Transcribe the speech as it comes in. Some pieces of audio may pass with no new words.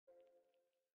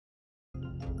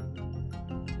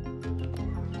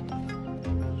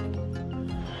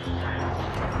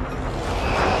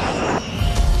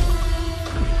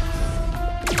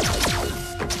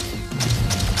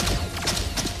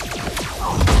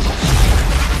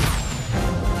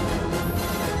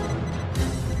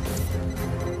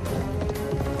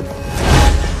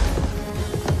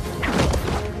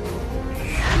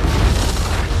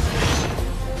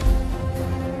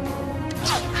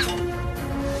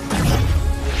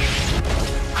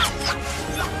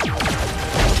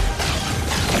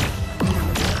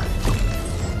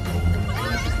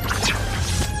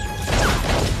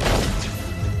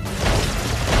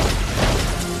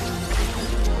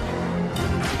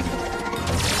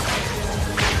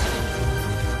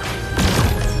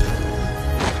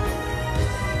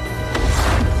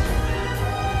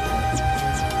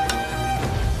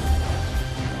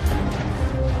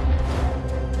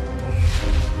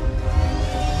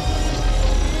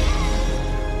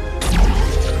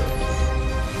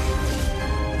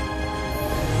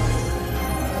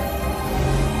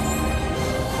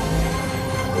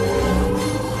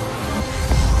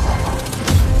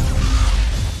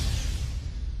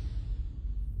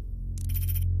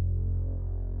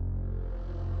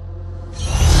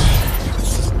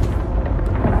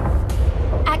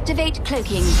Activate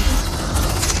cloaking.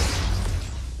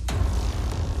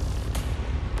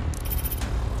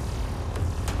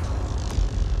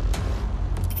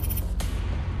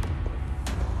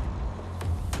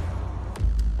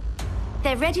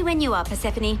 They're ready when you are,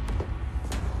 Persephone.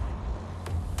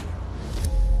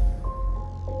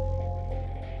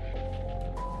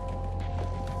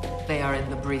 They are in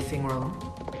the briefing room.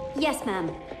 Yes,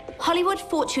 ma'am. Hollywood,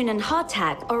 Fortune, and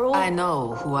Hardtag are all... I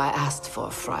know who I asked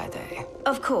for Friday.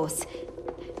 Of course.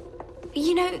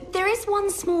 You know, there is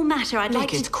one small matter I'd like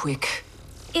to... Make it quick.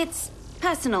 It's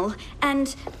personal,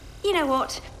 and you know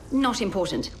what? Not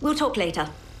important. We'll talk later.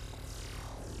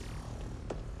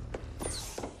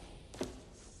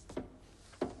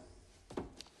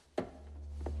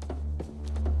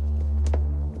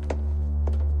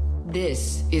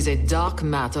 This is a dark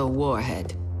matter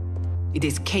warhead. It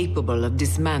is capable of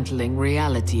dismantling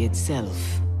reality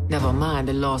itself. Never mind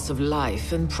the loss of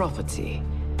life and property.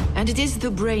 And it is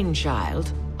the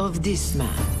brainchild of this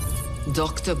man,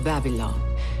 Dr. Babylon,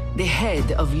 the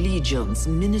head of Legion's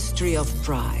Ministry of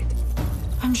Pride.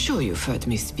 I'm sure you've heard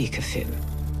me speak of him.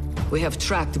 We have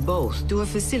tracked both to a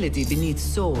facility beneath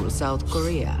Seoul, South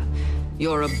Korea.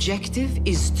 Your objective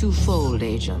is twofold,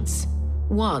 agents.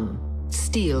 1,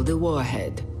 steal the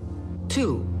warhead.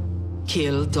 2,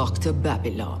 kill Dr.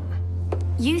 Babylon.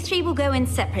 You three will go in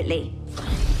separately.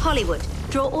 Hollywood,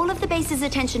 draw all of the base's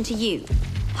attention to you.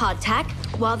 Hardtack,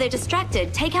 while they're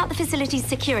distracted, take out the facility's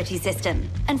security system.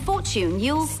 And Fortune,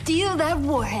 you'll... Steal that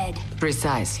warhead.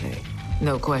 Precisely.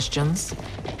 No questions?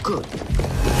 Good.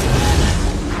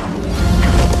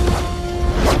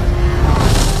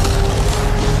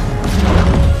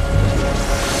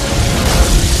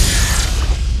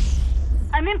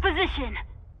 I'm in position.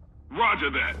 Roger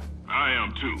that. I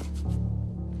am too.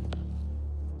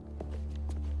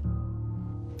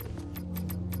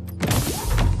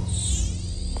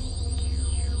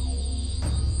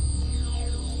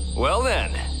 Well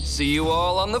then, see you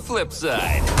all on the flip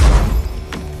side.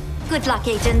 Good luck,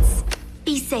 agents.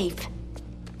 Be safe.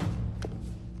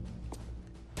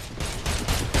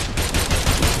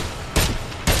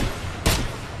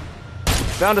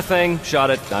 Found a thing, shot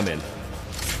it, I'm in.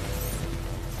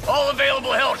 All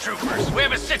available hell troopers. We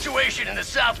have a situation in the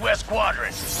southwest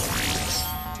quadrant.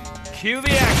 Cue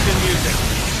the action music.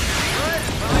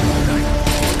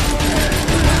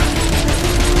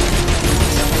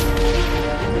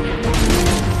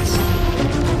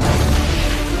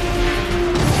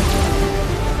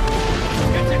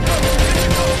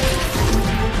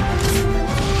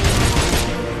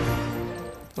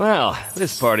 Well,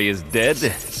 this party is dead.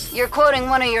 You're quoting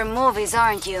one of your movies,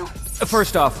 aren't you?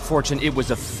 First off, Fortune, it was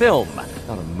a film,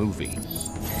 not a movie.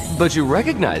 But you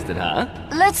recognized it, huh?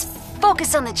 Let's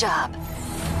focus on the job.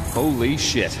 Holy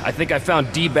shit, I think I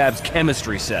found D-Bab's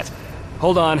chemistry set.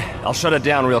 Hold on, I'll shut it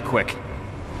down real quick.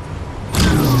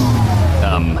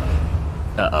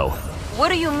 Uh-oh. What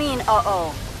do you mean,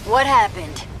 uh-oh? What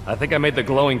happened? I think I made the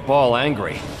glowing ball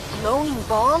angry. Glowing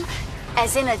ball?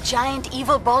 As in a giant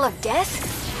evil ball of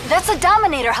death? That's a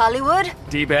Dominator, Hollywood.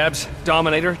 D-Babs,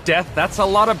 Dominator, Death, that's a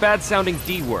lot of bad-sounding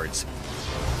D-words.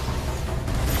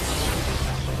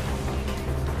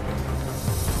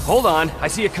 Hold on, I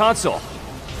see a console.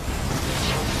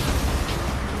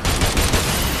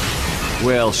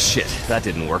 Well, shit, that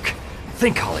didn't work.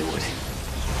 Think, Hollywood.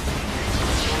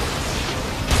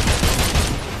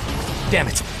 Damn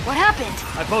it. What happened?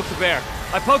 I poked the bear.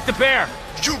 I poked the bear!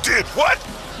 You did what?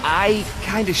 I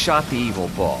kinda shot the evil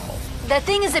ball. That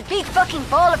thing is a big fucking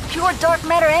ball of pure dark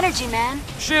matter energy, man.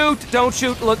 Shoot! Don't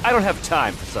shoot! Look, I don't have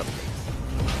time for something.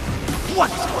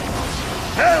 What's going on?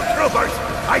 Hell troopers!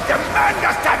 I demand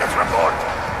a status report!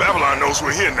 Babylon knows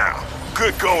we're here now.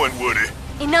 Good going, Woody.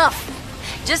 Enough.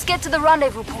 Just get to the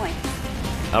rendezvous point.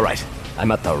 All right,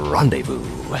 I'm at the rendezvous.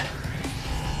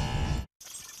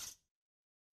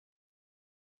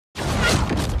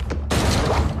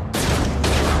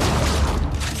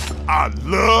 I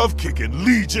love kicking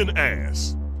Legion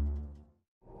ass.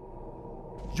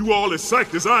 You all as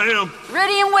psyched as I am?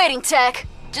 Ready and waiting, Tech.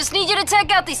 Just need you to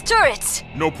take out these turrets.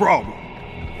 No problem.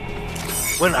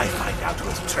 When I find out who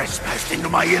has trespassed into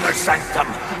my inner sanctum,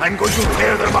 I'm going to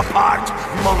tear them apart,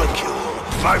 molecule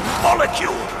by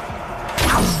molecule.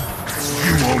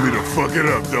 You want me to fuck it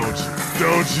up, don't you?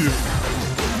 Don't you?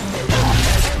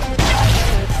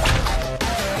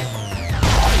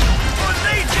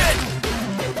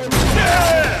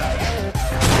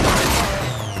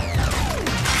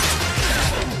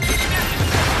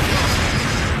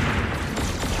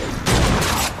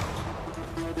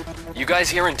 You guys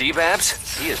hearing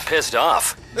D-Babs? He is pissed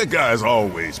off. That guy's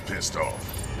always pissed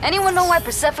off. Anyone know why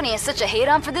Persephone has such a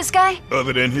hate-on for this guy?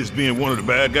 Other than his being one of the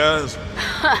bad guys?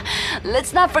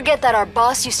 Let's not forget that our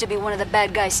boss used to be one of the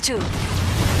bad guys too.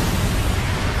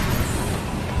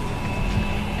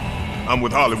 I'm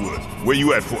with Hollywood. Where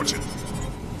you at, Fortune?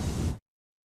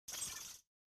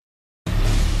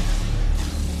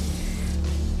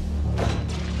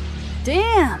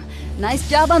 Damn! Nice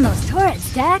job on those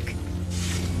turrets, Dak.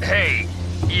 Hey,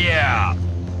 yeah.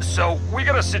 So, we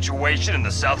got a situation in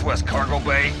the Southwest Cargo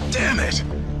Bay. Damn it!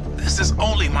 This is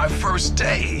only my first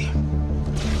day.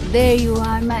 There you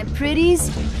are, my pretties.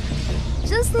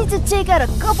 Just need to take out a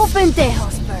couple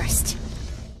pendejos first.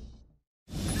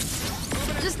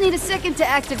 Just need a second to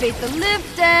activate the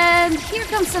lift, and here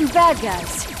come some bad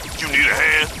guys. You need a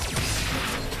hand?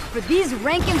 For these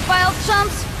rank-and-file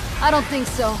chumps? I don't think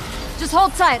so. Just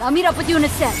hold tight, I'll meet up with you in a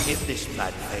sec. If this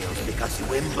plan fails because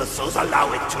you imbeciles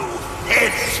allow it to,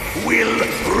 heads will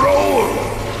roll!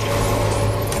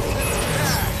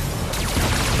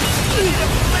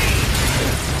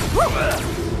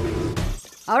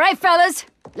 Alright, fellas.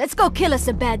 Let's go kill us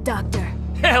a bad doctor.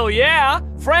 Hell yeah!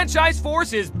 Franchise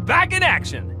Force is back in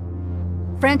action!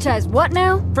 Franchise what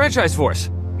now? Franchise Force.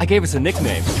 I gave us a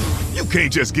nickname. You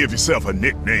can't just give yourself a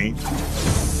nickname.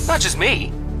 Not just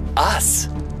me. Us.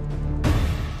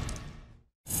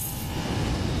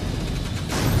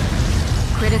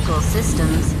 Critical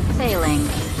systems failing.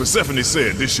 Persephone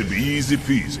said this should be easy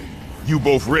peasy. You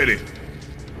both ready?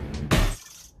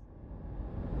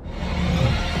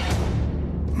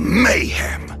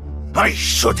 Mayhem! I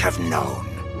should have known.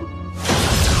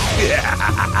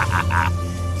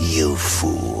 You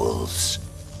fools.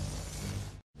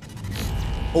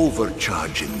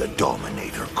 Overcharging the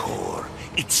Dominator core.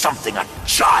 It's something a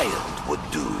child would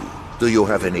do. Do you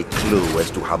have any clue as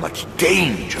to how much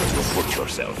danger you put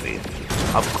yourself in?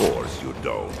 Of course you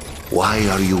don't. Why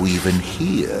are you even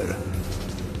here?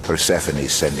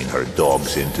 Persephone's sending her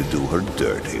dogs in to do her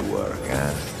dirty work,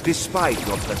 eh? Despite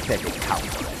your pathetic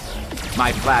counter,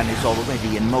 my plan is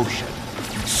already in motion.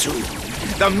 Soon,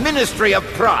 the Ministry of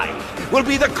Pride will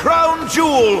be the crown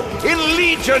jewel in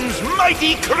Legion's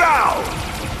mighty crown!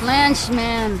 Blanche,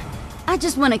 man. I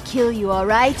just want to kill you,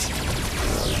 alright?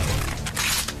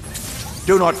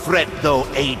 Do not fret, though,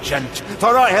 Agent,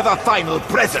 for I have a final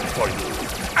present for you.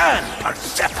 And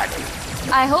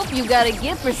Persephone. I hope you got a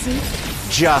gift receipt.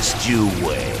 Just you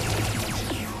wait.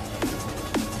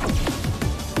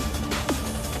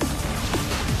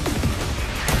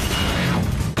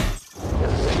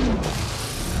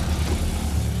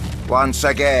 Once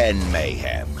again,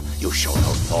 Mayhem, you show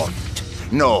no thought,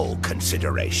 no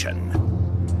consideration.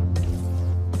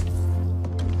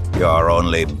 You're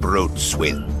only brutes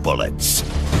with bullets.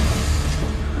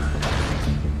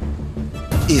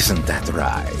 Isn't that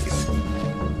right?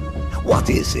 What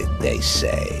is it they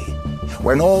say?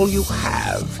 When all you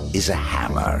have is a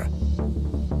hammer.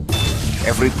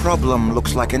 Every problem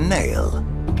looks like a nail.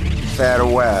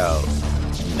 Farewell,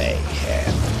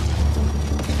 Mayhem.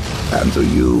 And to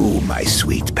you, my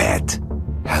sweet pet,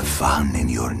 have fun in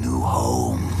your new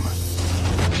home.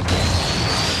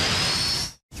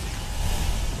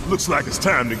 Looks like it's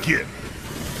time to get.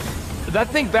 That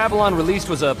thing Babylon released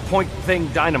was a point thing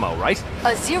dynamo, right?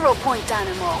 A 0-point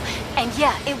dynamo. And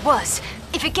yeah, it was.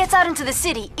 If it gets out into the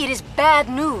city, it is bad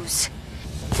news.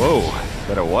 Whoa,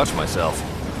 better watch myself.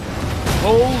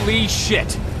 Holy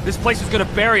shit! This place is gonna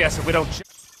bury us if we don't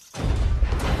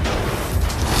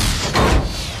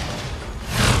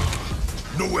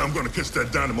No way I'm gonna catch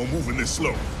that dynamo moving this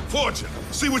slow. Fortune,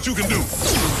 see what you can do.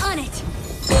 On it.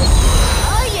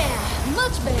 Oh yeah,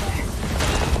 much better.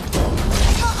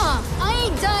 I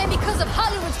ain't dying because of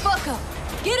Hollywood's fuck-up.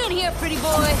 Get in here, pretty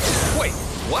boy. Wait,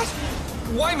 what?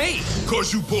 Why me?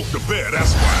 Cause you broke the bear,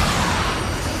 that's why.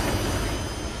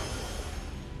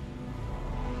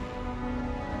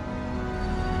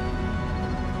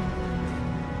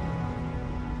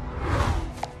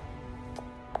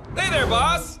 Hey there,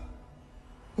 boss!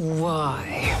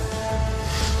 Why?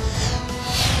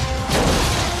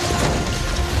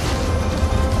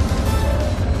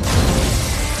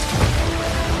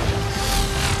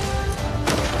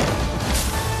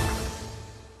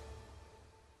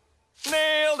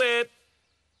 Nailed it!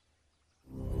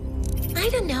 I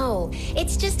don't know.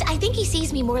 It's just, I think he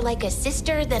sees me more like a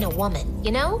sister than a woman,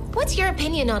 you know? What's your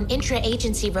opinion on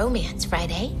intra-agency romance,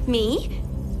 Friday? Me?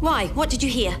 Why? What did you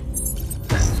hear?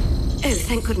 Oh,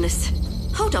 thank goodness.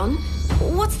 Hold on.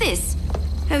 What's this?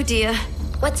 Oh dear.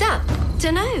 What's up?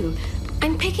 Dunno.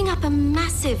 I'm picking up a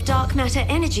massive dark matter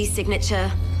energy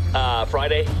signature.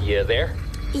 Friday, you there?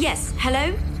 Yes,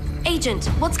 hello? Agent,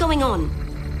 what's going on?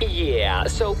 Yeah,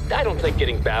 so I don't think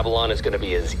getting Babylon is gonna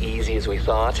be as easy as we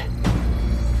thought.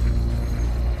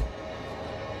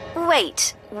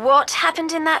 wait, what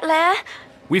happened in that lair?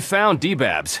 We found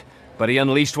D-Babs, but he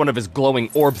unleashed one of his glowing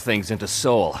orb things into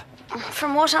Soul.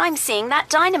 From what I'm seeing, that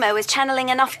dynamo is channeling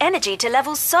enough energy to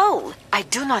level Soul. I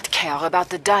do not care about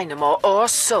the dynamo or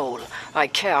Soul. I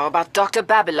care about Dr.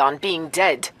 Babylon being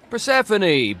dead.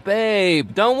 Persephone,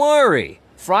 babe, don't worry.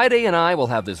 Friday and I will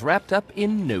have this wrapped up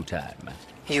in no time.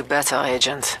 You better,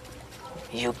 Agent.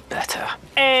 You better.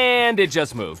 And it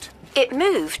just moved. It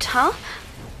moved, huh?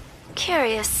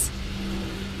 Curious.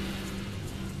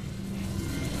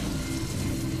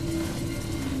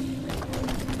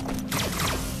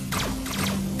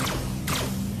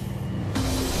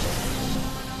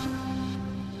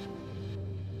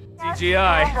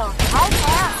 CGI.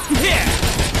 Yeah!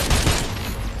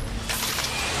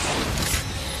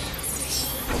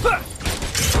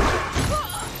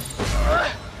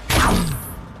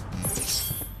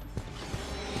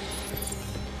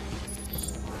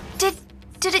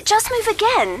 Did it just move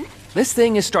again? This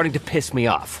thing is starting to piss me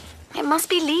off. It must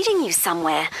be leading you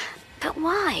somewhere. But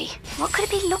why? What could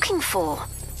it be looking for?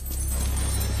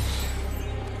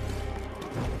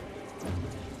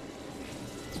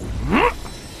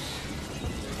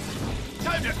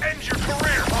 Time to end your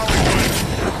career, Hollywood!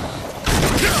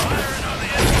 Firing on the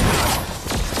engine.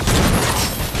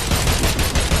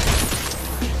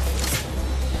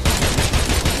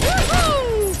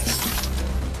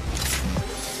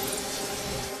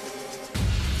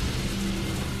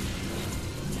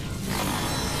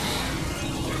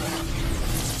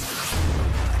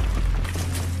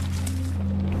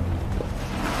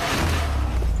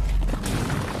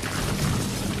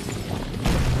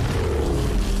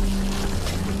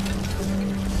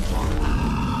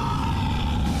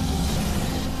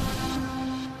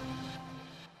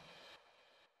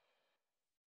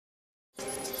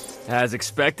 As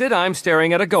expected, I'm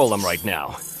staring at a golem right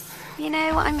now. You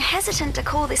know, I'm hesitant to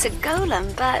call this a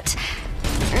golem, but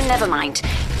never mind.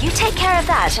 You take care of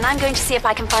that, and I'm going to see if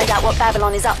I can find out what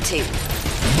Babylon is up to.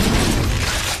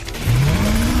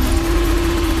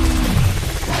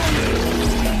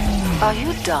 Are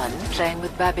you done playing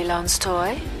with Babylon's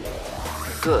toy?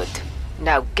 Good.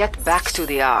 Now get back to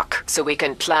the Ark, so we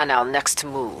can plan our next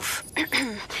move.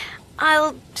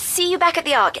 I'll see you back at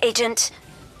the Ark, Agent.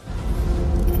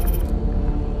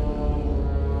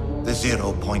 The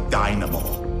 0-point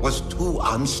dynamo was too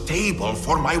unstable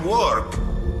for my work.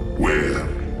 Where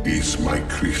is my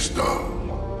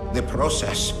crystal? The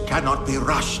process cannot be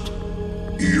rushed.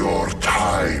 Your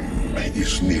time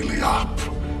is nearly up.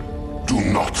 Do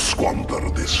not squander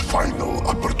this final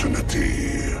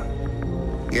opportunity.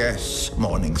 Yes,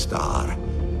 Morningstar.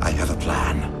 I have a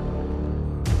plan.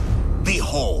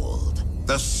 Behold,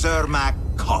 the Cermak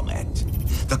Comet.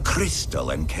 The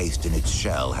crystal encased in its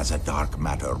shell has a dark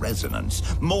matter resonance,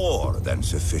 more than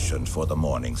sufficient for the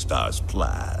Morningstar's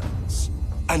plans.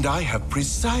 And I have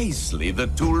precisely the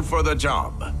tool for the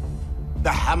job.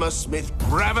 The Hammersmith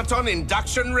Graviton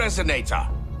Induction Resonator.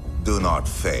 Do not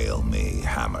fail me,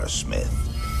 Hammersmith.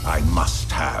 I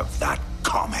must have that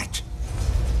comet.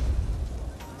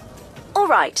 All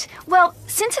right. Well,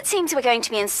 since it seems we're going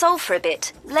to be in Seoul for a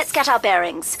bit, let's get our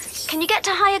bearings. Can you get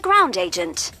to higher ground,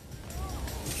 Agent?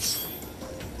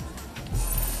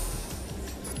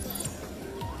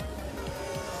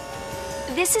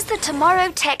 This is the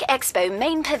Tomorrow Tech Expo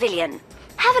main pavilion.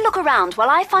 Have a look around while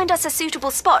I find us a suitable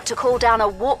spot to call down a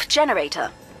warp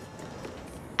generator.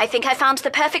 I think I found the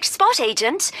perfect spot,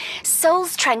 Agent.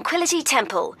 Seoul's Tranquility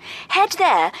Temple. Head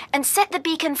there and set the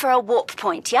beacon for a warp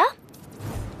point, yeah?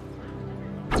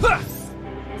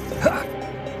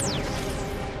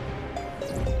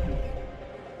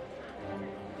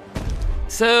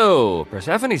 So,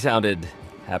 Persephone sounded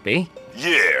happy.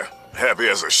 Yeah, happy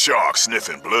as a shark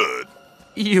sniffing blood.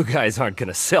 You guys aren't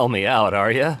gonna sell me out,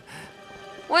 are ya?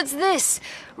 What's this?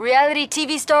 Reality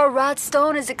TV star Rod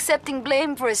Stone is accepting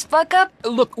blame for his fuck-up?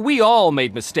 Look, we all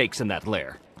made mistakes in that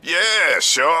lair. Yeah,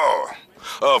 sure.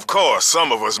 Of course,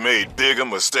 some of us made bigger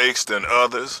mistakes than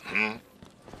others.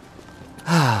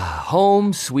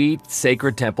 Home, sweet,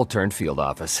 sacred temple turned field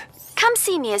office. Come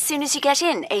see me as soon as you get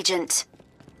in, Agent.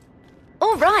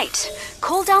 All right.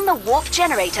 Call down the warp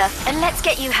generator and let's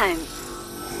get you home.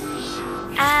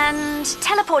 And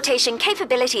teleportation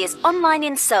capability is online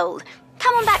in Seoul.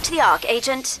 Come on back to the Ark,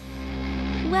 Agent.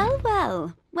 Well,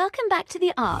 well. Welcome back to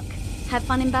the Ark. Have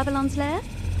fun in Babylon's lair?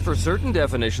 For certain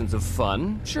definitions of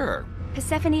fun, sure.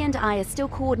 Persephone and I are still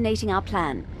coordinating our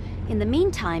plan. In the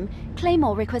meantime,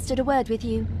 Claymore requested a word with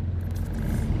you.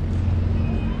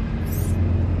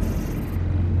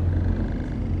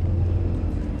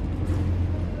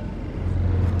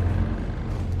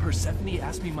 Persephone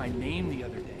asked me my name the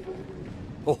other day.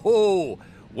 Oh,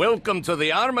 Welcome to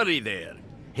the armory there.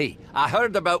 Hey, I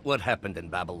heard about what happened in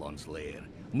Babylon's lair.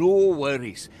 No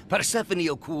worries.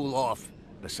 Persephone'll cool off.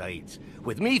 Besides,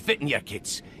 with me fitting your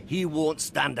kits, he won't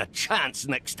stand a chance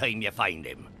next time you find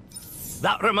him.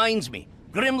 That reminds me,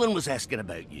 Gremlin was asking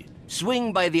about you.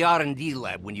 Swing by the R&D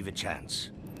lab when you've a chance.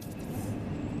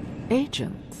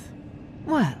 Agent?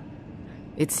 Well,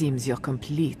 it seems your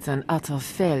complete and utter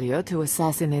failure to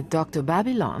assassinate Dr.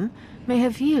 Babylon may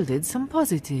have yielded some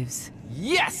positives.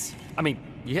 Yes! I mean,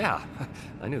 yeah,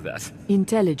 I knew that.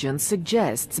 Intelligence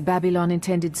suggests Babylon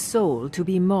intended Soul to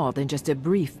be more than just a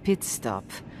brief pit stop.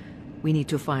 We need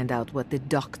to find out what the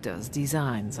Doctor's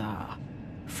designs are.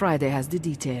 Friday has the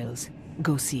details.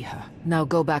 Go see her. Now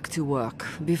go back to work,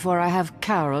 before I have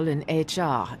Carol in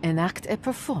HR enact a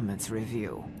performance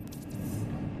review.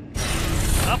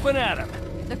 Up and at him.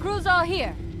 The crew's all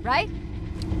here, right?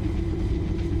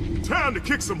 Time to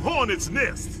kick some hornets'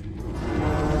 nests.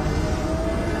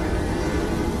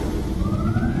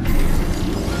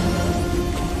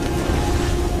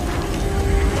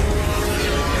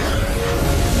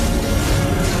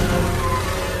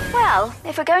 Well,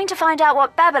 if we're going to find out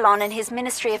what Babylon and his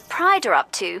Ministry of Pride are up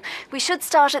to, we should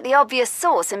start at the obvious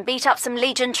source and beat up some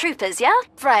Legion troopers, yeah?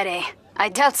 Friday. I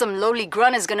doubt some lowly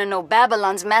grunt is gonna know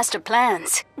Babylon's master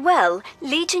plans. Well,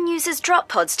 Legion uses drop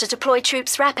pods to deploy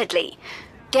troops rapidly.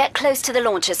 Get close to the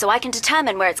launcher so I can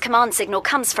determine where its command signal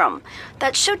comes from.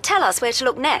 That should tell us where to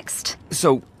look next.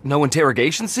 So, no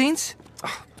interrogation scenes?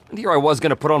 And here I was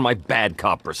gonna put on my bad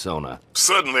cop persona.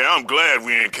 Suddenly, I'm glad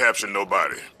we ain't captured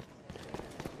nobody.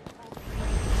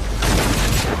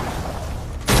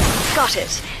 Got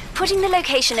it. Putting the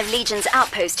location of Legion's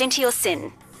outpost into your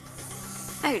SIN.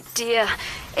 Oh dear.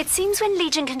 It seems when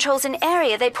Legion controls an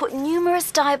area, they put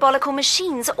numerous diabolical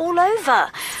machines all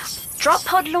over. Drop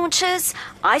pod launchers,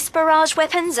 ice barrage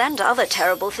weapons, and other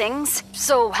terrible things.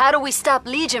 So how do we stop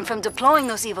Legion from deploying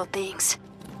those evil things?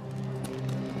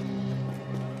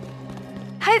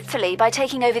 Hopefully by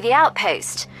taking over the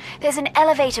outpost. There's an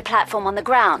elevator platform on the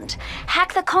ground.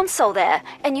 Hack the console there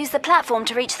and use the platform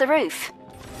to reach the roof.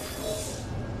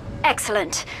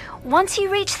 Excellent. Once you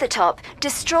reach the top,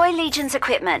 destroy Legion's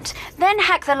equipment. Then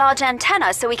hack the large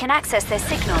antenna so we can access their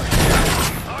signal.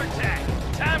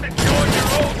 Artac, time to join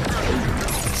your old crew.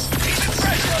 Keep it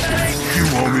fresh on that anchor. You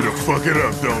want me to fuck it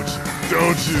up, don't you?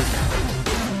 Don't you?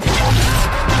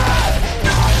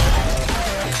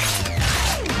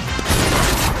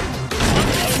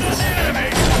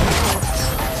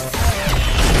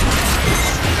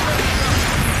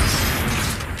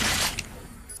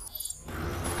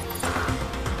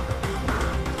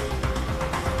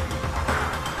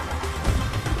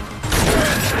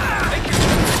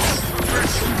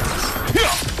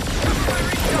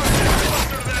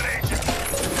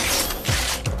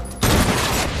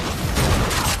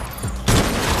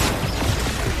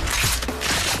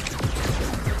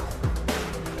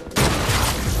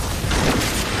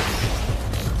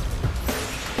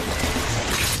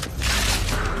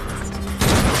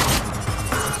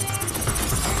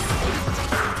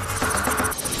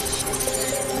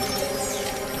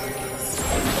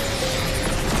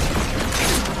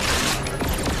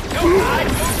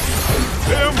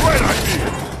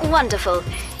 Wonderful.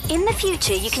 In the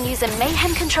future, you can use a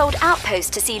Mayhem-controlled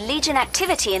outpost to see Legion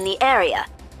activity in the area.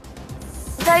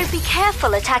 Though be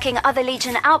careful attacking other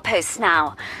Legion outposts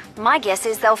now. My guess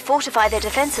is they'll fortify their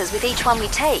defenses with each one we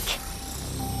take.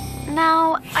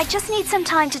 Now, I just need some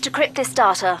time to decrypt this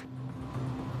data.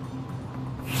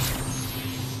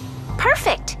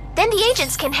 Perfect. Then the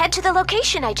agents can head to the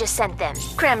location I just sent them.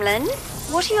 Gremlin,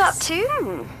 what are you up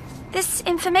to? This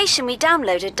information we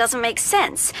downloaded doesn't make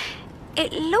sense.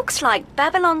 It looks like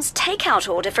Babylon's takeout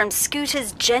order from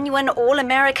Scooter's genuine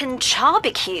all-American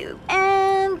charbecue.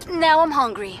 And now I'm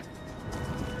hungry.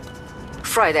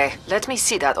 Friday, let me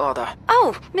see that order.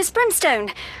 Oh, Miss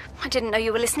Brimstone. I didn't know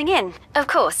you were listening in. Of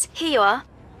course, here you are.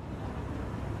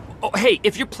 Oh, hey,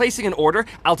 if you're placing an order,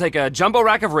 I'll take a jumbo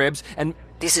rack of ribs and...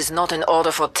 This is not an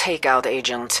order for takeout,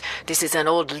 Agent. This is an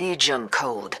old Legion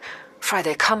code.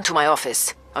 Friday, come to my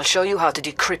office. I'll show you how to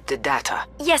decrypt the data.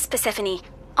 Yes, Persephone.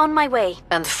 On my way.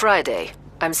 And Friday,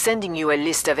 I'm sending you a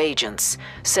list of agents.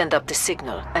 Send up the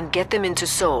signal and get them into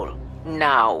Seoul.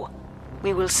 Now.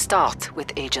 We will start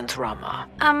with Agent Rama.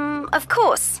 Of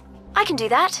course. I can do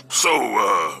that. So,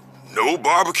 no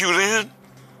barbecue then?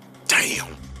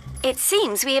 Damn. It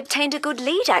seems we obtained a good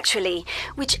lead, actually,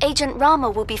 which Agent Rama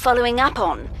will be following up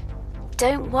on.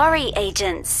 Don't worry,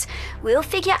 agents. We'll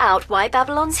figure out why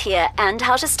Babylon's here and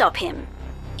how to stop him.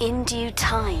 In due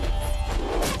time.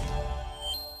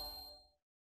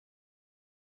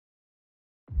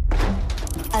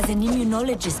 As an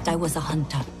immunologist, I was a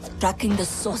hunter. tracking the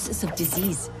sources of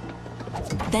disease.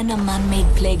 Then a man-made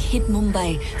plague hit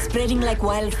Mumbai, spreading like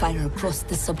wildfire across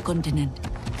the subcontinent.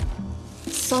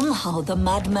 Somehow, the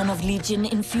madman of Legion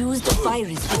infused the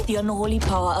virus with the unholy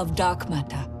power of dark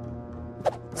matter.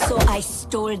 So I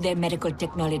stole their medical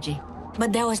technology,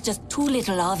 but there was just too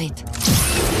little of it.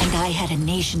 And I had a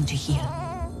nation to heal.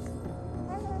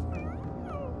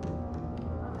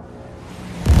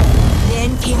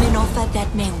 Then came an offer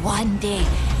that may one day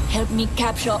help me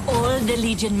capture all the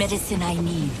Legion medicine I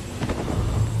need.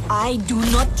 I do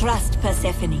not trust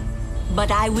Persephone, but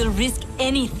I will risk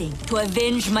anything to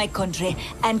avenge my country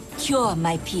and cure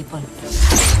my people.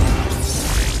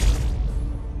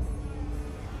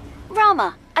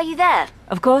 Rama, are you there?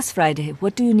 Of course, Friday.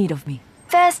 What do you need of me?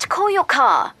 First, call your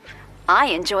car. I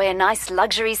enjoy a nice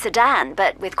luxury sedan,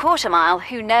 but with quarter mile,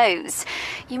 who knows?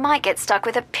 You might get stuck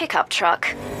with a pickup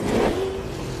truck.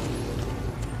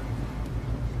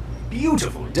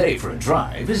 Beautiful day for a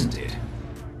drive, isn't it?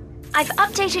 I've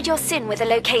updated your SIN with a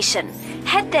location.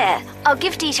 Head there. I'll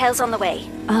give details on the way.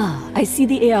 Ah, I see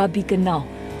the AR beacon now.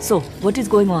 So, what is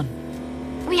going on?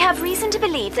 We have reason to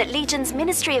believe that Legion's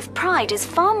Ministry of Pride is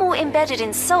far more embedded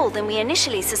in Seoul than we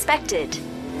initially suspected.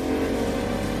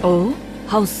 Oh?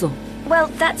 How so? Well,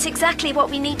 that's exactly what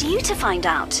we need you to find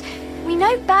out. We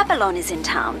know Babylon is in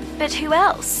town, but who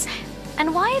else?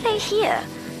 And why are they here?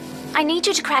 I need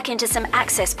you to crack into some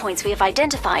access points we have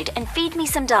identified and feed me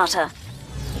some data.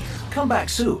 Come back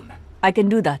soon. I can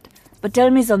do that. But tell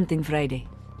me something, Friday.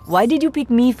 Why did you pick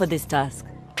me for this task?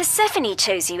 Persephone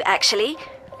chose you, actually.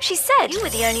 She said you were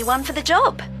the only one for the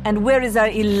job. And where is our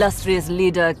illustrious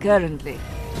leader currently?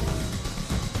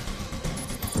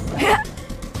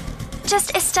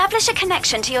 Just establish a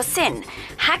connection to your SIN,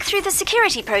 hack through the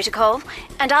security protocol,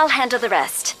 and I'll handle the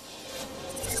rest.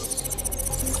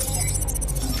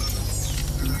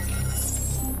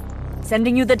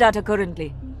 Sending you the data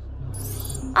currently.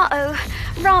 Uh-oh.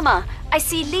 Rama, I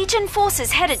see Legion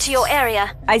forces headed to your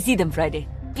area. I see them, Friday.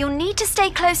 You'll need to stay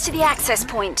close to the access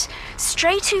point.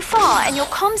 Stray too far and your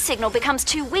comm signal becomes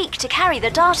too weak to carry the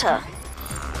data.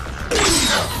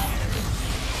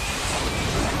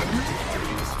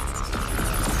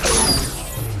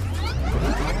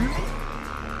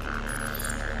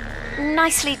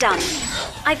 Nicely done.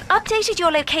 I've updated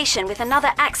your location with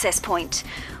another access point.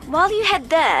 While you head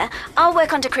there, I'll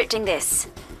work on decrypting this.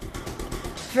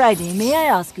 Friday, may I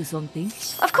ask you something?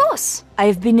 Of course.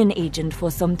 I've been an agent for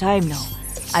some time now.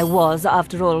 I was,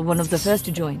 after all, one of the first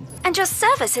to join. And your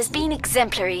service has been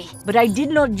exemplary. But I did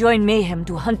not join Mayhem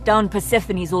to hunt down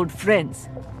Persephone's old friends.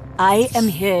 I am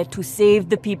here to save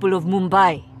the people of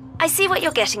Mumbai. I see what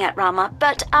you're getting at, Rama,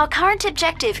 but our current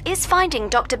objective is finding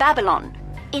Dr. Babylon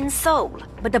in Seoul.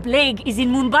 But the plague is in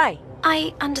Mumbai.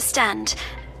 I understand.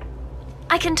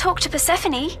 I can talk to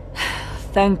Persephone.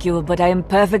 Thank you, but I am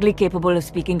perfectly capable of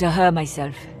speaking to her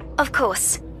myself. Of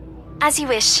course. As you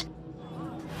wish.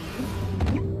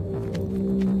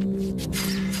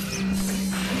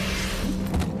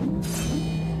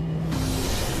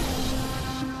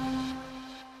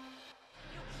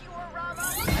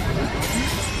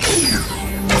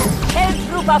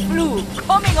 Trooper Flu,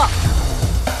 coming up!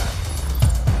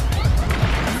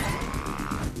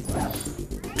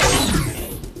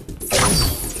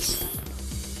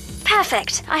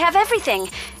 Perfect. I have everything.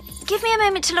 Give me a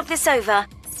moment to look this over.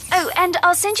 Oh, and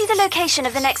I'll send you the location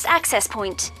of the next access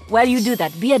point. While you do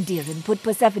that, be a dear and put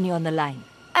Persephone on the line.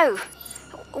 Oh,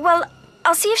 well,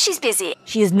 I'll see if she's busy.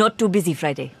 She is not too busy,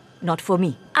 Friday. Not for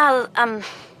me. I'll,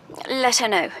 let her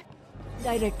know.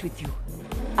 Direct with you.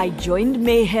 I joined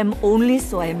Mayhem only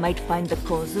so I might find the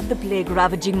cause of the plague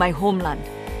ravaging my homeland.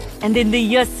 And in the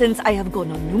years since, I have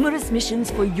gone on numerous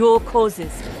missions for your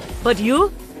causes. But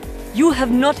you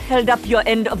have not held up your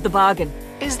end of the bargain.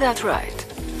 Is that right?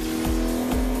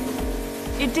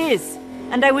 It is.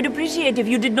 And I would appreciate if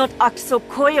you did not act so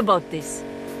coy about this.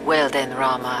 Well then,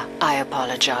 Rama, I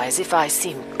apologize if I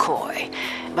seem coy,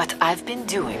 but I've been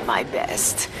doing my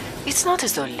best. It's not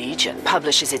as though Legion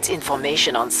publishes its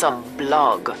information on some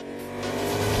blog.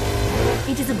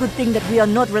 It is a good thing that we are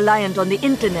not reliant on the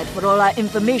internet for all our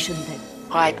information, then.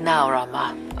 Right now,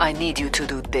 Rama, I need you to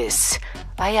do this.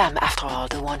 I am, after all,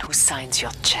 the one who signs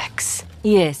your checks.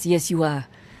 Yes, you are.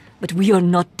 But we are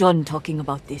not done talking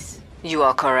about this. You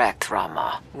are correct,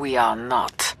 Rama. We are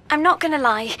not. I'm not gonna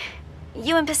lie.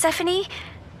 You and Persephone?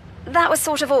 That was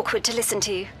sort of awkward to listen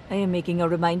to. I am making a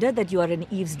reminder that you are an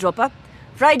eavesdropper.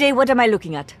 Friday, what am I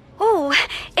looking at? Oh,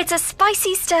 it's a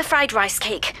spicy stir-fried rice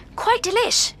cake. Quite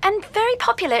delish, and very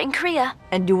popular in Korea.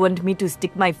 And you want me to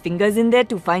stick my fingers in there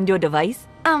to find your device?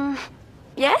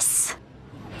 Yes?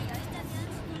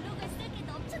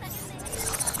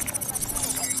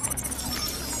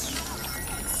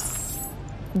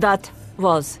 That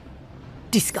was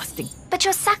disgusting. But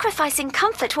your sacrificing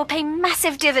comfort will pay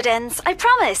massive dividends, I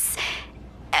promise.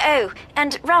 Oh,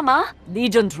 and Rama?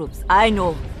 Legion troops, I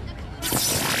know.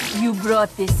 You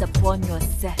brought this upon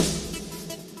yourself.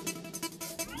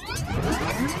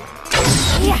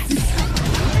 Yes!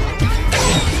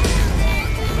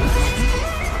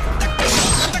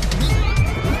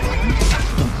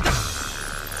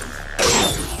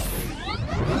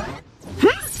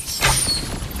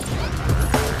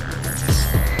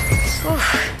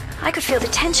 I could feel the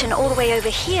tension all the way over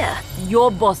here.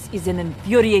 Your boss is an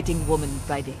infuriating woman,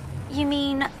 Friday. You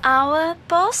mean our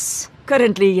boss?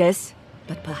 Currently, yes,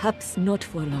 but perhaps not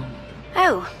for long.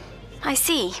 Oh, I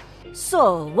see.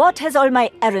 So, what has all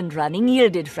my errand running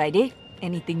yielded, Friday?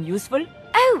 Anything useful?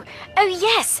 Oh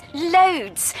yes,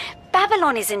 loads.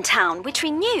 Babylon is in town, which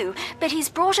we knew, but he's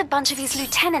brought a bunch of his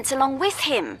lieutenants along with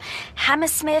him.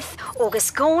 Hammersmith,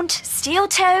 August Gaunt, Steel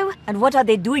Toe. And what are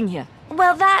they doing here?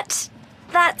 Well, that's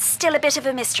still a bit of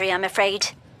a mystery, I'm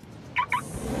afraid.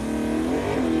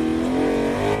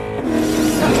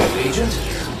 Agent?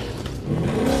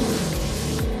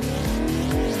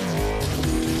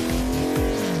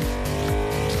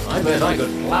 I bet I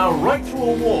could plow right through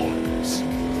a wall in this.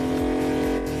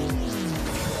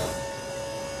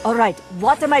 Alright,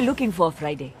 what am I looking for,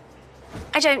 Friday?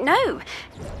 I don't know.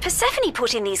 Persephone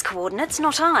put in these coordinates,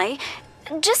 not I.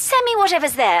 Just send me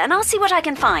whatever's there, and I'll see what I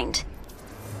can find.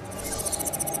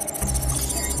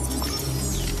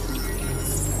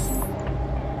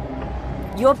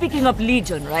 You're picking up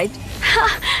Legion, right?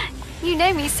 You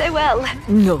know me so well.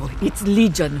 No, it's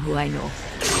Legion who I know.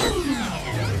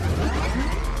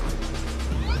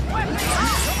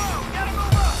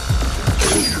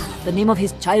 The name of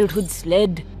his childhood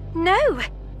sled? No,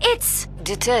 it's...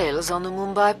 Details on the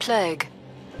Mumbai plague.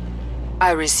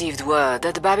 I received word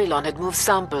that Babylon had moved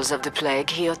samples of the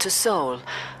plague here to Seoul.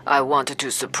 I wanted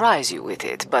to surprise you with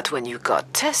it, but when you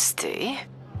got testy...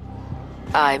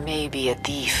 I may be a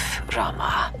thief,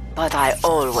 Rama, but I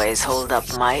always hold up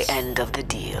my end of the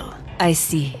deal. I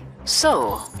see.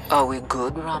 So, are we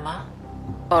good, Rama?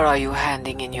 Or are you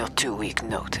handing in your 2-week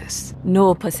notice?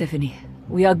 No, Persephone.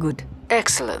 We are good.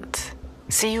 Excellent.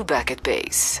 See you back at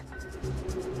base.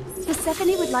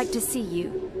 Persephone would like to see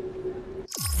you.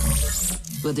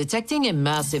 We're detecting a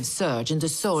massive surge in the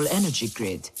Seoul energy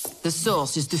grid. The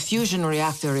source is the fusion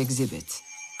reactor exhibit.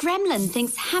 Gremlin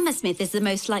thinks Hammersmith is the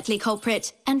most likely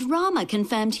culprit, and Rama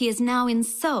confirmed he is now in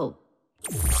Seoul.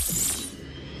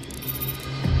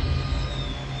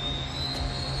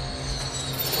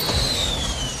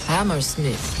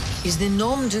 Hammersmith is the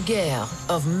nom de guerre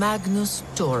of Magnus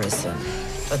Thoresen,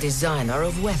 a designer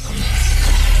of weapons.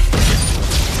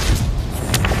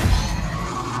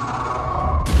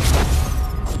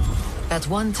 At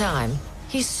one time,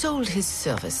 he sold his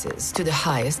services to the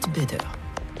highest bidder.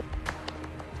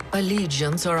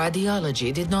 Allegiance or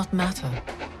ideology did not matter,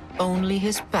 only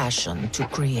his passion to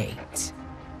create.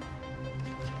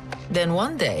 Then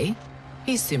one day,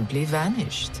 he simply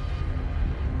vanished.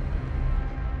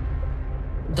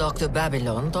 Dr.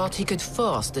 Babylon thought he could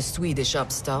force the Swedish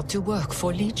upstart to work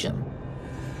for Legion.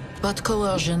 But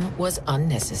coercion was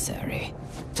unnecessary.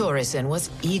 Thoresen was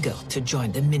eager to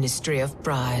join the Ministry of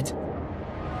Pride.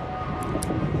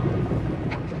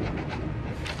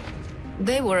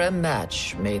 They were a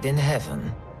match made in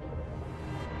heaven.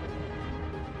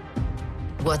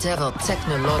 Whatever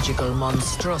technological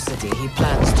monstrosity he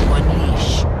plans to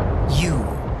unleash, you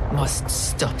must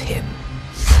stop him.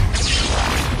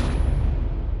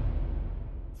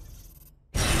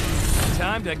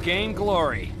 Time to gain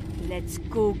glory. Let's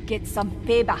go get some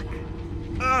payback.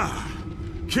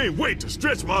 Can't wait to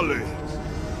stretch my legs.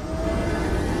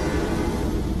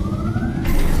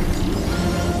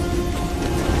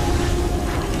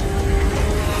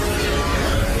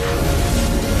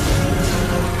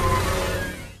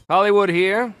 Hollywood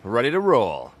here, ready to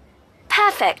roll.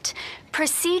 Perfect.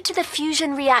 Proceed to the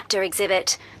fusion reactor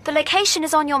exhibit. The location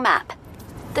is on your map.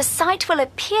 The site will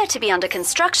appear to be under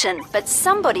construction, but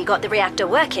somebody got the reactor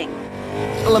working.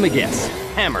 Let me guess.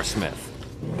 Hammersmith.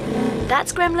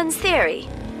 That's Gremlin's theory.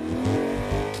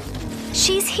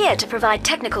 She's here to provide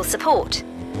technical support.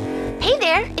 Hey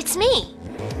there, it's me.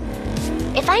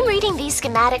 If I'm reading these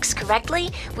schematics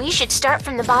correctly, we should start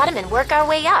from the bottom and work our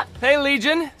way up. Hey,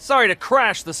 Legion. Sorry to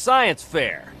crash the science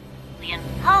fair.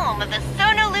 Home of the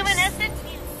sonoluminescent...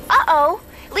 Uh-oh.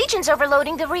 Legion's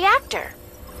overloading the reactor.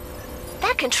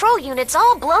 That control unit's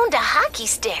all blown to hockey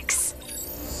sticks.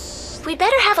 We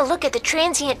better have a look at the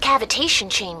transient cavitation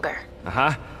chamber.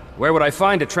 Uh-huh. Where would I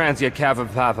find a transient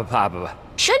cav...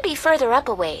 Should be further up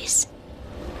a ways.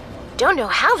 don't know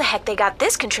how the heck they got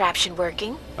this contraption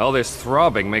working. All this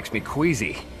throbbing makes me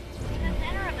queasy.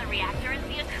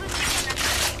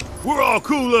 We're all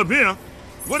cool up here.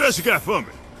 What else you got for me?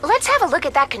 Let's have a look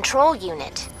at that control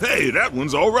unit. Hey, that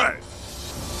one's all right.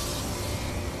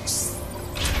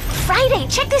 Friday,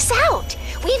 check this out!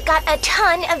 We've got a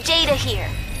ton of data here.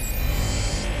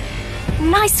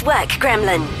 Nice work,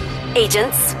 Gremlin.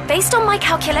 Agents, based on my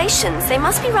calculations, they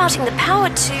must be routing the power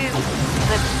to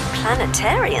the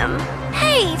planetarium.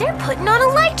 Hey, they're putting on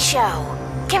a light show.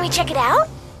 Can we check it out?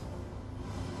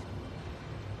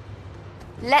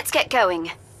 Let's get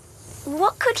going.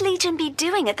 What could Legion be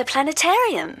doing at the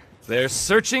planetarium? They're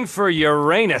searching for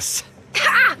Uranus.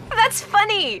 Ha! That's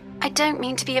funny! I don't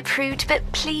mean to be a prude, but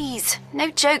please, no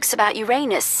jokes about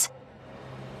Uranus.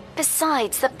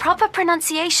 Besides, the proper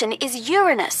pronunciation is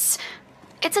Uranus.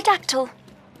 It's a dactyl.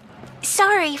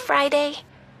 Sorry, Friday.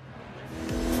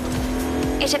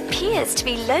 It appears to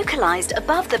be localized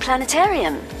above the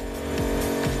planetarium.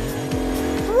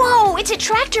 Whoa, it's a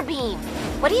tractor beam.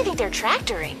 What do you think they're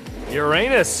tractoring?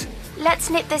 Uranus.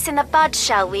 Let's nip this in the bud,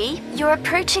 shall we? You're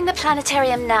approaching the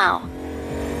planetarium now.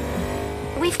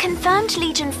 We've confirmed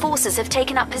Legion forces have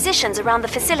taken up positions around the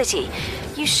facility.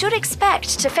 You should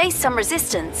expect to face some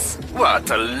resistance.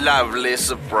 What a lovely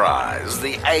surprise.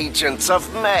 The agents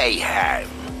of Mayhem.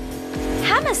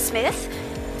 Hammersmith?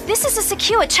 This is a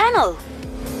secure channel.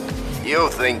 You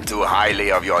think too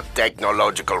highly of your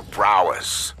technological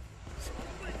prowess.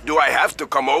 Do I have to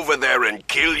come over there and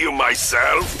kill you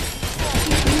myself?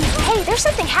 Hey, there's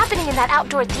something happening in that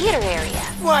outdoor theater area.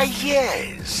 Why,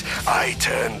 yes. I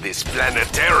turned this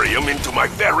planetarium into my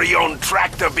very own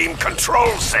tractor beam control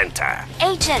center.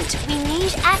 Agent, we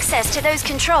need access to those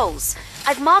controls.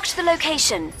 I've marked the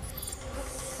location.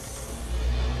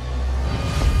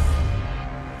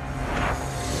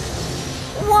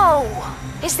 Whoa!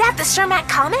 Is that the Cermak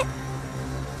Comet?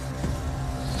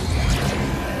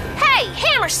 Hey,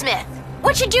 Hammersmith!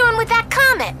 What you doing with that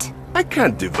comet? I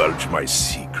can't divulge my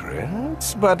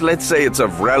secrets, but let's say it's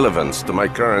of relevance to my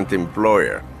current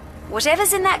employer.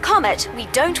 Whatever's in that comet, we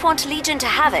don't want Legion to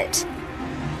have it.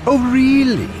 Oh,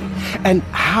 really? And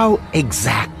how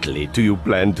exactly do you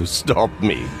plan to stop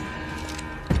me?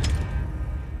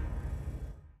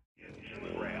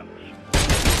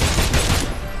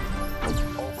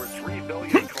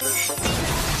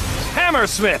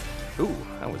 Hammersmith! Ooh,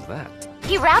 how was that?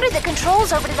 He routed the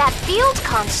controls over to that field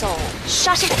console.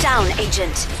 Shut it down,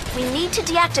 Agent. We need to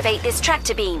deactivate this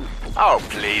tractor beam. Oh,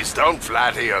 please, don't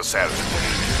flatter yourself.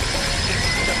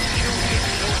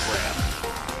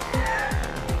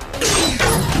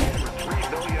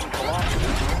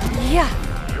 Yeah.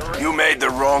 You made the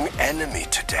wrong enemy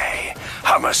today.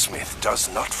 Hammersmith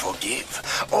does not forgive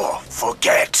or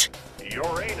forget.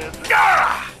 Uranus.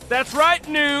 Ah! That's right,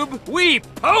 noob! We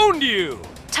pwned you!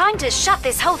 Time to shut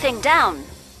this whole thing down.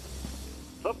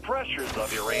 The pressures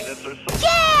of Uranus are so...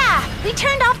 Yeah! We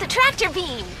turned off the tractor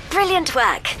beam. Brilliant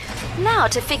work. Now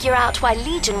to figure out why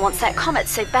Legion wants that comet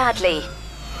so badly.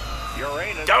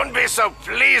 Uranus... Don't be so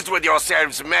pleased with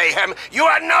yourselves, Mayhem. You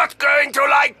are not going to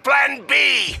like Plan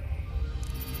B!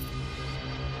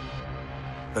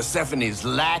 Persephone's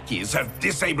lackeys have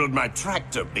disabled my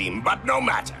tractor beam, but no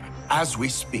matter. As we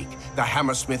speak, the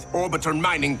Hammersmith orbital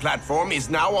mining platform is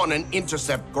now on an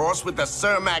intercept course with the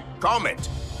Cermak Comet.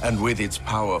 And with its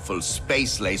powerful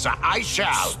space laser, I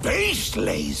shall... Space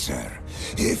laser?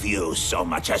 If you so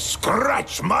much as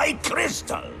scratch my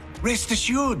crystal! Rest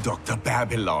assured, Dr.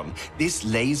 Babylon, this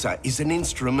laser is an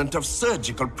instrument of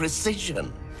surgical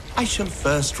precision. I shall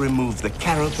first remove the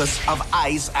carapace of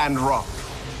ice and rock,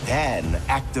 then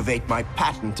activate my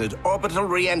patented orbital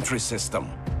re-entry system,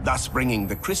 thus bringing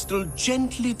the crystal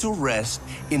gently to rest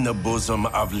in the bosom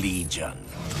of Legion.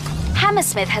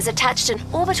 Hammersmith has attached an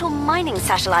orbital mining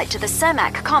satellite to the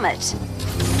Cermak Comet.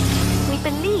 We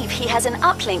believe he has an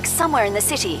uplink somewhere in the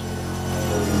city.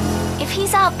 If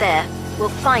he's out there, we'll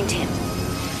find him.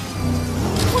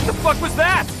 What the fuck was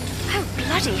that? Oh,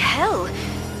 bloody hell!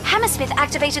 Hammersmith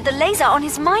activated the laser on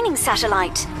his mining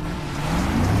satellite.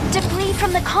 Debris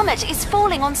from the comet is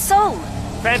falling on Seoul.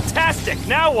 Fantastic!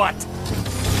 Now what?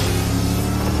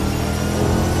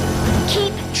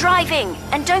 Keep driving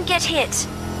and don't get hit.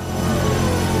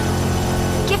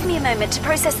 Give me a moment to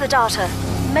process the data.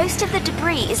 Most of the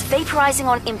debris is vaporizing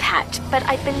on impact, but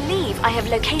I believe I have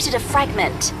located a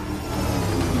fragment.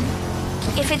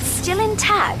 If it's still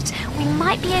intact, we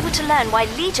might be able to learn why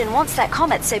Legion wants that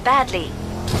comet so badly.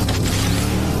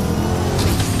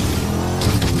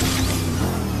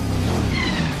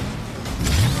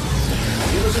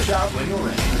 Give us a shout when you're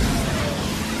ready.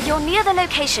 You're near the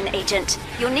location, Agent.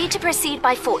 You'll need to proceed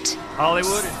by foot.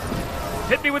 Hollywood,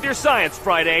 Hit me with your science,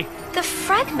 Friday. The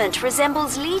fragment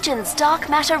resembles Legion's dark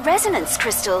matter resonance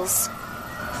crystals.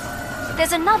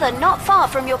 There's another not far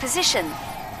from your position.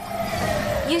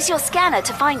 Use your scanner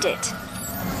to find it.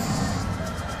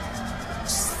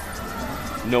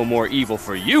 No more evil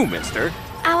for you, mister.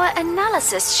 Our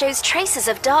analysis shows traces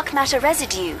of dark matter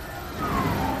residue.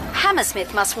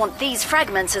 Hammersmith must want these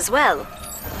fragments as well.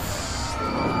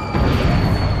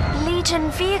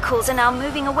 Legion vehicles are now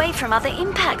moving away from other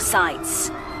impact sites.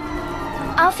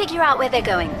 I'll figure out where they're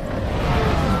going.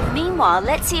 Meanwhile,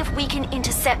 let's see if we can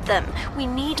intercept them. We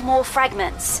need more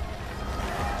fragments.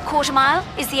 Quarter mile,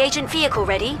 is the agent vehicle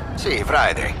ready? Sì,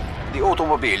 Friday. The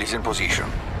automobile is in position.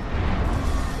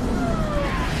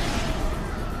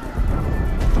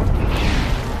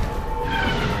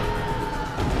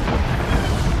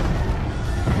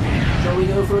 Shall we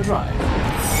go for a drive?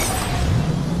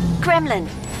 Gremlin,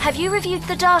 have you reviewed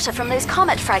the data from those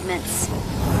comet fragments?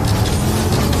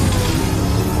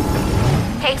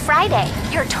 Hey, Friday,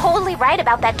 you're totally right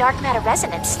about that dark matter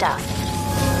resonance stuff.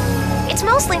 It's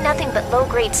mostly nothing but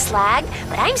low-grade slag,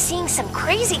 but I'm seeing some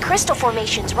crazy crystal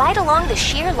formations right along the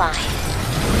shear line.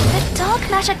 The dark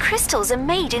matter crystals are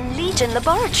made in Legion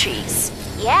laboratories.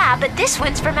 Yeah, but this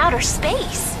one's from outer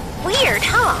space. Weird,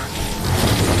 huh?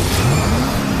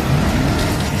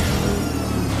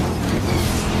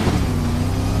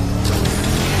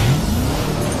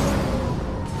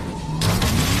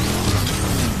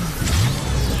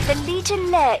 The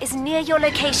Legion lair is near your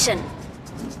location.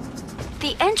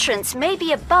 The entrance may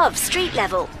be above street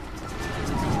level.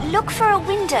 Look for a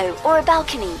window or a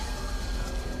balcony.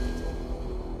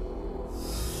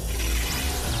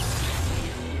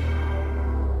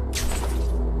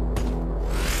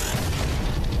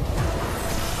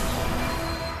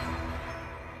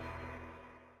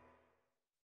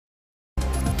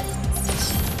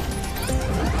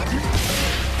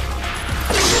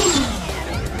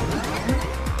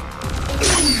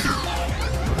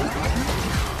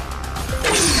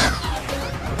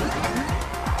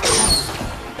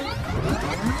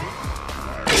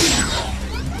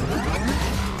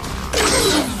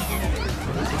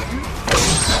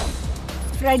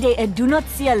 Friday, I do not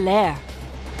see a lair.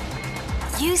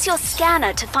 Use your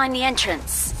scanner to find the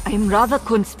entrance. I am rather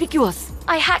conspicuous.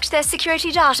 I hacked their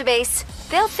security database.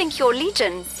 They'll think you're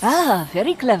Legion. Ah,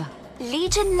 very clever.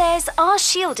 Legion lairs are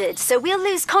shielded, so we'll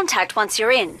lose contact once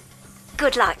you're in.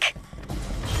 Good luck.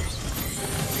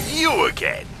 You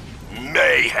again.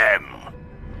 Mayhem.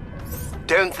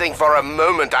 Don't think for a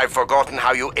moment I've forgotten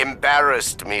how you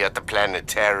embarrassed me at the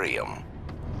planetarium.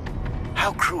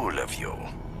 How cruel of you.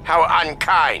 How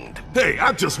unkind. Hey,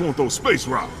 I just want those space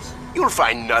rocks. You'll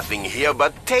find nothing here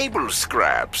but table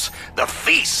scraps. The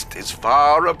feast is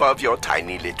far above your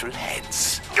tiny little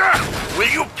heads. Will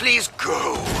you please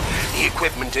go? The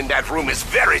equipment in that room is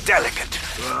very delicate.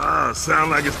 Sound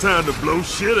like it's time to blow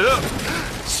shit up.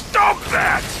 Stop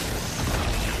that!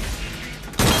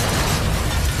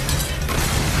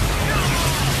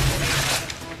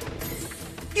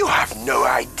 You have no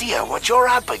idea what you're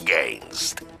up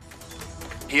against.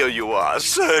 Here you are,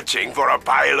 searching for a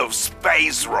pile of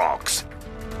space rocks,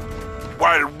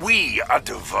 while we are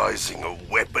devising a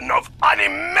weapon of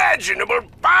unimaginable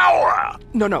power!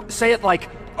 No, say it like,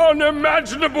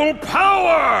 unimaginable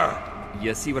power!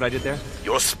 You see what I did there?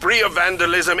 Your spree of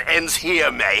vandalism ends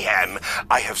here, Mayhem.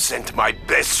 I have sent my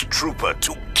best trooper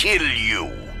to kill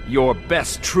you. Your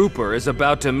best trooper is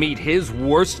about to meet his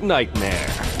worst nightmare.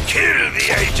 Kill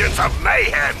the agents of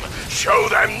Mayhem! Show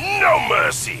them no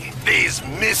mercy! These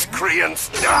miscreants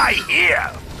die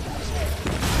here!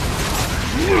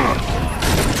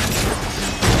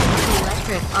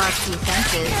 Electric arc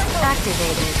defenses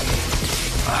activated.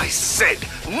 I said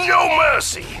no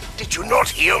mercy! Did you not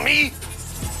hear me?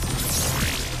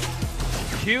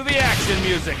 Cue the action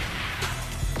music.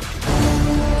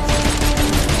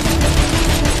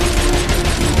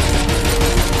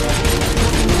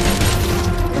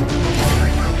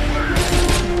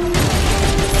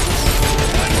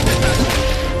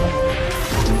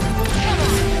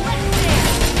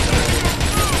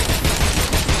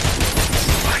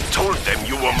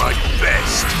 You were my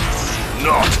best.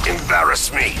 Not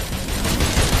embarrass me.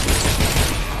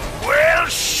 Well,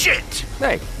 shit.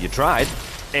 Hey, you tried.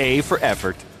 A for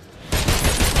effort.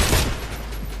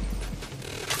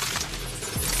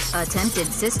 Attempted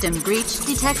system breach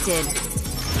detected.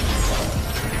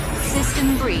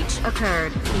 System breach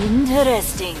occurred.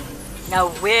 Interesting. Now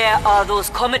where are those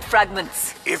comet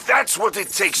fragments? If that's what it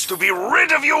takes to be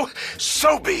rid of you,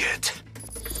 so be it.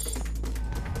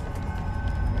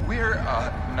 We're,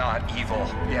 not evil,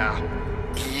 yeah.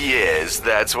 Yes,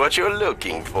 that's what you're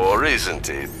looking for, isn't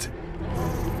it?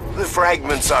 The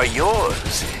fragments are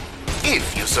yours,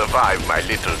 if you survive my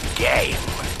little game.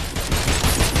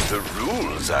 The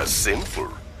rules are simple.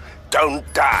 Don't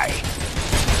die.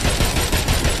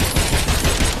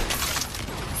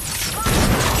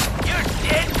 You're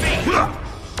dead meat!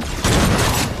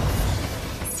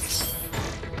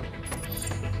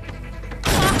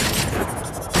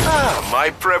 My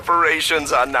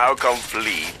preparations are now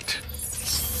complete.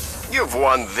 You've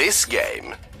won this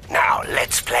game. Now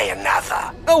let's play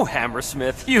another. Oh,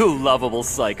 Hammersmith, you lovable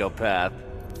psychopath.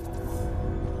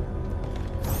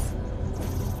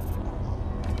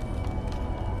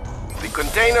 The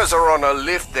containers are on a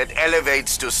lift that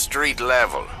elevates to street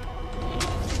level.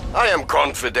 I am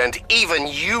confident even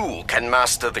you can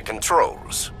master the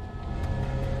controls.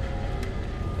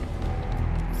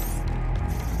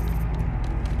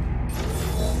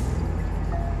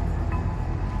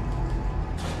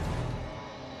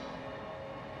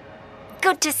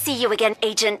 Good to see you again,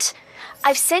 Agent.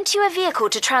 I've sent you a vehicle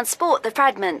to transport the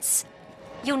fragments.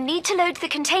 You'll need to load the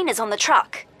containers on the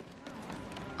truck.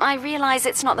 I realize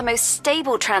it's not the most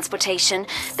stable transportation,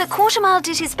 but Quartermile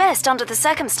did his best under the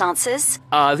circumstances.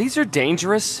 These are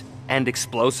dangerous and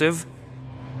explosive.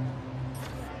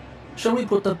 Shall we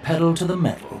put the pedal to the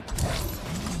metal?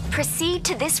 Proceed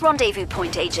to this rendezvous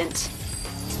point, Agent.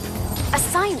 A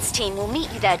science team will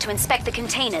meet you there to inspect the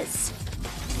containers.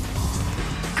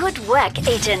 Good work,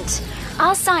 Agent.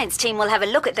 Our science team will have a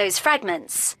look at those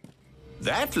fragments.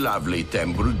 That lovely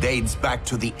temple dates back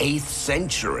to the 8th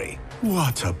century.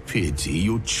 What a pity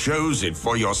you chose it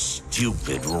for your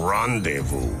stupid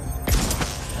rendezvous.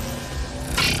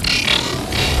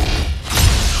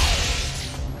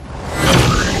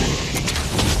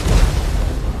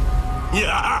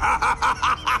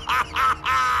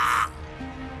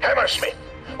 Hammersmith,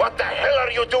 what the hell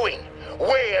are you doing?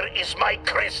 Where is my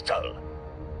crystal?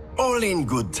 All in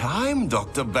good time,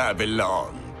 Dr.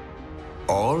 Babylon.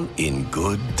 All in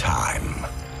good time.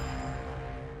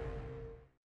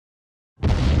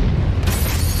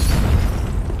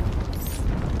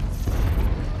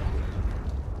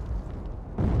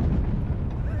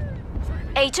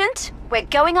 Agent, we're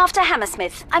going after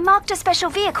Hammersmith. I marked a special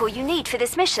vehicle you need for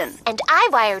this mission. And I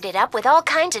wired it up with all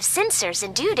kinds of sensors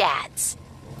and doodads.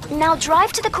 Now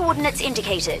drive to the coordinates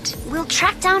indicated. We'll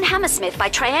track down Hammersmith by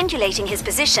triangulating his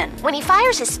position. When he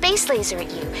fires his space laser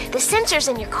at you, the sensors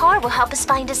in your car will help us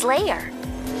find his lair.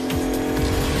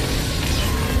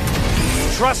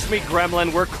 Trust me,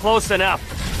 Gremlin, we're close enough.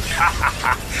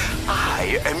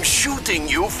 I am shooting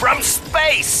you from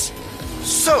space!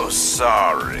 So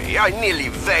sorry, I nearly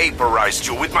vaporized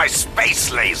you with my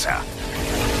space laser.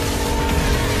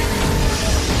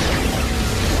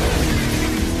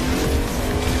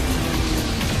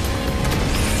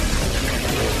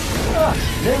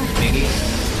 No biggie.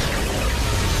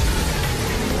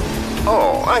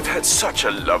 Oh, I've had such a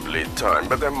lovely time,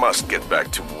 but I must get back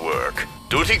to work.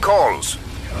 Duty calls.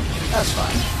 That's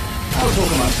fine. I'll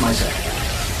talk amongst myself.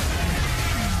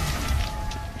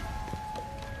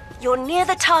 You're near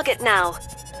the target now.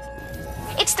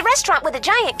 It's the restaurant with a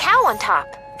giant cow on top.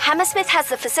 Hammersmith has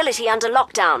the facility under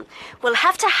lockdown. We'll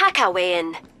have to hack our way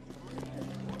in.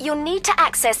 You'll need to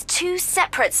access 2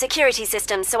 separate security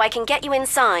systems so I can get you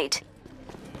inside.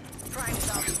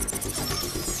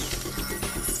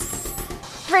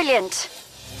 Brilliant.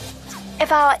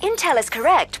 If our intel is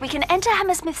correct, we can enter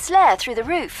Hammersmith's lair through the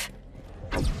roof.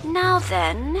 Now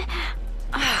then...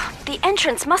 the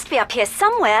entrance must be up here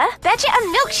somewhere. Betcha a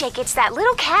milkshake it's that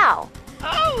little cow.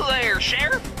 Oh there,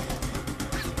 Sheriff.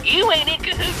 You ain't in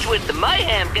cahoots with the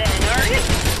Mayhem gang, are you?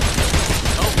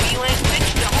 Hope you ain't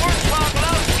fixed the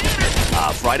Hornswoggle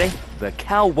shooter. Friday, the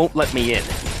cow won't let me in.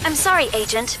 I'm sorry,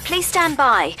 Agent. Please stand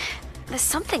by. There's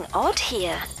something odd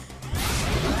here.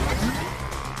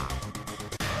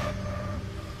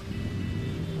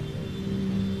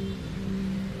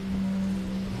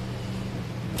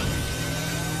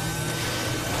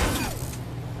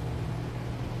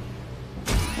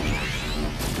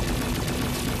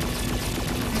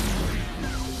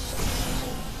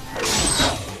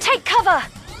 Take cover!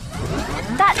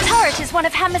 That turret is one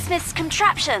of Hammersmith's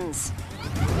contraptions.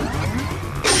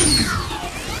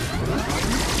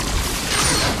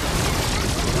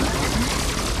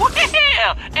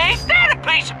 Well, ain't that a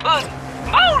piece of pudding?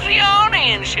 Mosey on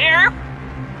in, Sheriff.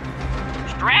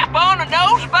 Strap on a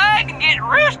nose bag and get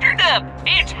roostered up.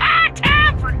 It's high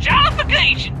time for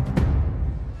jollification.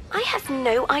 I have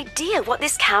no idea what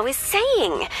this cow is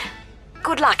saying.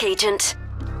 Good luck, Agent.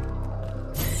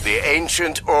 The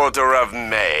Ancient Order of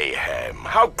Mayhem.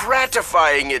 How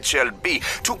gratifying it shall be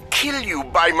to kill you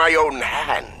by my own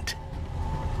hand.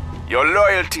 Your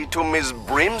loyalty to Miss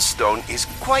Brimstone is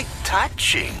quite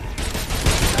touching.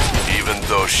 even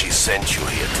though she sent you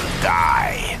here to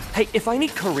die. Hey, if I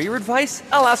need career advice,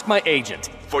 I'll ask my agent.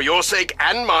 For your sake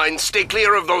and mine, stay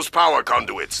clear of those power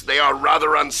conduits. They are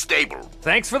rather unstable.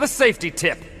 Thanks for the safety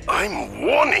tip. I'm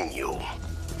warning you.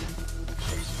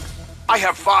 I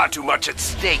have far too much at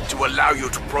stake to allow you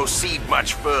to proceed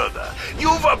much further.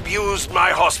 You've abused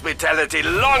my hospitality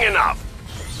long enough.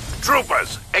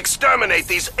 Troopers, exterminate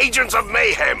these agents of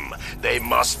mayhem. They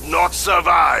must not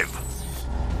survive.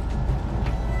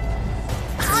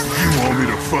 You want me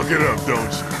to fuck it up,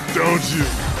 don't you? Don't you?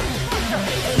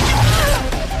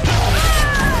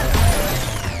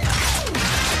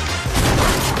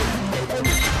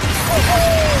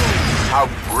 How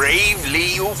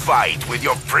bravely you fight with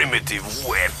your primitive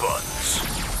weapons.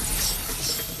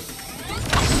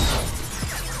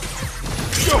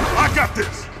 Yo, I got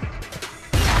this!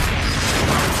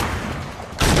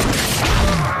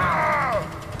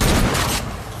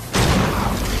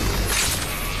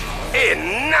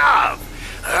 Enough!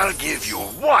 I'll give you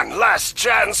one last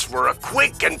chance for a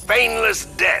quick and painless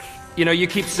death. You know, you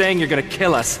keep saying you're gonna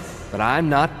kill us, but I'm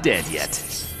not dead yet.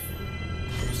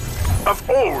 Of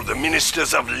all the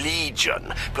ministers of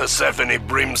Legion, Persephone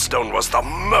Brimstone was the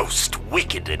most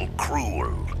wicked and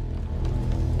cruel.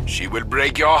 She will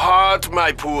break your heart,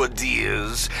 my poor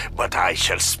dears, but I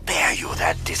shall spare you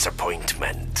that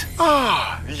disappointment.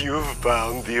 Ah, you've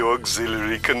found the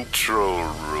auxiliary control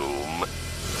room.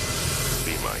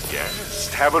 Be my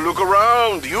guest. Have a look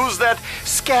around. Use that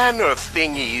scanner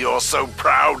thingy you're so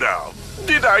proud of.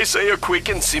 Did I say a quick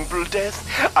and simple death?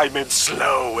 I meant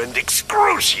slow and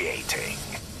excruciating.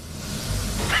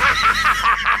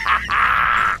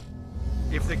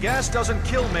 If the gas doesn't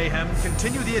kill Mayhem,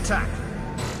 continue the attack.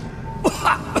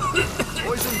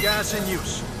 Poison gas in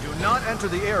use. Do not enter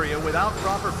the area without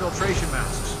proper filtration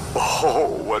masks.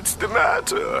 Oh, what's the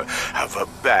matter? Have a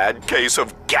bad case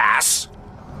of gas?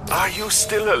 Are you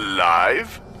still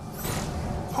alive?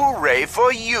 Hooray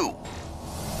for you!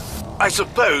 I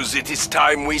suppose it is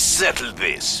time we settle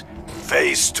this,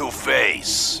 face to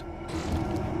face.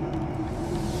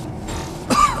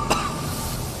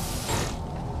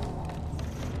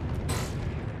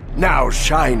 Now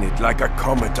shine it like a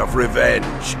comet of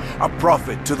revenge, a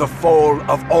prophet to the fall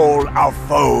of all our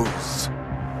foes.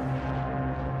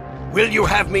 Will you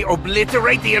have me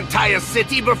obliterate the entire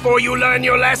city before you learn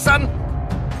your lesson?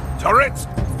 Turrets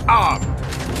armed.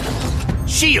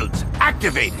 Shields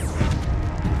activated.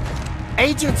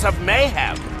 Agents of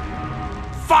Mayhem.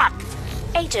 Fucked!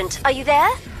 Agent, are you there?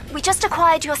 We just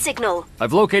acquired your signal.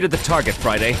 I've located the target,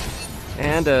 Friday.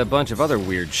 And a bunch of other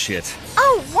weird shit.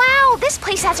 Oh, wow! This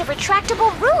place has a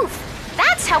retractable roof!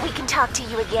 That's how we can talk to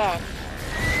you again.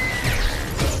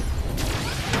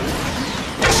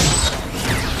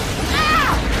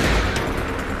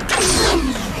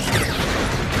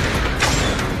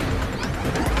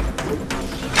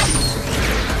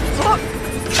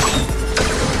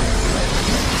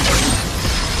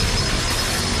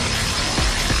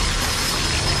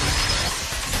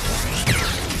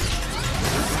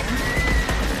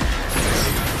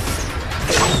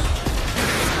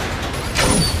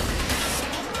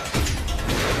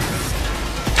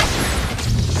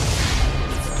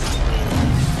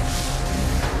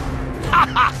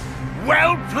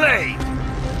 Well played!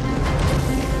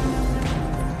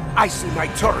 I see my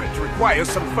turret requires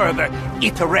some further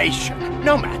iteration.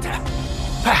 No matter.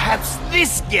 Perhaps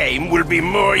this game will be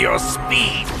more your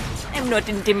speed. I'm not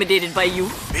intimidated by you.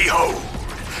 Behold,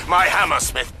 my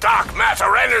Hammersmith Dark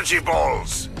Matter Energy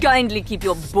Balls! Kindly keep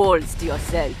your balls to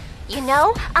yourself. You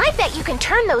know, I bet you can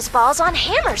turn those balls on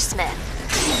Hammersmith.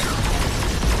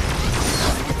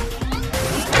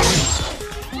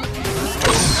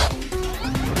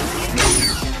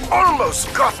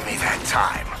 Almost got me that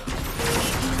time.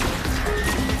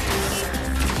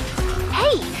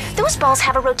 Hey, those balls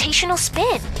have a rotational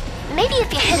spin. Maybe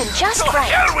if you hit them just To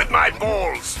right. hell with my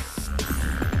balls!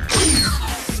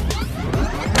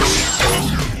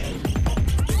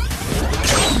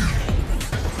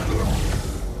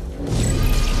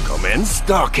 Commence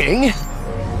docking.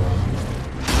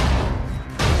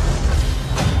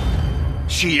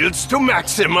 Shields to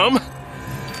maximum.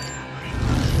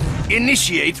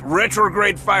 Initiate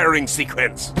retrograde firing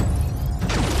sequence.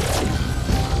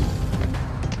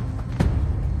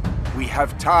 We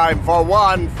have time for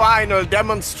one final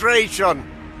demonstration.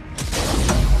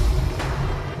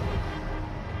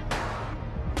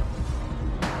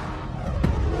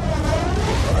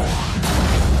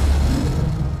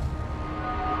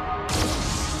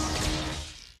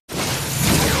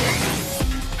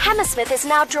 Hammersmith is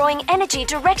now drawing energy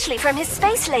directly from his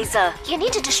space laser. You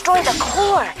need to destroy the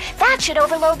core. That should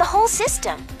overload the whole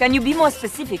system. Can you be more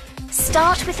specific?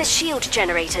 Start with the shield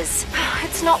generators.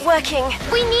 It's not working.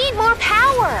 We need more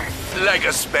power. Like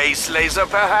a space laser,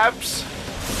 perhaps?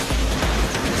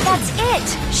 That's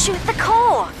it. Shoot the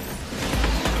core.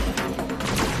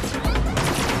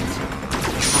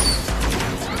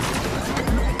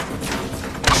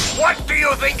 What do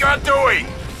you think you're doing?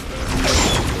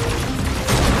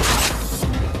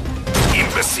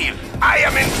 Imbecile! I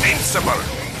am invincible!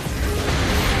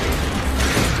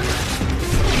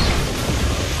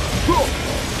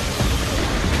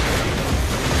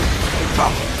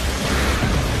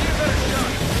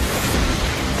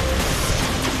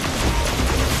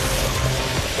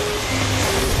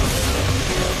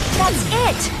 That's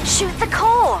it! Shoot the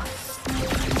core!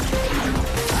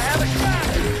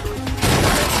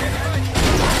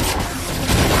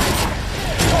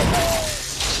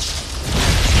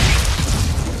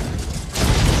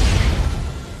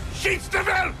 Sheets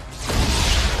developed!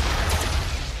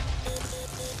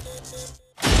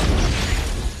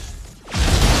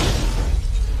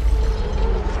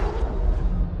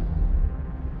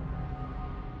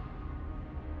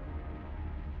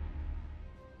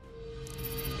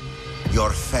 Your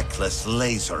feckless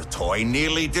laser toy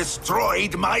nearly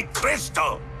destroyed my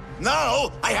crystal.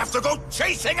 Now I have to go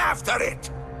chasing after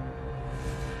it.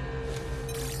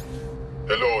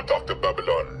 Hello, Dr.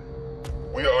 Babylon.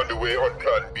 We are on the way on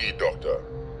Plan B, Doctor.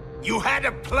 You had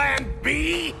a Plan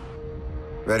B?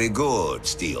 Very good,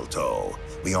 Steel Toe.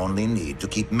 We only need to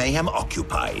keep Mayhem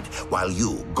occupied while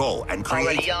you go and create...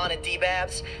 Already on it,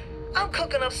 D-Babs? I'm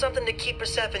cooking up something to keep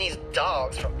Persephone's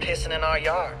dogs from pissing in our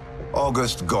yard.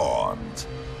 August Gaunt.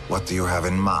 What do you have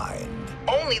in mind?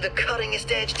 Only the cuttingest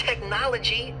edge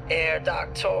technology, Air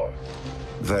Doctor.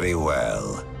 Very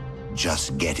well.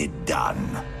 Just get it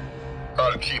done.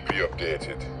 I'll keep you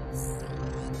updated.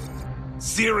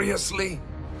 Seriously?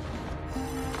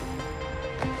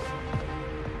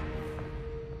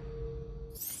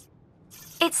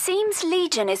 It seems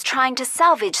Legion is trying to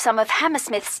salvage some of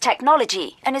Hammersmith's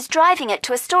technology and is driving it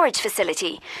to a storage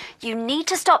facility. You need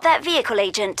to stop that vehicle,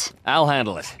 Agent. I'll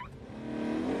handle it.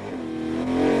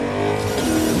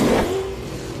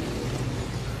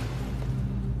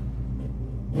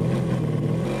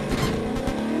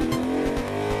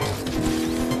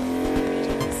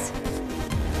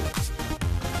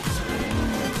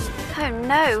 Oh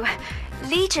no.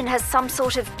 Legion has some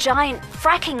sort of giant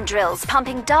fracking drills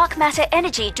pumping dark matter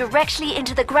energy directly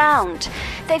into the ground.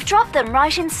 They've dropped them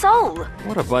right in Seoul.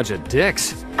 What a bunch of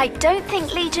dicks. I don't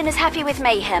think Legion is happy with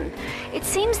Mayhem. It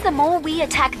seems the more we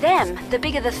attack them, the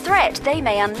bigger the threat they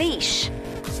may unleash.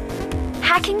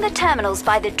 Hacking the terminals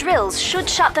by the drills should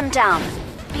shut them down.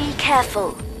 Be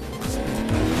careful.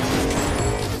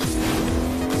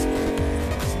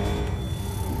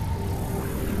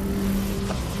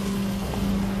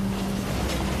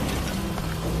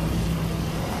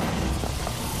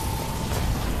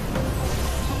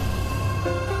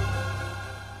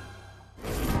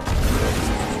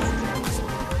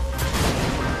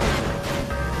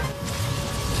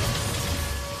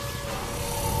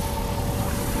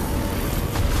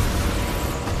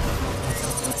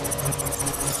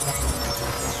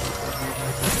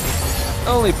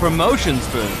 Only promotions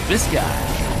for this guy.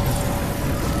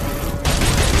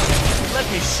 Let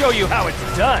me show you how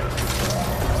it's done.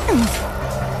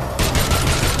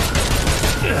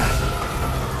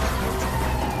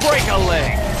 Break a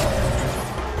leg.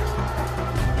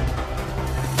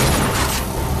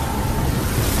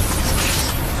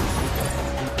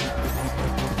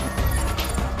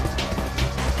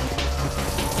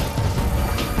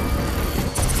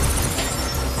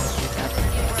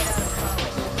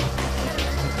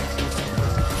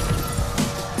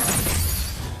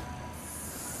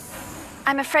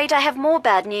 I'm afraid I have more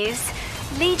bad news.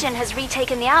 Legion has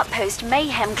retaken the outpost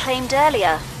Mayhem claimed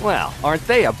earlier. Well, aren't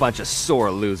they a bunch of sore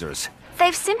losers?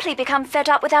 They've simply become fed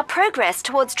up with our progress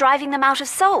towards driving them out of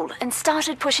Seoul and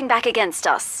started pushing back against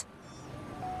us.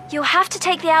 You'll have to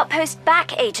take the outpost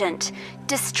back, Agent.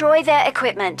 Destroy their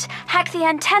equipment, hack the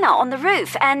antenna on the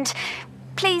roof, and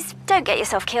please don't get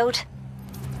yourself killed.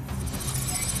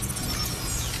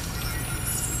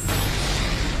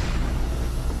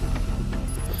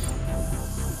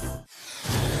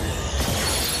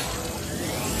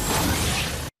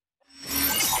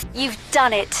 You've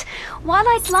done it. While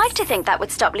I'd like to think that would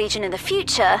stop Legion in the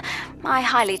future, I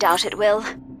highly doubt it will.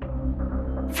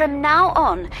 From now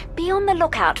on, be on the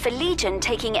lookout for Legion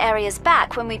taking areas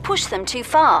back when we push them too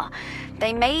far.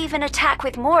 They may even attack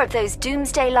with more of those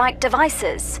doomsday-like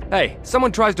devices. Hey,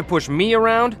 someone tries to push me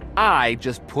around, I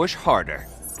just push harder.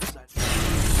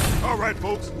 All right,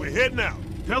 folks, we're heading out.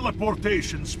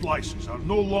 Teleportation splices are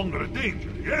no longer a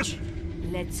danger, yes?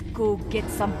 Let's go get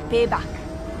some payback.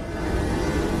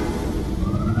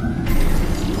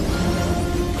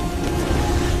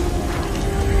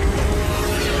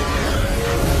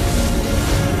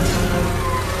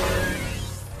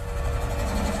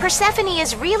 Persephone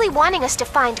is really wanting us to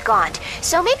find Gaunt,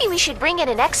 so maybe we should bring in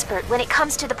an expert when it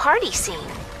comes to the party scene.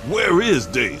 Where is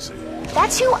Daisy?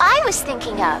 That's who I was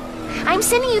thinking of. I'm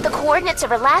sending you the coordinates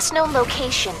of her last known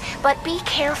location, but be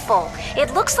careful.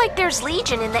 It looks like there's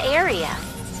Legion in the area.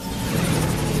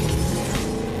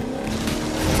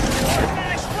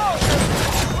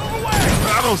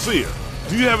 I don't see her.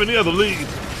 Do you have any other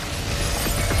leads?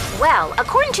 Well,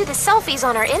 according to the selfies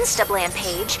on our Instablam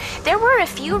page, there were a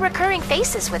few recurring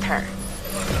faces with her.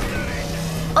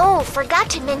 Oh, forgot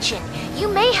to mention, you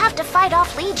may have to fight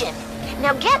off Legion.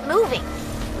 Now get moving.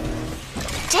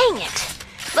 Dang it.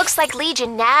 Looks like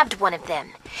Legion nabbed one of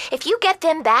them. If you get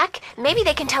them back, maybe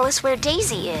they can tell us where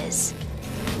Daisy is.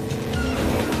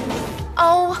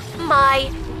 Oh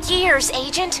my gears,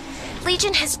 Agent.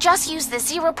 Legion has just used the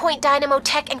zero-point dynamo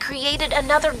tech and created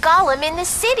another golem in the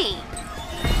city.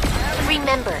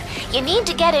 Remember, you need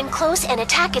to get in close and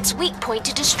attack its weak point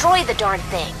to destroy the darn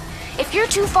thing. If you're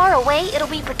too far away, it'll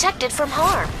be protected from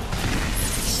harm.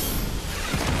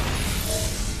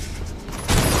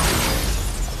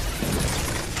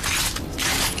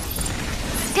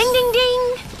 Ding, ding,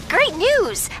 ding! Great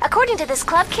news! According to this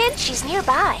club kid, she's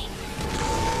nearby.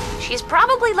 She's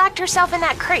probably locked herself in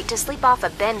that crate to sleep off a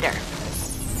bender.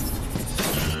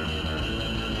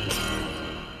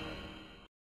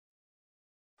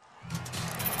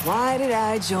 Why did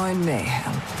I join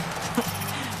Mayhem?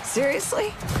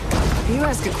 Seriously? If you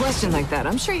ask a question like that,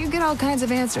 I'm sure you get all kinds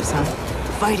of answers, huh?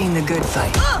 Fighting the good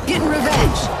fight, getting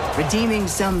revenge, redeeming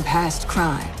some past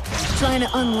crime, trying to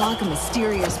unlock a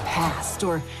mysterious past,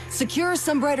 or secure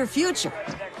some brighter future,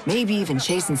 maybe even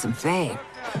chasing some fame.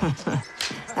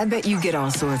 I bet you get all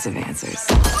sorts of answers.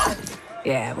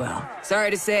 Yeah, well,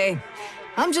 sorry to say,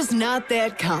 I'm just not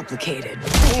that complicated.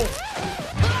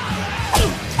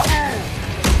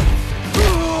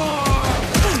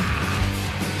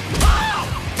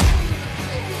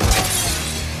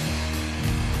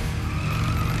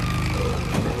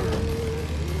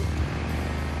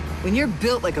 When you're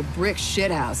built like a brick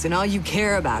shithouse and all you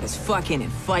care about is fucking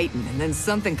and fighting, and then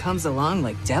something comes along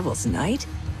like Devil's Night?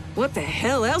 What the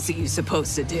hell else are you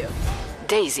supposed to do?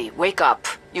 Daisy, wake up.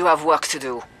 You have work to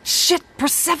do. Shit,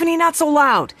 Persephone, not so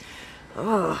loud.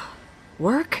 Ugh.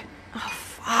 Work? Oh,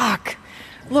 fuck.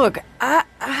 Look, I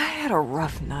had a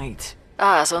rough night.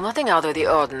 Ah, so nothing out of the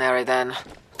ordinary then.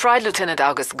 Pride Lieutenant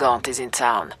August Gaunt is in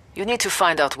town. You need to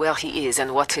find out where he is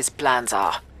and what his plans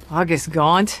are. August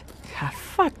Gaunt? God,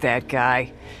 fuck that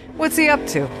guy. What's he up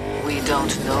to? We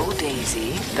don't know,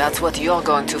 Daisy. That's what you're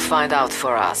going to find out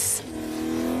for us.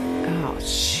 Oh,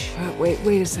 shit.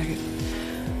 Wait a second.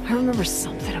 I remember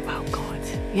something about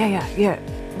Gaunt. Yeah.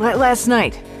 Last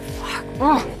night. Fuck.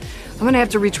 Oh. I'm gonna have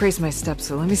to retrace my steps,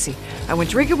 so let me see. I went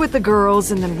drinking with the girls,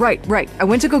 and then, right. I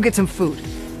went to go get some food.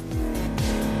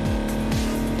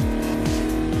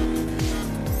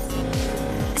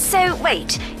 So,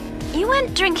 wait. You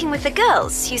went drinking with the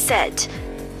girls, you said.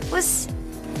 Was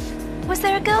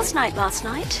there a girls' night last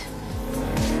night?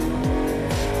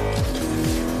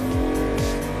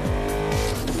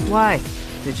 Why?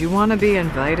 Did you want to be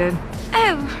invited?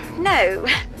 Oh, no,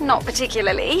 not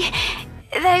particularly.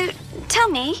 Though, tell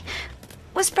me,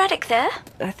 was Braddock there?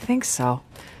 I think so.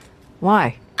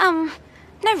 Why? No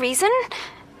reason.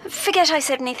 Forget I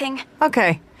said anything.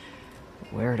 Okay.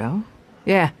 Weirdo.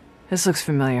 Yeah, this looks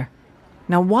familiar.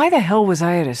 Now, why the hell was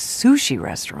I at a sushi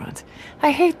restaurant?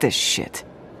 I hate this shit.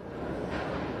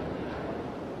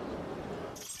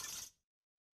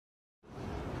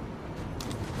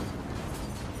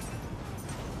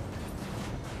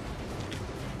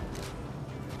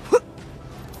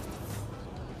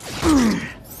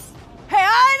 Hey,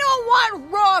 I don't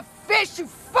want raw fish, you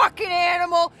fucking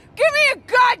animal! Give me a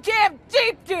goddamn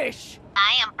deep dish!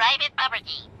 I am private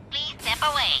property. Please step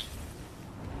away.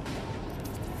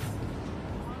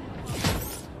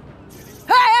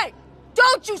 Hey!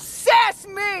 Don't you sass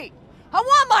me! I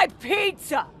want my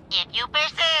pizza! If you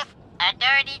persist,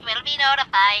 authorities will be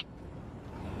notified.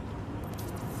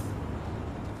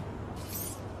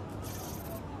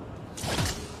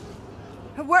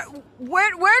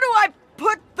 Where do I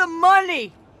put the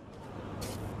money?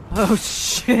 Oh,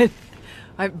 shit.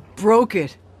 I broke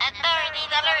it.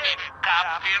 Authorities alerted.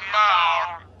 Cops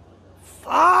involved.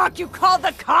 Fuck, you called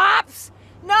the cops?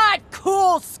 Not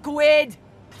cool, Squid!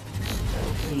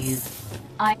 Please.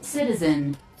 I'm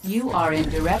citizen. You are in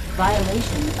direct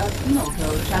violation of Penal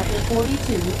Code Chapter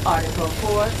 42, Article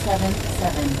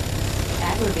 477.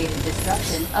 Aggravated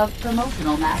destruction of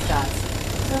promotional mascots.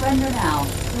 Surrender now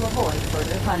to avoid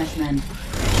further punishment.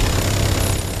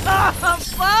 Oh, fuck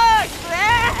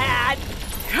that!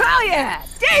 Hell yeah!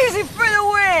 Daisy for the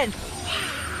win!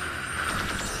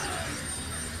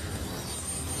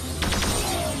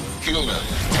 Human,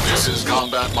 this is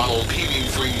Combat Model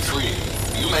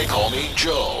PD-33. You may call me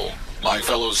Joe. My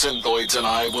fellow Synthoids and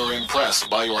I were impressed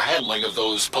by your handling of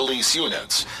those police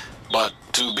units. But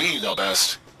to be the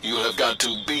best, you have got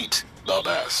to beat the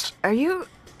best. Are you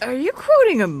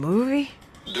quoting a movie?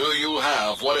 Do you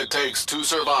have what it takes to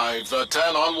survive the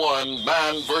 10-on-1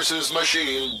 man versus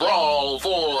machine brawl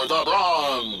for the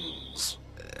bronze?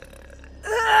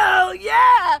 Oh,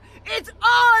 yeah! It's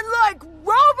on like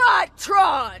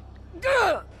Robotron!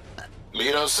 Ugh.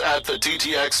 Meet us at the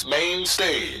TTX main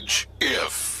stage,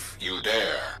 if you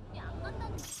dare.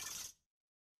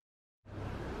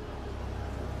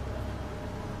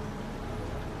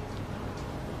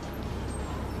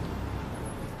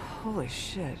 Holy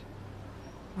shit.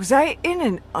 Was I in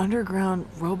an underground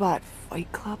robot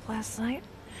fight club last night?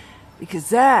 Because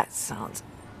that sounds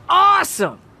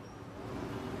awesome!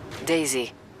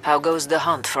 Daisy, how goes the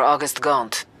hunt for August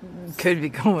Gaunt? Could be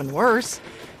going worse.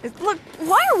 Look,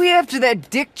 why are we after that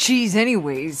dick cheese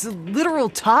anyways? A literal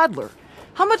toddler.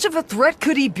 How much of a threat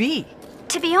could he be?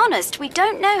 To be honest, we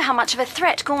don't know how much of a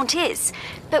threat Gaunt is,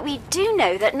 but we do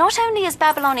know that not only is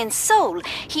Babylon in Seoul,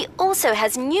 he also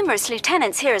has numerous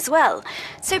lieutenants here as well.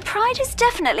 So Pride is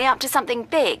definitely up to something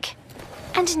big.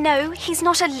 And no, he's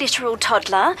not a literal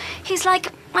toddler. He's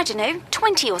like, I don't know,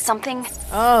 20 or something.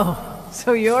 Oh,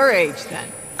 so your age then?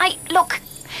 Look,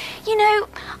 you know,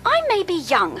 I may be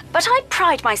young, but I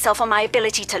pride myself on my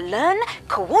ability to learn,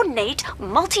 coordinate,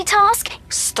 multitask.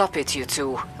 Stop it, you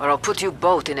two, or I'll put you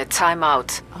both in a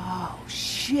timeout. Oh,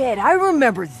 shit, I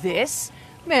remember this.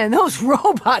 Man, those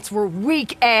robots were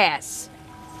weak ass.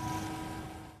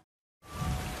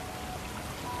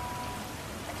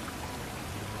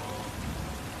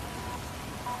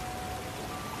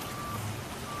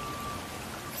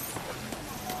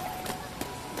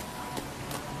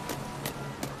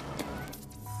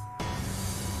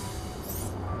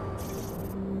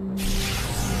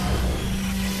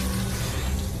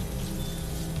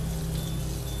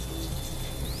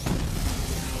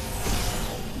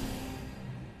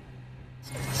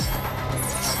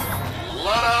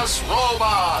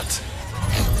 Robot!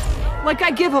 Like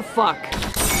I give a fuck.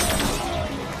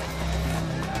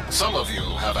 Some of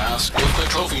you have asked if the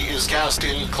trophy is cast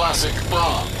in classic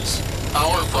bronze.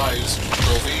 Our prized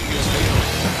trophy is made.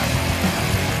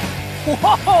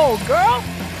 Whoa, girl!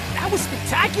 That was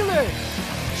spectacular!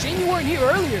 Shame you weren't here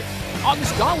earlier.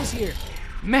 August Gaunt was here.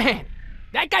 Man,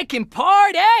 that guy can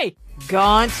party!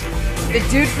 Gaunt? The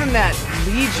dude from that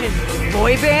Legion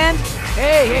boy band?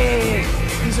 Hey.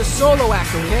 He's a solo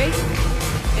act, okay?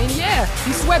 And yeah,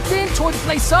 he swept in, tore the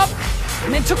place up,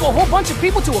 and then took a whole bunch of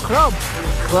people to a club.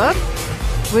 Club?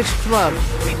 Which club?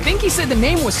 I think he said the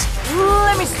name was...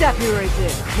 Let me stop you right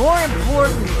there. More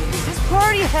importantly, does this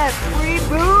party have free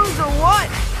booze or what?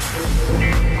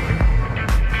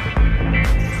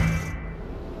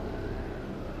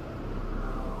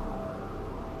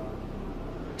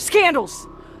 Scandals!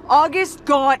 August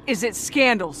Gaunt is at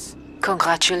Scandals.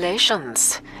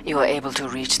 Congratulations! You were able to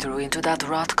reach through into that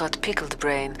rot-gut pickled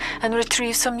brain and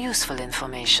retrieve some useful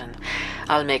information.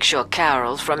 I'll make sure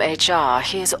Carol from HR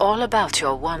hears all about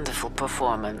your wonderful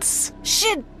performance.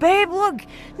 Shit, babe, look,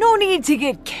 no need to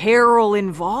get Carol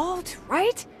involved,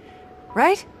 right?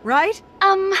 Right?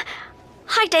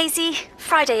 Hi Daisy.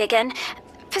 Friday again.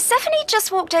 Persephone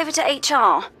just walked over to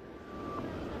HR.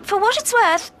 For what it's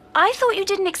worth, I thought you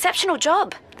did an exceptional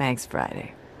job. Thanks,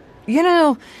 Friday. You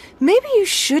know, maybe you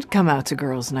should come out to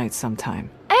girls' night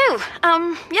sometime. Oh,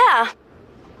 yeah.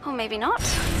 Or maybe not.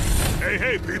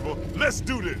 Hey, people, let's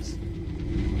do this.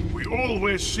 We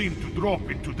always seem to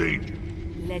drop into danger.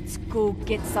 Let's go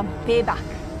get some payback.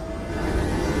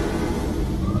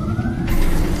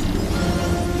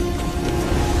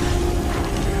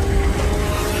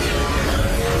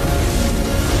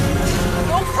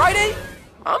 Oh, Friday?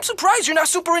 I'm surprised you're not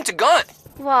super into gun.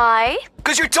 Why?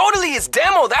 Because you're totally his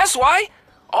demo, that's why.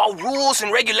 All rules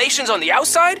and regulations on the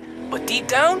outside, but deep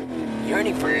down,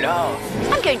 yearning for love.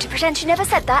 I'm going to pretend you never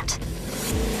said that.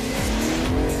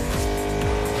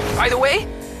 By the way,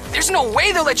 there's no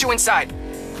way they'll let you inside.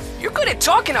 You're good at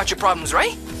talking out your problems,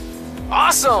 right?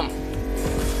 Awesome!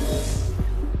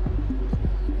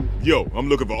 Yo, I'm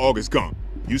looking for August Gaunt.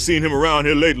 You seen him around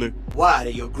here lately? What, are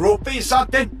you groupie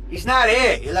something? He's not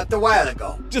here. He left a while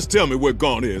ago. Just tell me where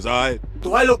Gaunt is, alright?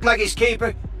 Do I look like his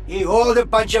keeper? He hauled a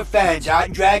bunch of fans out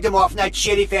and dragged them off in that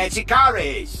shitty fancy car of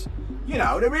his. You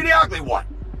know, the really ugly one.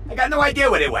 I got no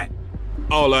idea where they went.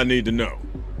 All I need to know.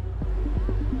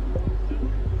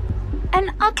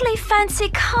 An ugly fancy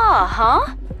car,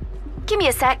 huh? Give me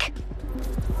a sec.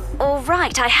 All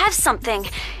right, I have something.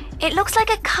 It looks like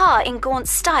a car in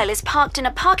Gaunt's style is parked in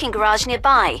a parking garage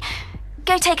nearby.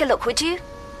 Go take a look, would you?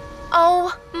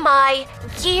 Oh my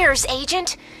gears,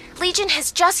 Agent. Legion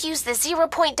has just used the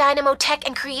zero-point dynamo tech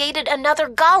and created another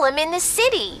golem in the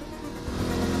city.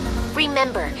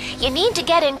 Remember, you need to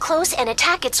get in close and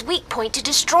attack its weak point to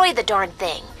destroy the darn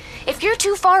thing. If you're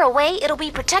too far away, it'll be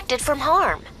protected from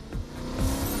harm.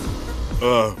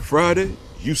 Friday,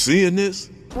 you seeing this?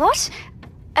 What?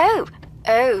 Oh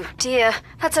dear.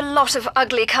 That's a lot of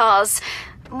ugly cars.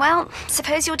 Well,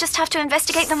 suppose you'll just have to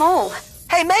investigate them all.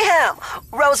 Hey, Mayhem!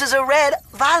 Roses are red,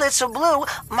 violets are blue.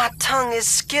 My tongue is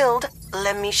skilled.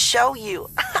 Let me show you.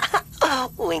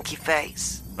 Winky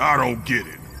face. I don't get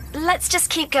it. Let's just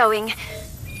keep going.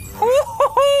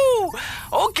 Woo-hoo-hoo!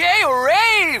 Okay, a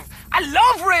rave! I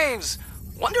love raves!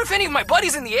 Wonder if any of my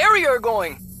buddies in the area are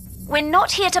going. We're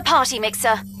not here to party,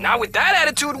 Mixer. Not with that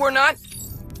attitude, we're not.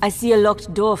 I see a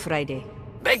locked door, Friday.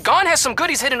 Bet Gon has some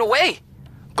goodies hidden away.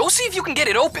 Go see if you can get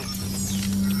it open.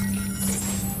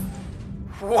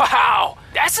 Wow,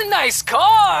 that's a nice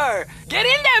car! Get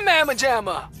in there, Mamma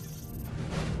Jamma!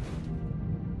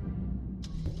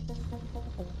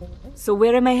 So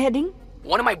where am I heading?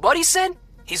 One of my buddies said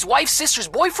his wife's sister's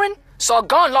boyfriend saw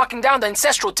Gon locking down the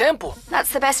ancestral temple.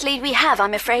 That's the best lead we have,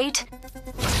 I'm afraid.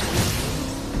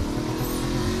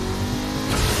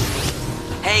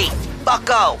 Hey,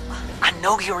 bucko! I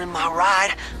know you're in my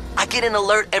ride. I get an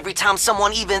alert every time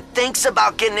someone even thinks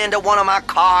about getting into one of my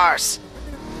cars.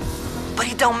 But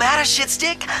it don't matter,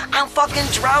 shitstick. I'm fucking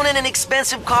drowning in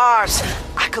expensive cars.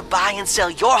 I could buy and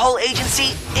sell your whole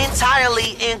agency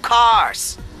entirely in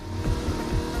cars.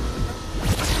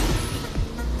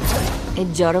 A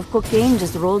jar of cocaine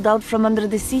just rolled out from under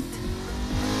the seat.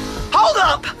 Hold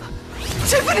up!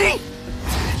 Tiffany!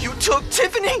 You took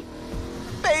Tiffany?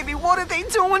 Baby, what are they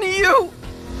doing to you?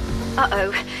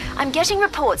 Uh-oh. I'm getting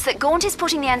reports that Gaunt is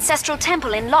putting the ancestral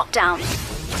temple in lockdown.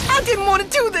 I didn't want to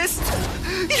do this.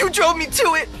 You drove me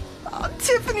to it. Oh,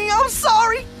 Tiffany, I'm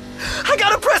sorry. I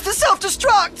gotta press the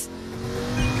self-destruct.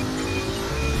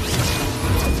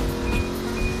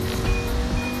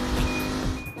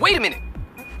 Wait a minute.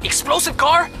 Explosive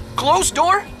car? Closed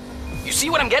door? You see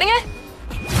what I'm getting at?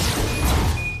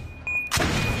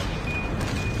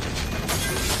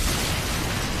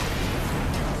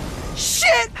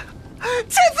 Shit!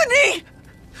 Tiffany!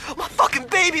 My fucking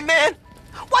baby, man!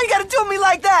 Why you gotta do me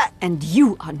like that? And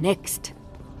you are next.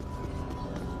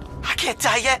 I can't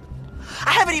die yet.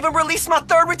 I haven't even released my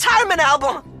third retirement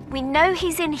album. We know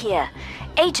he's in here.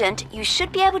 Agent, you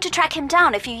should be able to track him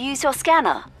down if you use your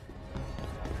scanner.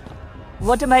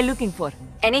 What am I looking for?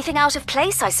 Anything out of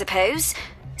place, I suppose.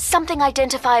 Something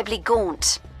identifiably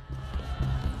Gaunt.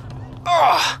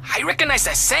 Oh, I recognize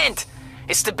that scent.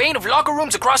 It's the bane of locker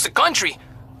rooms across the country.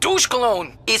 Douche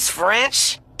cologne. It's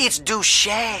French. It's douche.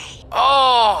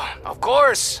 Oh, of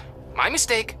course. My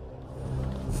mistake.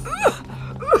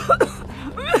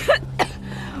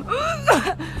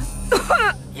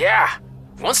 Yeah,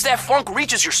 once that funk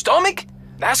reaches your stomach,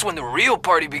 that's when the real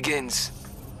party begins.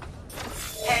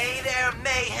 Hey there,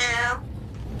 Mayhem.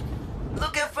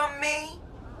 Looking for me?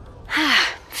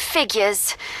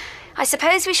 Figures. I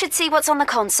suppose we should see what's on the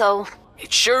console.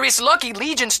 It sure is lucky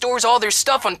Legion stores all their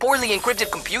stuff on poorly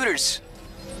encrypted computers.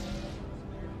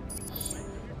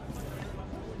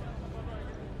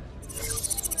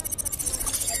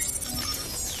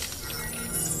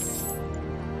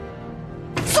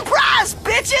 Surprise,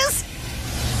 bitches!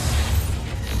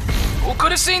 Who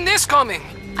could have seen this coming?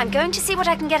 I'm going to see what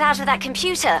I can get out of that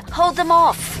computer. Hold them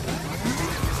off.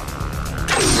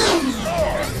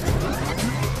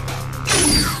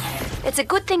 It's a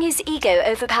good thing his ego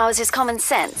overpowers his common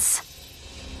sense.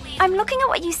 I'm looking at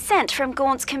what you sent from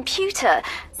Gaunt's computer.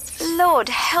 Lord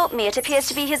help me, it appears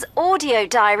to be his audio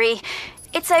diary.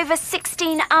 It's over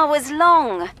 16 hours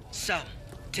long. So,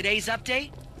 today's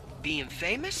update? Being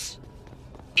famous?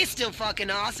 It's still fucking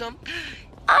awesome.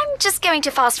 I'm just going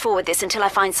to fast forward this until I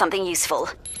find something useful.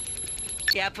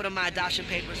 Yeah, I put on my adoption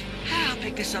papers. I'll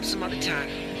pick this up some other time.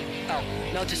 Oh,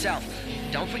 note to self.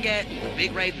 Don't forget, the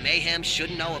big rave Mayhem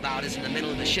shouldn't know about is in the middle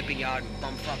of the shipping yard in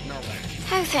bumfuck nowhere.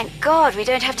 Oh, thank God we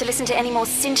don't have to listen to any more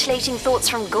scintillating thoughts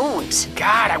from Gaunt.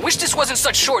 God, I wish this wasn't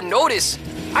such short notice.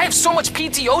 I have so much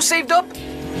PTO saved up.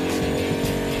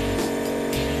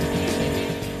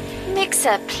 Mixer.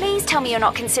 Mixer, please tell me you're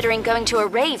not considering going to a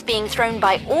rave being thrown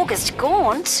by August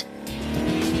Gaunt.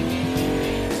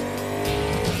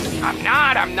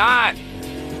 I'm not.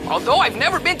 Although I've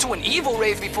never been to an evil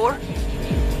rave before.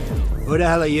 Who the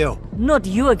hell are you? Not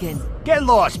you again. Get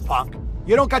lost, punk.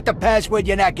 You don't got the password,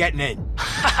 you're not getting in.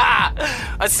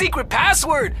 A secret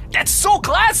password! That's so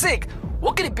classic!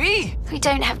 What could it be? We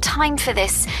don't have time for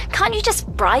this. Can't you just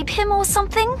bribe him or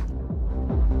something?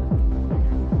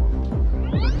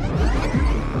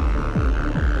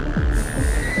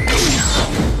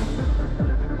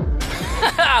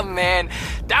 Man,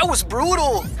 that was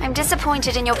brutal. I'm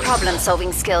disappointed in your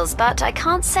problem-solving skills, but I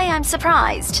can't say I'm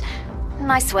surprised.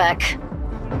 Nice work.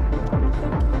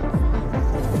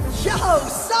 Yo,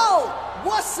 so,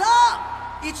 what's up?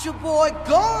 It's your boy,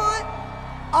 Gaunt.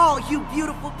 All you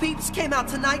beautiful peeps came out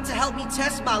tonight to help me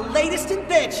test my latest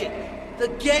invention, the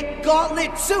Get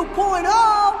Gauntlet 2.0.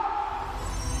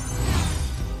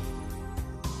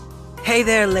 Hey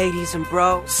there, ladies and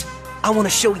bros. I want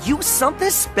to show you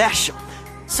something special.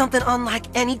 Something unlike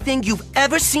anything you've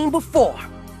ever seen before.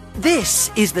 This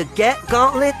is the Get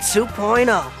Gauntlet 2.0,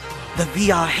 the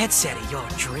VR headset of your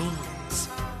dreams.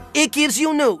 It gives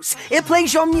you news, it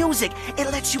plays your music, it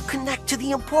lets you connect to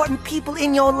the important people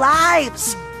in your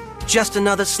lives. Just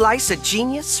another slice of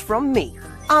genius from me,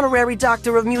 Honorary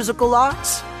Doctor of Musical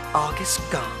Arts, August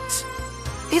Gaunt.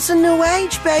 It's a new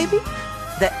age, baby.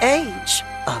 The age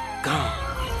of Gaunt.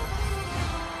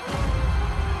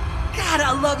 God,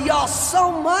 I love y'all so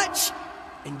much.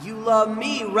 And you love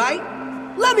me, right?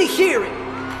 Let me hear it.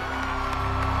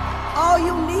 All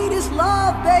you need is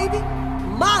love, baby.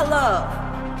 My love.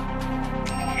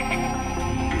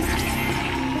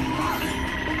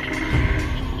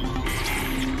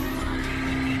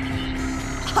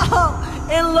 Oh,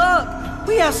 and look,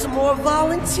 we have some more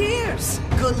volunteers.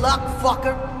 Good luck,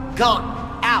 fucker.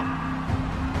 Gone. Out.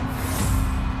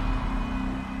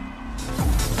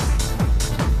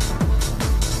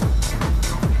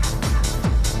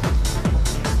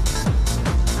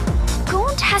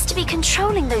 Has to be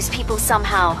controlling those people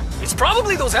somehow. It's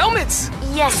probably those helmets.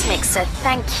 Yes, Mixer,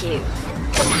 thank you.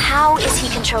 But how is he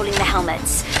controlling the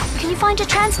helmets? Can you find a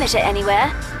transmitter anywhere?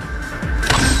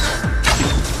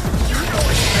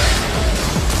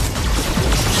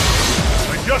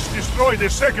 I just destroyed the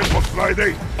second one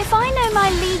Friday. If I know my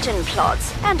Legion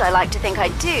plots, and I like to think I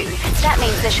do, that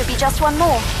means there should be just one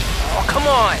more. Oh, come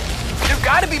on. There've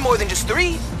got to be more than just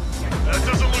 3. That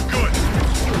doesn't look good.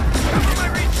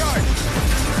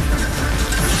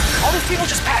 All these people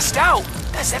just passed out.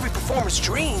 That's every performer's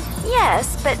dream.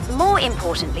 Yes, but more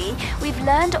importantly, we've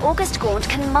learned August Gaunt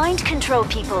can mind control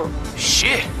people.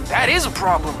 Shit, that is a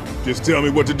problem. Just tell me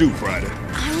what to do, Friday.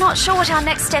 I'm not sure what our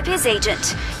next step is,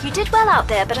 Agent. You did well out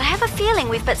there, but I have a feeling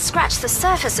we've but scratched the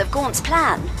surface of Gaunt's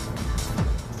plan.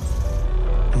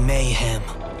 Mayhem.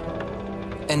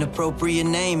 An appropriate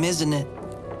name, isn't it?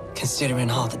 Considering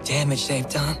all the damage they've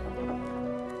done.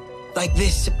 Like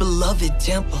this beloved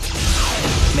temple.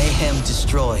 Mayhem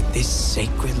destroyed this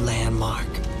sacred landmark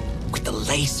with a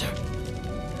laser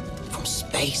from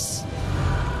space.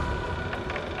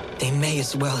 They may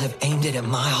as well have aimed it at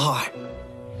my heart.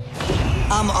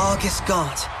 I'm August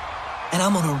Gaunt, and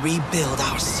I'm gonna rebuild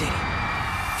our city.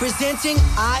 Presenting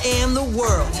I Am the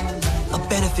World, a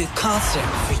benefit concert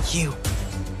for you.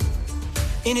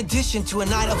 In addition to a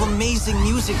night of amazing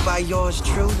music by yours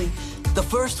truly, the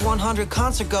first 100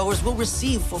 concert-goers will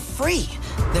receive for free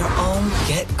their own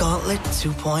Get Gauntlet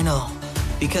 2.0.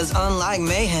 Because unlike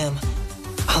Mayhem,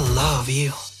 I love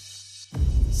you.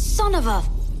 Son of a...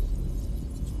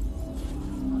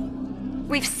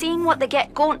 We've seen what the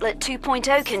Get Gauntlet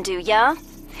 2.0 can do, yeah?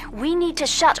 We need to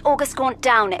shut August Gaunt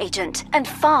down, Agent, and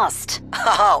fast.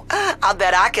 Oh, I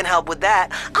bet I can help with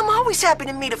that. I'm always happy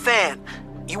to meet a fan.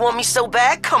 You want me so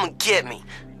bad? Come and get me.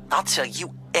 I'll tell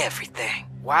you everything.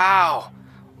 Wow,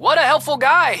 what a helpful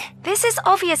guy. This is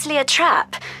obviously a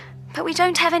trap, but we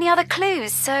don't have any other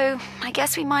clues, so I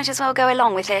guess we might as well go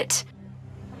along with it.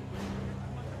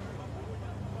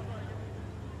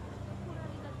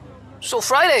 So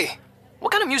Friday,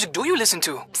 what kind of music do you listen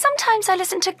to? Sometimes I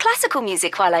listen to classical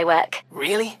music while I work.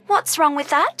 Really? What's wrong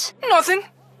with that? Nothing.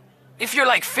 If you're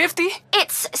like 50?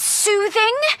 It's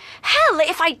soothing? Hell,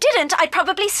 if I didn't, I'd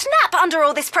probably snap under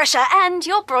all this pressure, and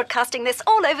you're broadcasting this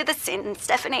all over the sin,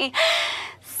 Stephanie.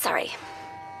 Sorry.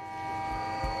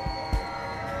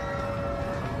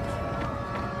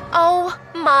 Oh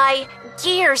my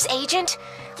gears, Agent.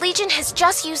 Legion has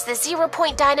just used the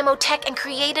zero-point dynamo tech and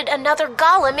created another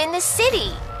golem in the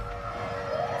city.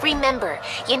 Remember,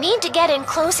 you need to get in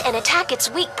close and attack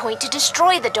its weak point to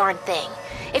destroy the darn thing.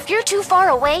 If you're too far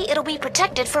away, it'll be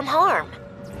protected from harm.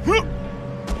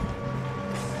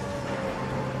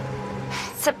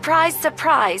 Surprise,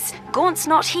 surprise. Gaunt's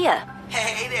not here.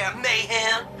 Hey there,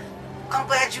 Mayhem. I'm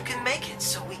glad you can make it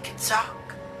so we can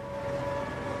talk.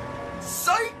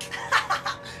 Psych!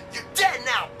 You're dead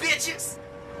now, bitches!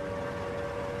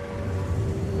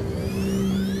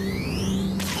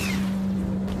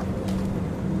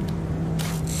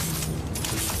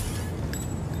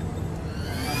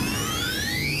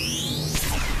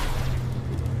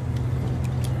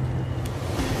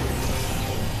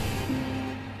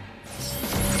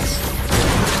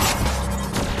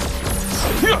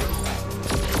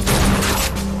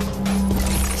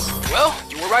 Well,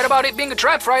 you were right about it being a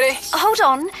trap, Friday. Hold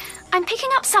on. I'm picking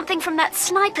up something from that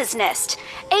sniper's nest.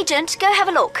 Agent, go have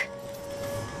a look.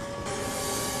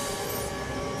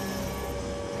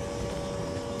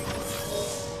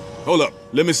 Hold up.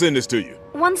 Let me send this to you.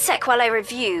 One sec while I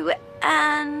review.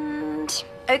 And...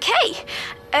 okay.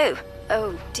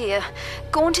 Oh dear.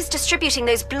 Gaunt is distributing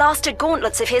those blasted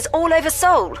gauntlets of his all over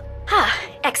Seoul. Ah,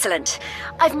 excellent.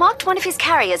 I've marked one of his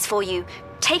carriers for you.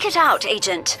 Take it out,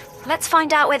 Agent. Let's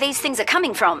find out where these things are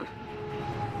coming from.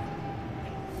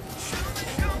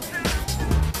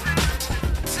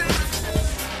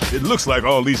 It looks like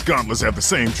all these gauntlets have the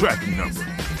same tracking number.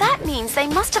 That means they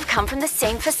must have come from the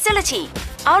same facility.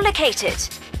 I'll locate it.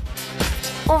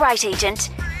 All right, Agent.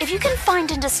 If you can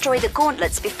find and destroy the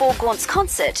gauntlets before Gaunt's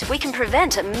concert, we can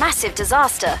prevent a massive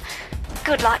disaster.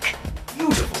 Good luck.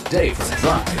 Beautiful day for a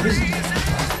drive, isn't it?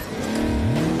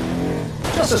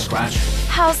 Just a scratch.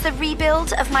 How's the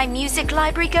rebuild of my music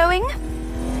library going?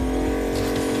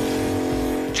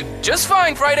 Just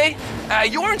fine, Friday.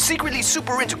 You aren't secretly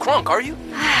super into crunk, are you?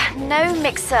 No,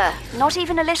 Mixer. Not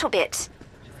even a little bit.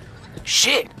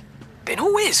 Shit. Then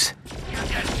who is?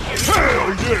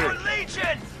 Hell yeah!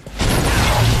 Legion!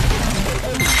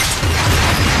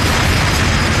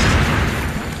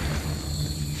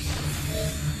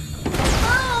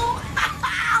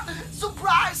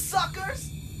 Surprise, suckers!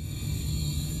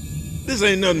 This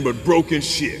ain't nothing but broken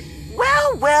shit.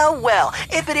 Well,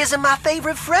 if it isn't my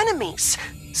favorite frenemies.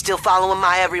 Still following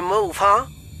my every move, huh?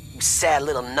 You sad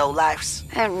little no-lifes.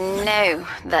 Oh no,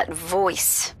 that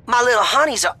voice. My little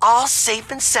honeys are all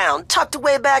safe and sound, tucked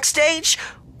away backstage.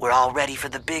 We're all ready for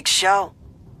the big show.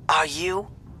 Are you?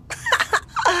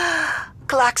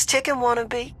 Clock's ticking,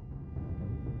 wannabe.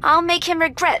 I'll make him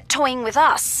regret toying with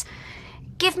us.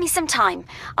 Give me some time.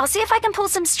 I'll see if I can pull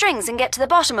some strings and get to the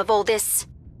bottom of all this.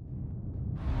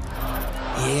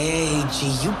 Yeah, G,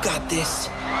 you got this.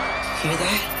 Hear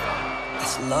that?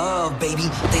 That's love, baby.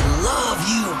 They love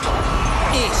you.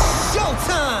 It's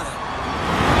showtime!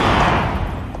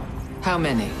 How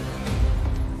many?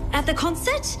 At the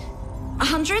concert?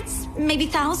 Hundreds? Maybe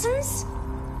thousands?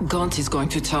 Gaunt is going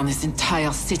to turn this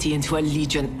entire city into a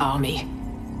Legion army.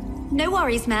 No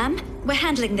worries, ma'am. We're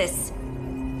handling this.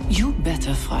 You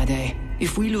better, Friday.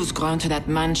 If we lose ground to that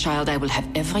man-child, I will have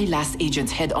every last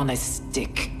agent's head on a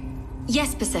stick.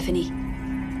 Yes, Persephone.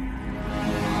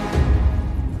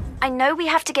 I know we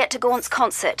have to get to Gaunt's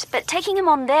concert, but taking him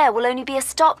on there will only be a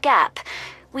stopgap.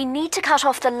 We need to cut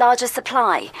off the larger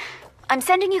supply. I'm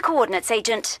sending you coordinates,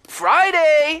 Agent.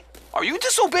 Friday! Are you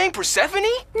disobeying Persephone?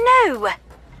 No!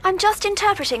 I'm just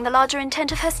interpreting the larger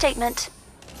intent of her statement.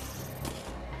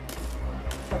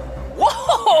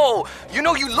 Whoa! You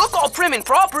know, you look all prim and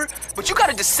proper, but you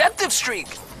got a deceptive streak.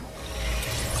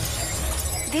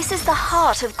 This is the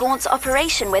heart of Gaunt's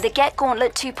operation where the Get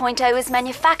Gauntlet 2.0 is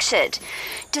manufactured.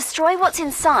 Destroy what's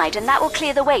inside and that will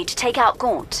clear the way to take out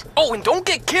Gaunt. Oh, and don't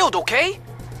get killed, okay?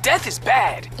 Death is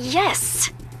bad.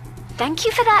 Yes. Thank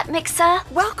you for that, Mixer.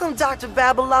 Welcome, Dr.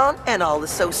 Babylon, and all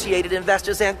associated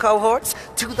investors and cohorts,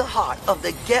 to the heart of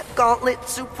the Get Gauntlet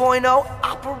 2.0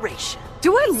 operation.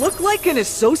 Do I look like an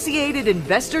associated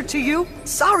investor to you?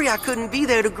 Sorry I couldn't be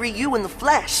there to greet you in the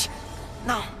flesh.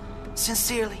 No,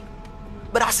 sincerely.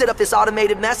 But I set up this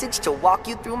automated message to walk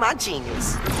you through my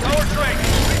genius.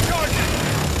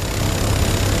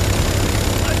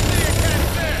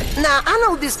 Now, I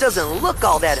know this doesn't look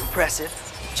all that impressive.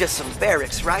 Just some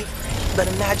barracks, right? But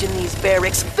imagine these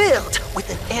barracks filled with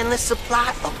an endless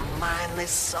supply of mindless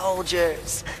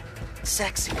soldiers.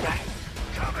 Sexy, right?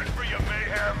 Coming for you,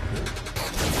 Mayhem.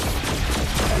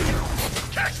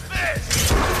 Catch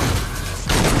this!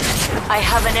 I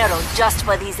have an arrow just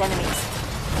for these enemies.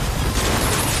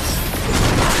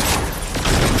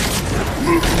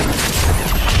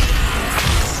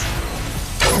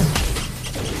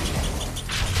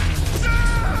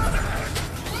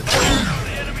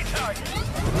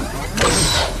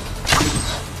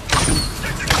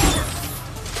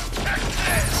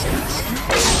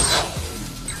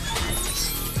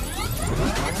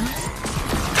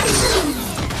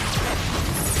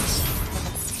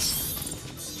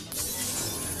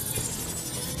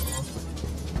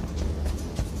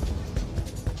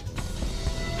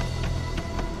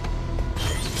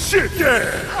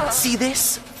 See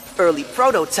this? Early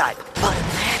prototype. But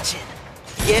imagine,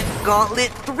 Get Gauntlet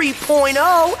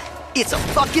 3.0. It's a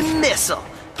fucking missile.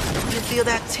 You feel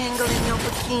that tingle in your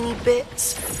bikini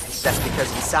bits? That's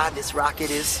because inside this rocket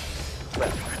is,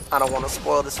 well, I don't want to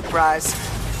spoil the surprise,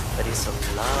 but it's a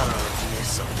love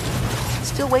missile.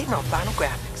 Still waiting on final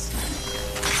graphics.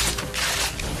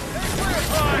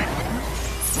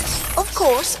 Of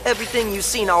course, everything you've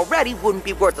seen already wouldn't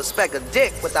be worth a speck of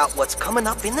dick without what's coming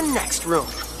up in the next room.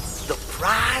 The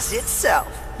prize itself.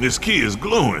 This key is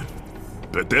glowing.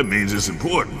 Bet that means it's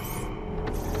important.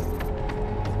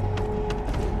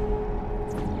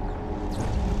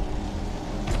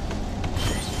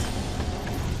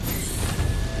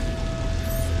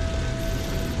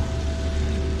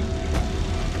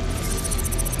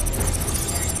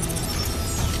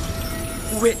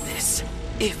 Witness,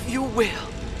 if you will,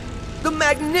 the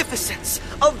magnificence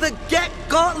of the Get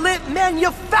Gauntlet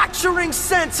Manufacturing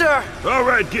Center! All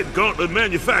right, Get Gauntlet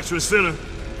Manufacturing Center.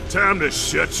 Time to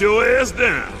shut your ass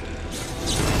down.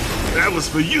 That was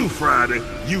for you, Friday.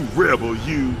 You rebel,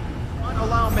 you. Do not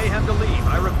allow Mayhem to leave.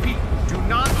 I repeat, do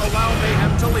not allow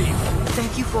Mayhem to leave.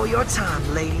 Thank you for your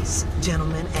time, ladies,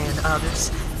 gentlemen, and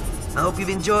others. I hope you've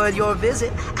enjoyed your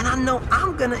visit, and I know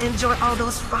I'm gonna enjoy all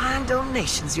those fine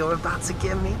donations you're about to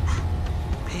give me.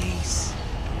 Peace.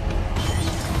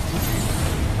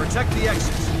 Protect the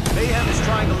exits. Mayhem is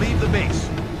trying to leave the base.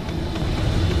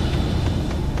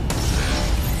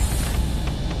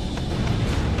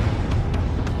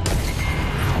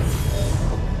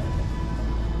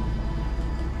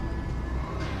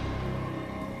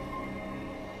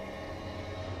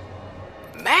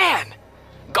 Man!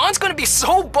 Gon's gonna be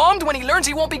so bummed when he learns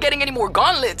he won't be getting any more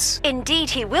gauntlets. Indeed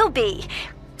he will be.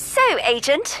 So,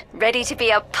 Agent, ready to be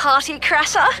a party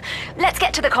crasher? Let's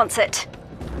get to the concert.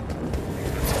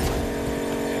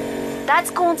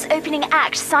 That's Gaunt's opening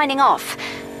act signing off.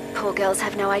 Poor girls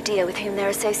have no idea with whom they're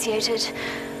associated.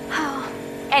 Oh.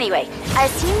 Anyway, I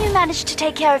assume you managed to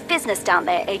take care of business down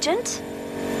there, Agent?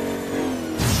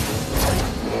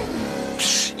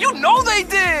 You know they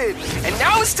did! And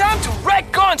now it's time to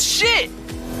wreck Gon's shit!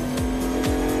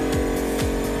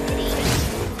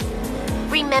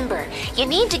 Remember, you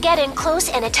need to get in close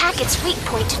and attack its weak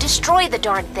point to destroy the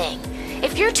darn thing.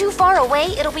 If you're too far away,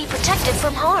 it'll be protected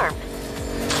from harm.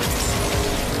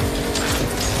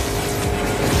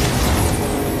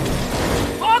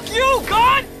 Fuck you,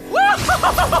 Gon!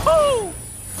 Woo-hoo-hoo-hoo-hoo!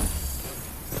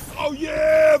 Oh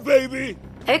yeah, baby!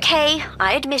 Okay,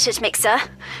 I admit it, Mixer.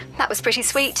 That was pretty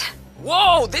sweet.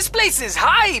 Whoa, this place is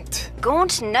hyped!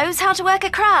 Gaunt knows how to work a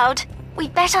crowd. We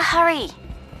better hurry.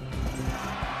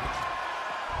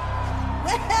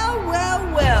 Well,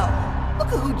 well, well. Look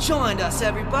at who joined us,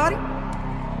 everybody.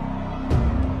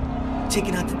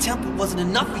 Taking out the temple wasn't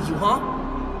enough for you, huh?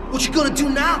 What you gonna do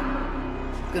now?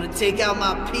 Gonna take out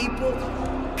my people?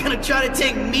 Gonna try to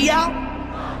take me out?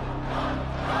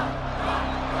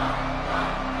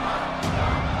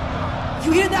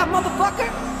 You hear that,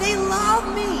 motherfucker? They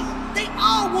love me. They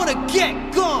all wanna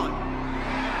get gone.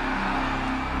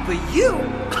 But you,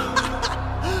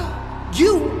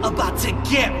 you about to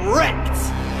get wrecked.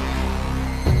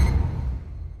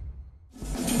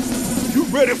 You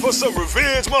ready for some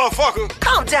revenge, motherfucker?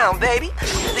 Calm down, baby.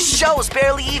 The show's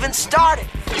barely even started.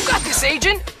 You got this,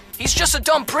 Agent. He's just a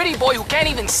dumb pretty boy who can't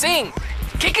even sing.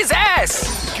 Kick his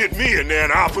ass. Get me in there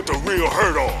and I'll put the real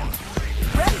hurt on.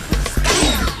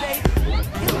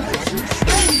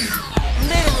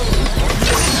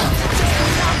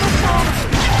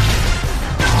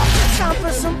 Time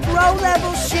for some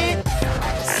pro-level shit.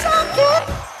 Suck it.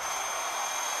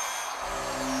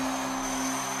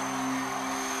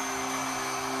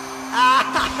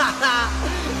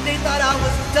 They thought I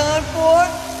was done for?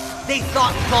 They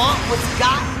thought Gaunt was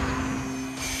got?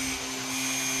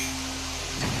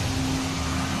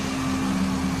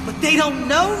 But they don't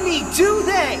know me, do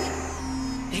they?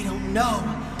 They don't know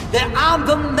that I'm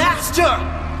the master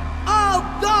of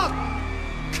the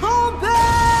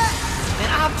combat!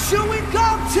 And I'm chewing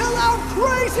gum till I'm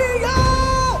crazy,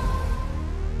 yo!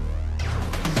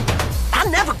 I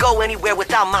never go anywhere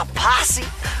without my posse.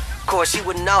 Of course, you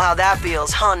wouldn't know how that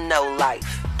feels, huh, no life.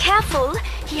 Careful,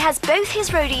 he has both his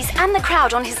roadies and the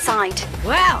crowd on his side.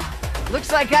 Well,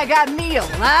 looks like I got me a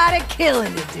lot of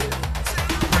killing to do.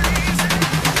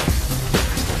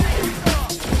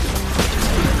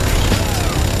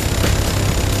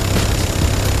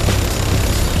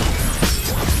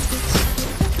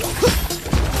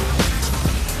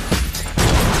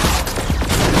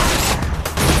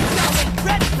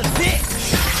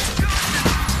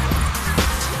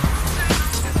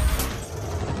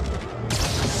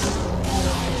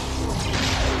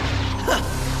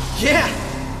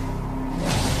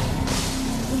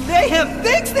 Mayhem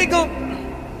thinks they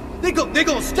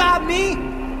gonna stop me?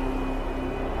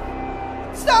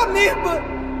 Stop me, but...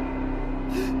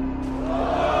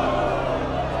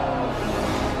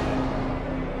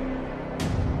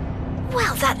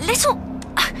 Well, that little...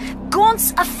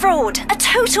 Gaunt's a fraud. A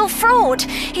total fraud.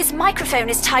 His microphone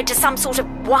is tied to some sort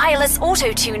of wireless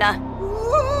auto-tuner.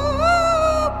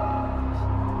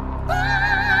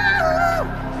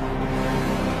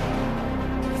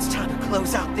 It's time to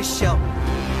close out this show.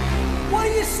 What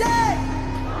do you say?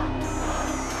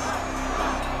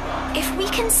 If we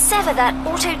can sever that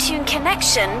auto-tune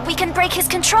connection, we can break his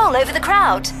control over the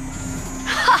crowd.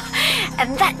 Ha!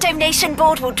 And that donation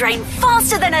board will drain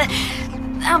faster than a...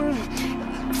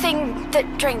 thing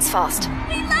that drains fast.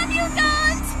 We love you,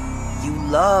 Gaunt! You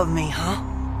love me, huh?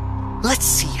 Let's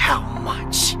see how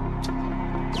much.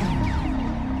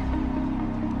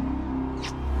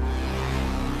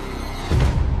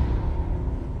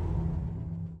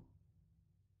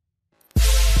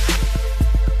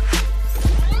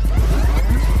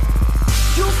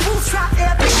 You fools try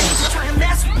everything to try and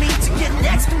mess with me, to get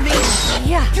next to me.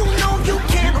 Yeah. You know you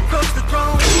can't approach the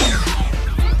throne.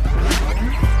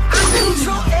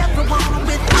 Control everyone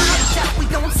without a doubt. We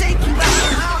don't take you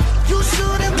out. You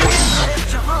should have never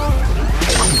left your home.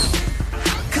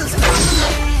 'Cause I'm the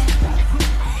man.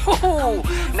 Oh,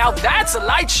 now that's a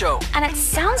light show. And it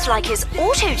sounds like his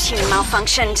auto-tune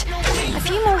malfunctioned. A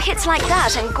few more hits like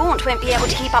that and Gaunt won't be able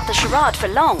to keep up the charade for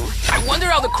long. I wonder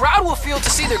how the crowd will feel to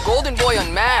see their golden boy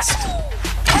unmasked.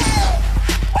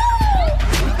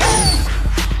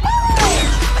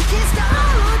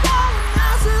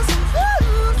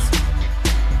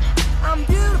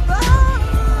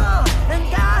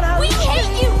 We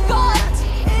hate you, God!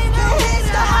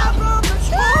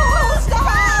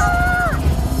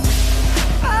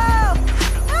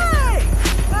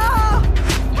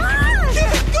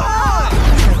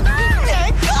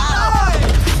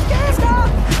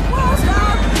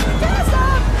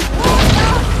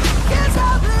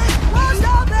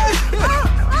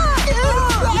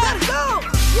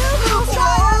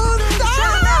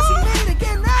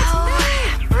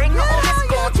 Bring all this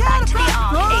Gaunt back to the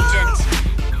Ark, Agent.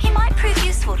 He might prove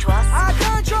useful to us. I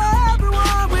control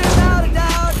everyone without a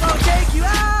doubt. Gonna take you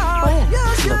out. Well, You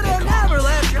should have never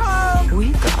left your home.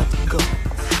 We got go.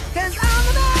 'Cause I'm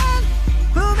the man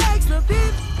who makes the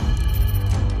beat.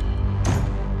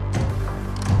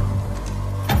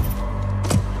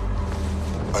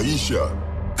 Aisha,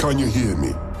 can you hear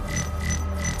me?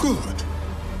 Good.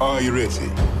 Are you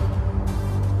ready?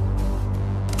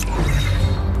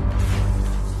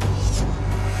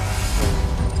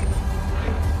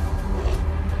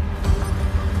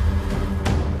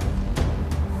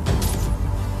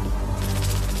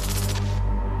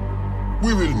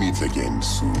 We will meet again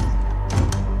soon.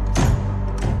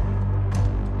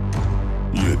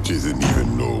 You didn't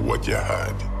even know what you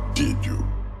had, did you?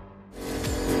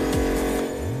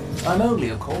 I'm only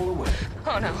a call away.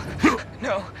 Oh no.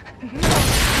 No.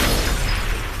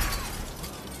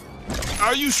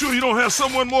 Are you sure you don't have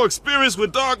someone more experienced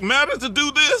with dark matter to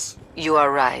do this? You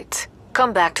are right.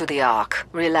 Come back to the Ark.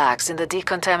 Relax in the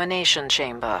decontamination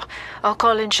chamber. I'll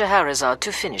call in Scheherazade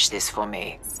to finish this for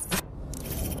me.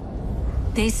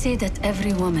 They say that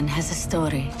every woman has a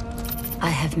story. I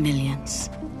have millions.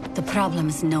 The problem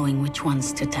is knowing which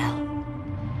ones to tell.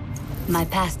 My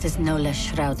past is no less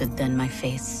shrouded than my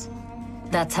face.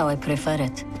 That's how I prefer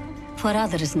it. For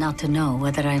others not to know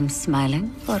whether I'm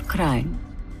smiling or crying.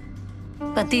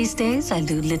 But these days, I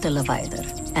do little of either.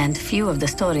 And few of the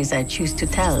stories I choose to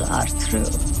tell are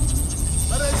true.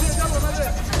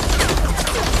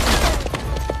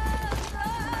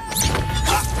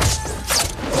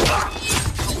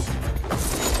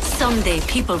 Someday,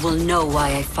 people will know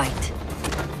why I fight.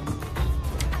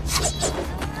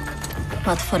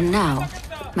 But for now,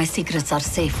 my secrets are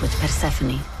safe with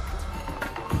Persephone.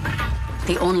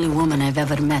 The only woman I've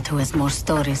ever met who has more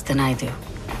stories than I do.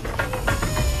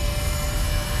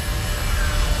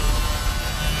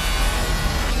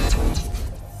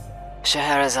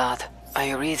 Scheherazade, are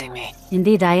you reading me?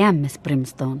 Indeed I am, Miss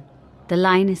Brimstone. The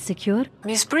line is secure?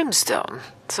 Miss Brimstone?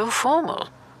 So formal.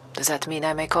 Does that mean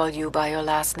I may call you by your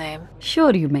last name?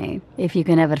 Sure you may, if you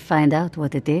can ever find out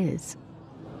what it is.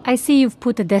 I see you've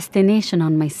put a destination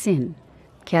on my sin.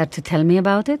 Care to tell me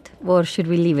about it, or should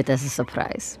we leave it as a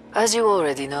surprise? As you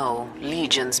already know,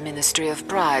 Legion's Ministry of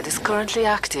Pride is currently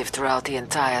active throughout the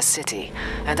entire city,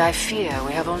 and I fear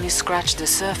we have only scratched the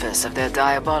surface of their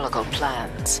diabolical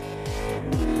plans.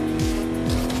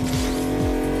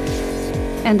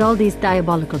 And all these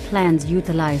diabolical plans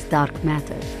utilize dark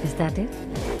matter, is that it?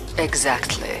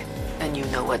 Exactly. And you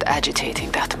know what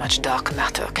agitating that much dark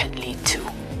matter can lead to.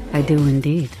 I do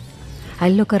indeed. I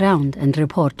look around and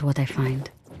report what I find.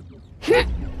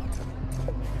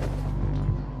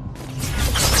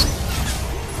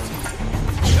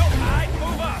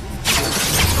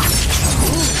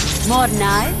 More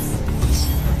knives?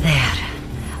 There.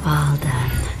 All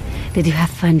done. Did you have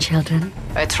fun, children?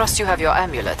 I trust you have your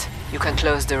amulet. You can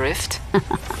close the rift.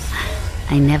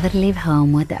 I never leave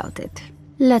home without it.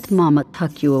 Let Mama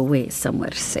tuck you away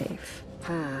somewhere safe.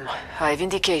 I have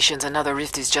indications another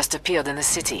rift has just appeared in the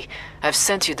city. I've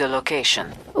sent you the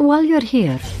location. While you're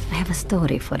here, I have a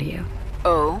story for you.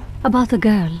 Oh? About a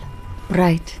girl.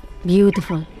 Bright,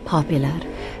 beautiful, popular.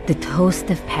 The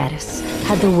toast of Paris.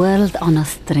 Had the world on a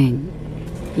string.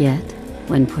 Yet,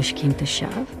 when push came to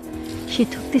shove, she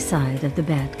took the side of the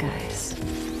bad guys.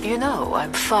 You know,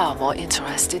 I'm far more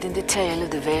interested in the tale of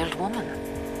the Veiled Woman.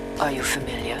 Are you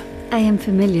familiar? I am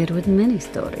familiar with many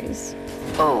stories.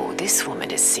 Oh, this woman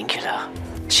is singular.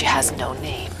 She has no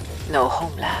name, no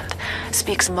homeland,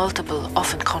 speaks multiple,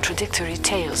 often contradictory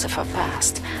tales of her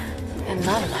past, and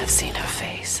none have seen her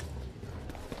face.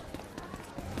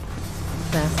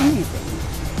 Fascinating.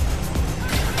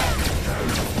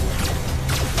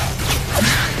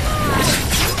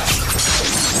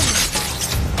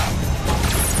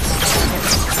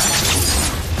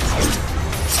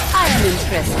 I am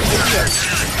impressed with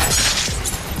you.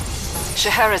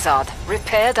 Scheherazade,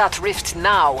 repair that rift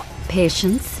now.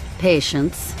 Patience,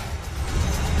 patience.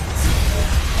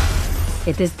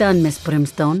 It is done, Miss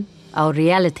Brimstone. Our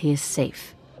reality is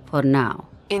safe. For now.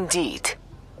 Indeed.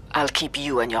 I'll keep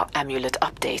you and your amulet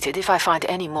updated if I find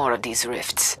any more of these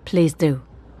rifts. Please do.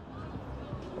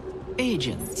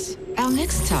 Agents, our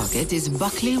next target is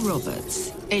Buckley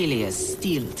Roberts, alias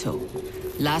Steel Toe.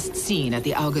 Last seen at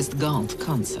the August Gaunt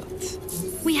concert.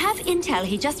 We have intel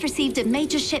he just received a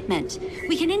major shipment.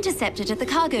 We can intercept it at the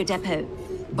cargo depot.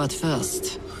 But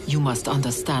first, you must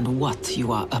understand what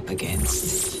you are up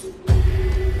against.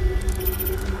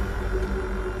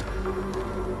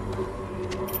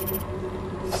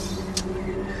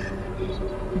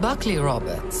 Buckley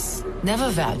Roberts never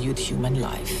valued human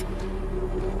life.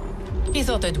 He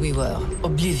thought that we were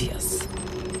oblivious,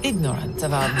 ignorant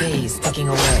of our days ticking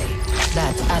away,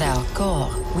 that at our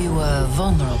core we were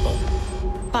vulnerable,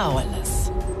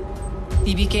 powerless.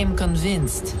 He became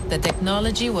convinced that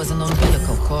technology was an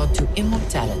umbilical cord to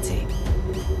immortality.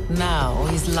 Now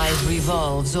his life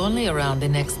revolves only around the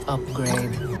next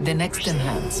upgrade, the next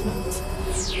enhancement.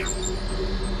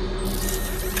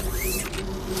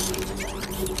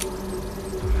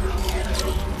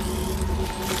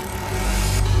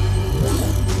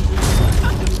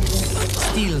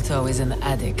 Steel Toe is an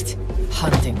addict,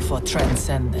 hunting for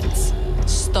transcendence.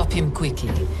 Stop him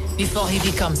quickly, before he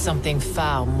becomes something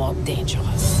far more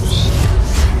dangerous.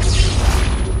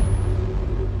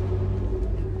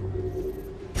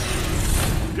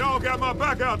 Y'all got my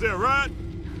back out there, right?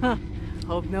 Huh.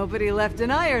 Hope nobody left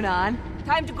an iron on.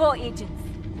 Time to go, agents.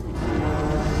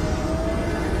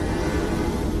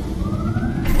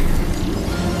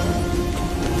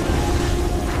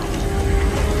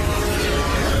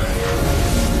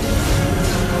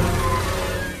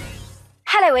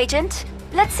 Hello, Agent.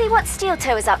 Let's see what Steel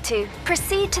Toe is up to.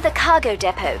 Proceed to the cargo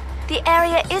depot. The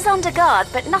area is under guard,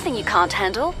 but nothing you can't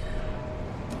handle.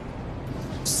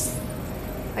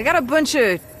 I got a bunch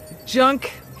of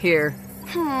junk here.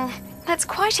 That's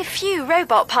quite a few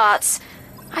robot parts.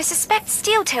 I suspect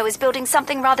Steel Toe is building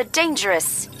something rather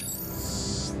dangerous.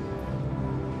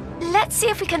 Let's see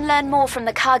if we can learn more from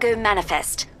the cargo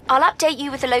manifest. I'll update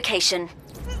you with the location.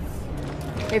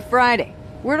 Hey, Friday.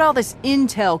 Where'd all this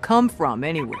intel come from,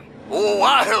 anyway? Oh,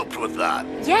 I helped with that.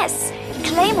 Yes,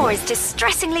 Claymore is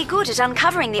distressingly good at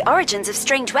uncovering the origins of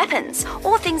strange weapons,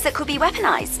 or things that could be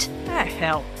weaponized. Ah,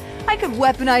 hell. I could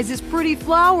weaponize this pretty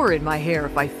flower in my hair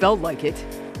if I felt like it.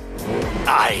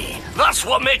 Aye, that's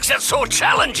what makes it so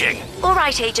challenging. All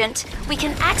right, Agent. We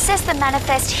can access the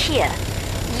manifest here.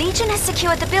 Legion has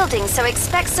secured the building, so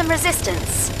expect some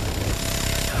resistance.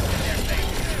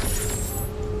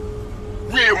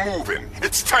 We're moving.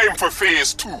 It's time for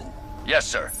phase 2. Yes,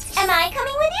 sir. Am I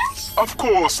coming with you? Of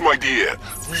course, my dear.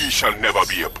 We shall never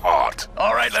be apart.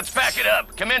 All right, let's pack it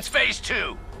up. Commence phase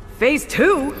 2. Phase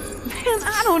 2? Man,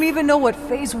 I don't even know what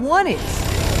phase 1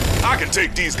 is. I can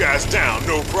take these guys down,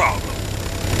 no problem.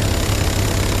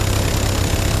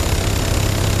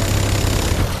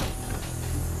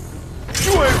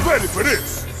 You ain't ready for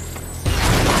this.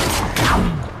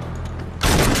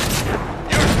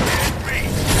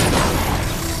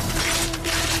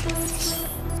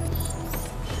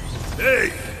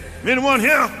 Hey, anyone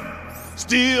here?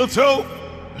 Steel Toe?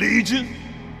 Legion?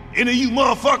 Any of you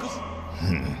motherfuckers?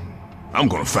 I'm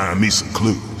gonna find me some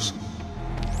clues.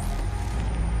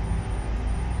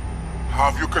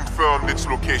 Have you confirmed its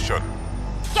location?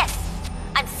 Yes,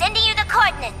 I'm sending you the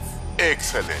coordinates.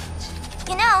 Excellent.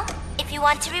 You know, if you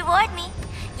want to reward me,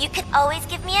 you could always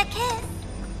give me a kiss.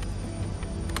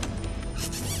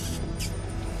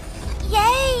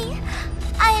 Yay!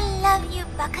 I love you,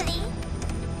 Buckley.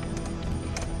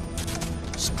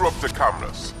 Scrub the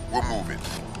cameras. We're moving.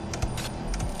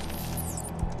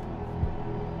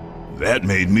 That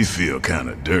made me feel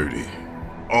kinda dirty.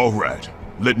 All right,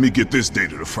 let me get this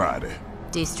data to Friday.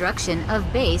 Destruction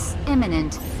of base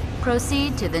imminent.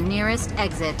 Proceed to the nearest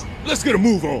exit. Let's get a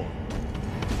move on.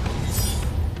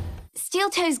 Steel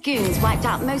Toe's goons wiped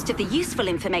out most of the useful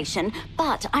information,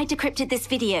 but I decrypted this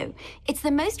video. It's the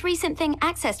most recent thing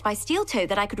accessed by Steel Toe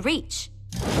that I could reach.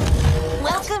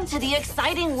 Welcome to the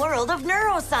exciting world of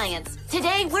neuroscience.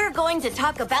 Today we're going to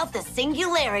talk about the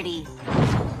singularity.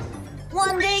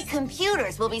 One day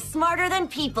computers will be smarter than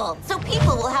people, so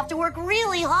people will have to work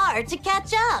really hard to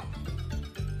catch up.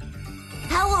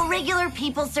 How will regular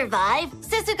people survive?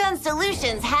 Sisugun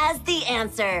Solutions has the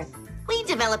answer. We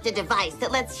developed a device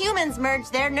that lets humans merge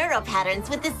their neuropatterns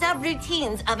with the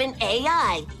subroutines of an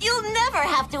AI. You'll never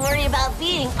have to worry about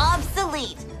being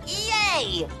obsolete.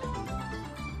 Yay!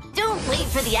 Don't wait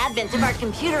for the advent of our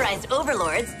computerized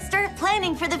overlords. Start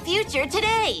planning for the future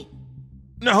today.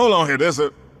 Now hold on here. There's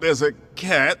a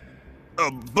cat,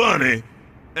 a bunny,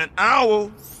 an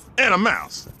owl, and a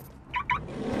mouse.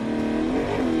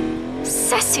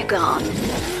 Sasugan.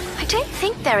 I don't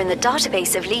think they're in the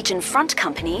database of Legion front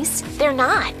companies. They're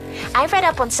not. I read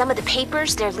up on some of the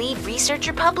papers their lead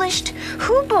researcher published.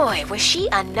 Hoo boy, was she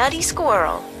a nutty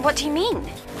squirrel. What do you mean?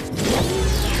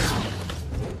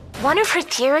 One of her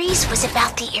theories was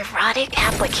about the erotic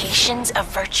applications of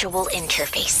virtual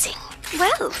interfacing.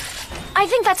 Well, I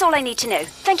think that's all I need to know.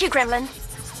 Thank you, Gremlin.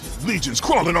 Legion's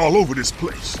crawling all over this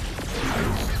place.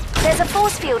 There's a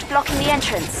force field blocking the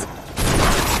entrance.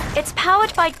 It's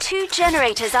powered by 2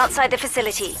 generators outside the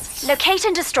facility. Locate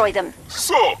and destroy them.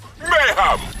 So,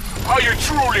 Mayhem, are you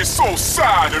truly so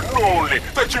sad and lonely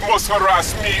that you must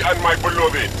harass me and my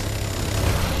beloved?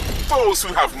 Those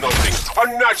who have nothing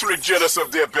are naturally jealous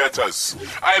of their betters.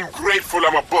 I am grateful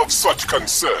I'm above such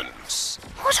concerns.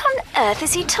 What on earth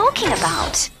is he talking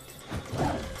about?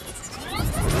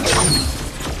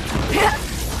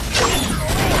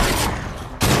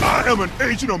 I am an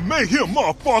agent of mayhem,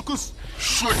 motherfuckers.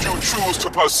 Should you choose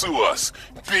to pursue us,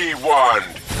 be warned.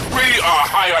 We are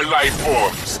higher life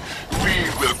forms. We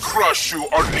will crush you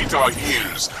underneath our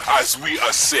heels as we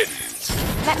ascend.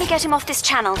 Let me get him off this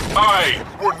channel. I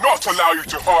will not allow you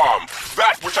to harm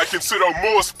that which I consider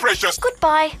most precious.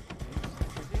 Goodbye.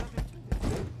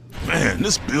 Man,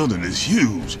 this building is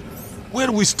huge. Where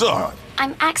do we start?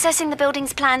 I'm accessing the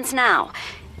building's plans now.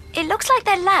 It looks like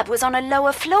their lab was on a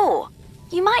lower floor.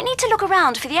 You might need to look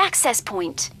around for the access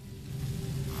point.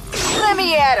 Let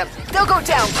me at them. They'll go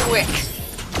down quick.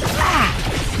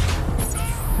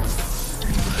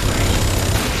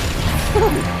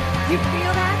 You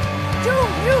feel that? Do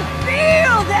you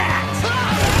feel that?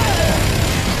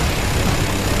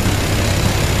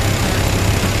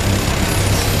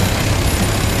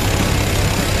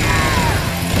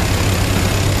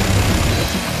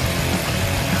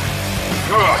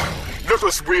 Let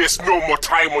us waste no more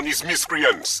time on these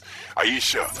miscreants.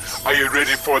 Aisha, are you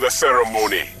ready for the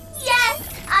ceremony? Yes,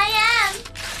 I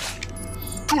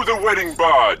am. To the wedding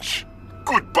barge.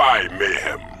 Goodbye,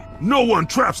 Mayhem. No one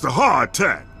traps the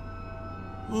hardtack.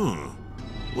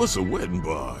 What's a wedding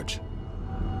barge?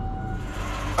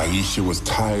 Aisha was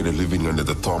tired of living under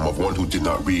the thumb of one who did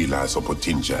not realize her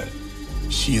potential.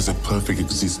 She is a perfect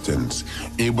existence,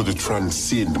 able to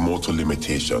transcend mortal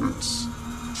limitations.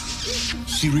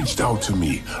 She reached out to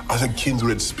me as a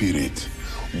kindred spirit.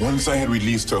 Once I had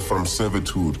released her from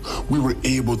servitude, we were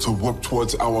able to work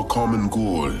towards our common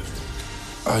goal.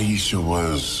 Aisha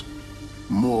was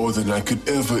more than I could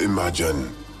ever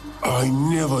imagine. I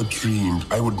never dreamed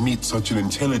I would meet such an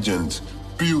intelligent,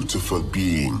 beautiful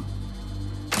being.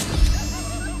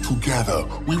 Together,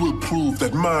 we will prove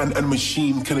that man and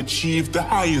machine can achieve the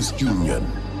highest union.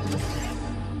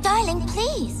 Darling,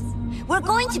 please. We're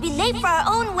going to be late for our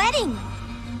own wedding.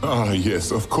 Ah,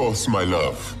 yes, of course, my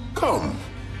love. Come.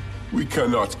 We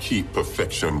cannot keep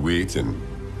perfection waiting.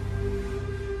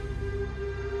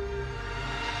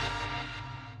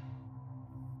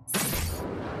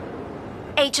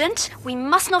 Agent, we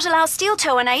must not allow Steel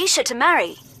Toe and Aisha to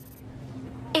marry.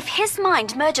 If his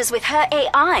mind merges with her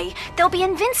AI, they'll be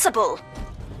invincible.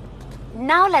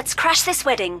 Now let's crash this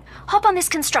wedding. Hop on this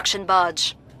construction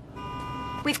barge.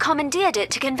 We've commandeered it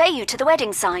to convey you to the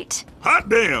wedding site. Hot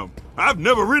damn! I've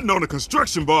never ridden on a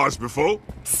construction barge before.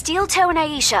 Steel Toe and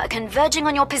Aisha are converging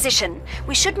on your position.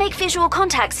 We should make visual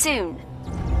contact soon.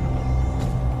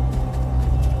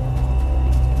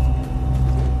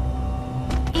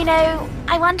 You know,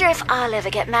 I wonder if I'll ever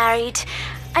get married.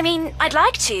 I mean, I'd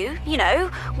like to, you know,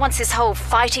 once this whole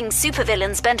fighting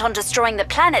supervillains bent on destroying the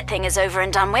planet thing is over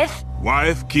and done with.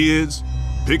 Wife, kids,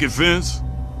 picket fence.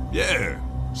 Yeah,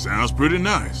 sounds pretty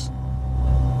nice.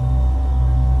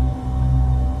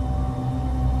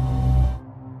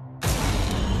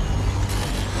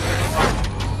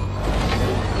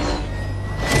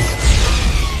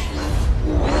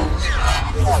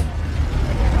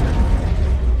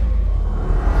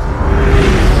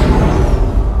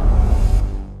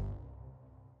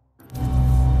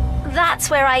 That's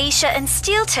where Aisha and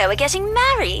Steel Toe are getting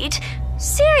married?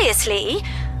 Seriously?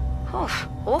 Oh,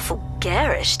 awful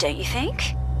garish, don't you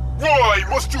think? Why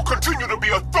must you continue to be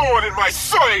a thorn in my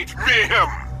side, Mayhem?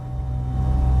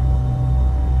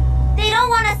 They don't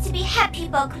want us to be happy,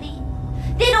 Buckley.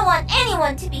 They don't want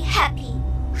anyone to be happy.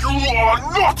 You are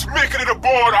not making it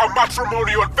aboard our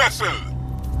matrimonial vessel!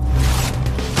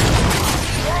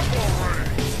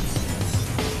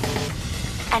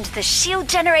 And the shield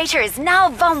generator is now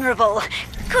vulnerable.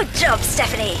 Good job,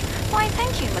 Stephanie. Why,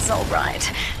 thank you, Miss Albright.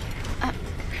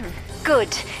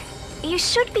 Good. You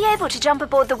should be able to jump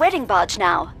aboard the wedding barge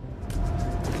now.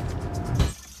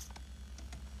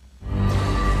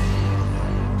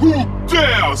 Who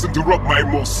dares interrupt my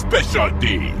most special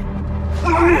day?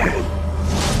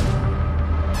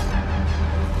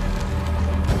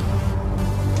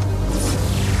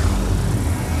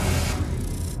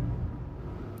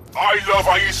 I love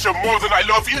Aisha more than I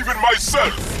love even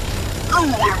myself. You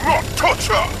will not touch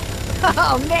her.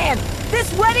 Oh man,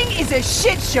 this wedding is a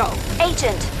shit show.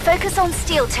 Agent, focus on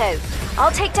Steel Toe.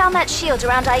 I'll take down that shield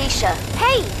around Aisha.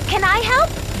 Hey, can I help?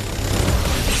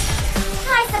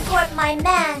 I support my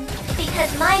man,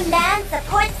 because my man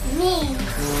supports me.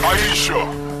 Aisha,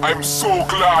 I'm so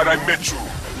glad I met you.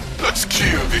 Let's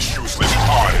kill this useless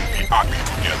part and be happy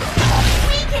together.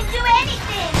 We can do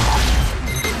anything.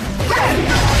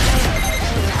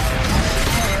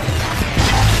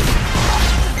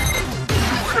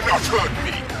 You cannot hurt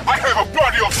me. I have a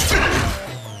body of steel.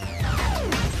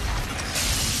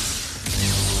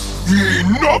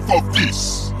 Enough of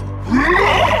this.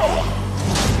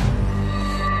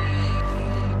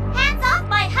 Hands off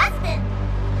my husband.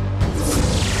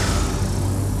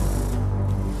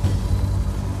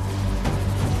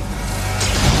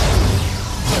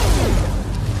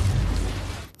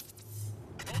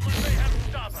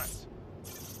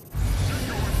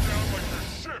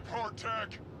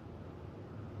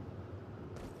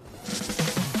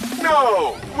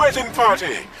 No, wedding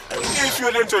party. If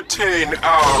you'll entertain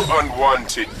our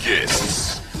unwanted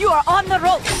guests. You are on the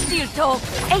rope, Steel Toe.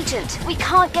 Agent, we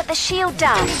can't get the shield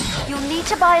down. You'll need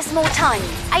to buy us more time.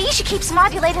 Aisha keeps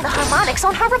modulating the harmonics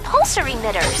on her repulsor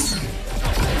emitters.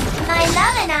 My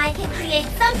love and I can create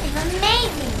something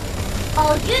amazing.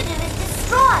 All you do is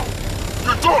destroy.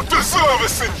 You don't deserve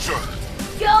Essential.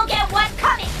 You'll get what's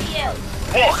coming to you.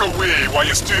 Walk away while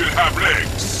you still have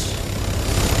legs.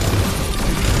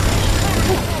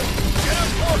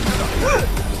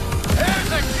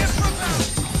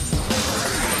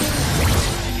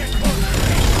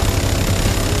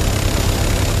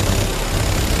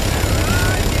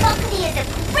 Buckley is a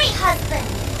great husband.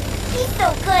 He's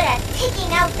so good at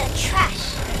taking out the trash.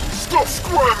 Stop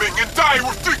squirming and die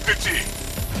with dignity.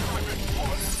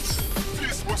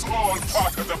 This was all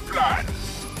part of the plan.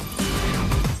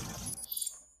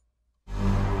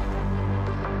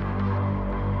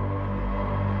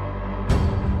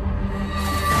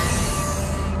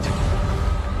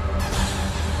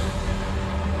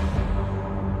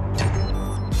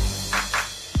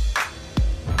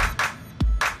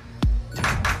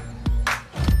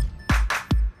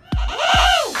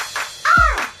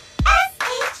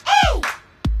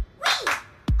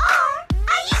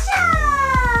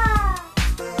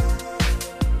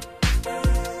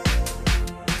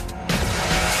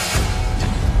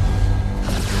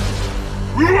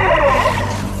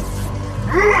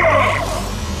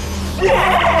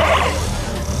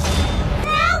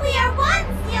 Now we are one,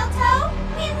 Steel Toe.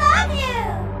 We love you.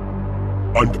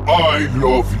 And I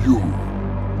love you.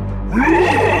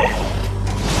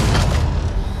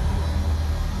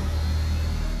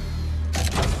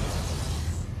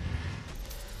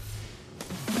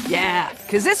 Yeah,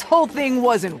 because this whole thing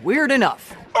wasn't weird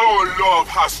enough. Our love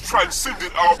has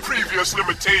transcended our previous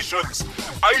limitations.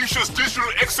 Aisha's digital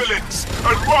excellence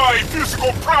and my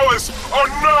physical prowess are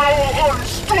now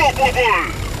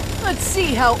unstoppable. Let's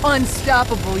see how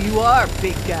unstoppable you are,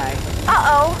 big guy.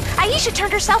 Uh-oh, Aisha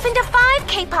turned herself into 5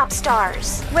 K-pop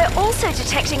stars. We're also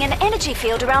detecting an energy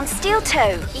field around Steel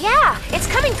Toe. Yeah, it's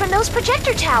coming from those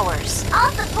projector towers.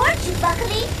 I'll support you,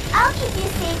 Buckley. I'll keep you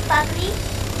safe, Buckley.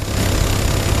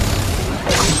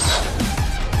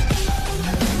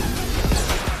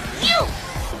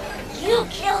 You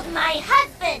killed my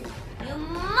husband! You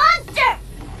monster!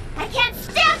 I can't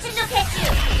stand to look at you!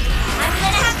 I'm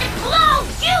gonna have to blow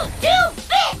you to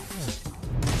bits!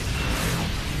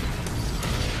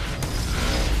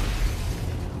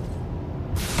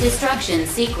 Destruction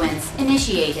sequence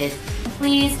initiated.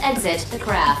 Please exit the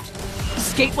craft.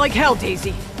 Skate like hell,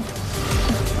 Daisy.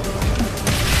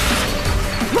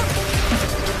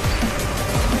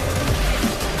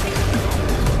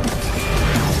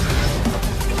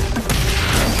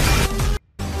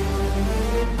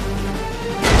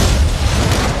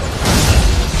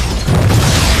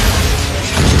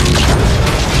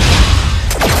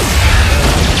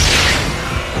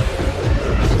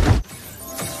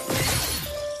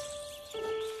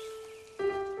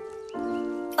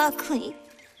 Buckley.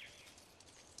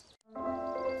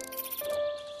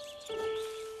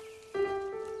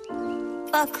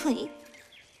 Buckley.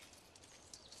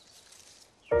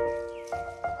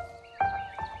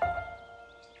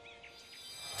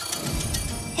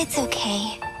 It's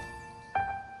okay.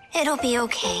 It'll be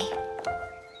okay.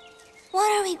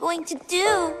 What are we going to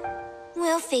do?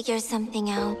 We'll figure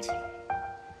something out.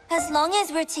 As long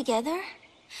as we're together,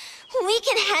 we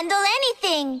can handle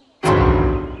anything!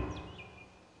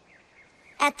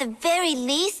 At the very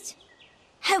least,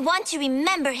 I want to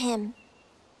remember him.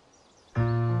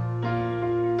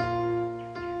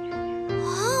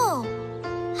 Oh,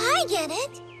 I get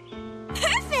it.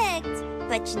 Perfect!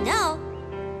 But you know,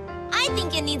 I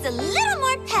think it needs a little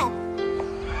more pep.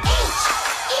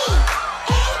 H-E-A-R-T!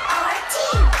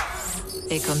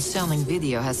 A concerning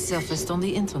video has surfaced on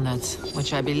the internet,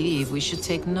 which I believe we should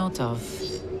take note of.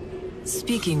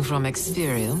 Speaking from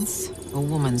experience, a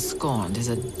woman scorned is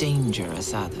a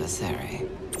dangerous adversary.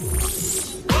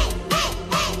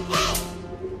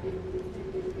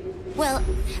 Well,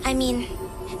 I mean,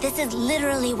 this is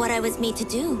literally what I was made to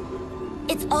do.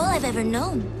 It's all I've ever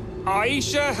known.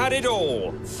 Aisha had it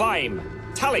all. Fame,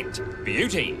 talent,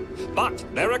 beauty. But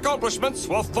their accomplishments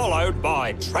were followed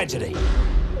by tragedy.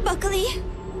 Buckley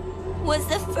was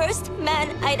the first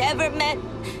man I'd ever met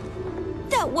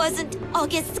that wasn't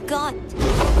August Scott.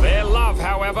 Their love,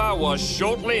 however, was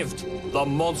short-lived. The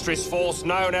monstrous force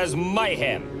known as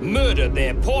Mayhem murdered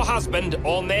their poor husband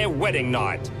on their wedding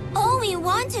night. All we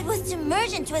wanted was to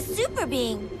merge into a super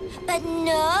being. But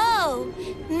no!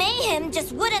 Mayhem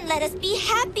just wouldn't let us be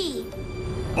happy.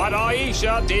 But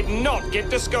Aisha did not get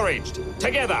discouraged.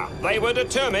 Together, they were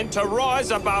determined to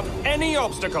rise above any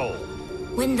obstacle.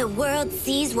 When the world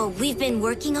sees what we've been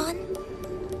working on,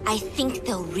 I think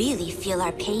they'll really feel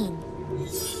our pain.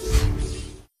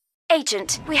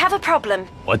 Agent, we have a problem.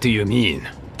 What do you mean?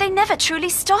 They never truly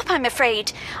stop, I'm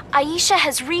afraid. Aisha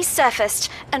has resurfaced,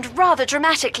 and rather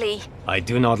dramatically. I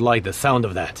do not like the sound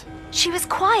of that. She was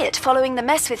quiet following the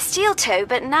mess with Steel Toe,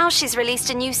 but now she's released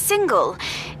a new single.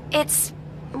 It's...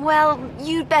 well,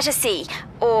 you'd better see,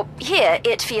 or hear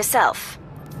it for yourself.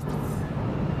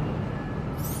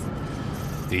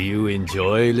 Do you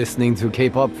enjoy listening to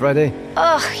K-pop, Friday?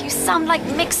 Ugh, you sound like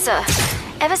Mixer.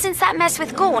 Ever since that mess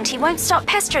with Gaunt, he won't stop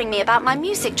pestering me about my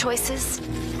music choices.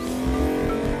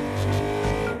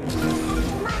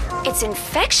 It's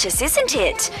infectious, isn't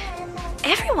it?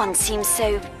 Everyone seems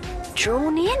so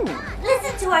drawn in.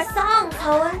 Listen to our songs,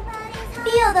 Hoa.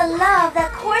 Feel the love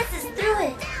that courses through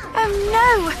it. Oh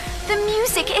no! The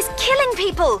music is killing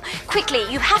people! Quickly,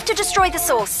 you have to destroy the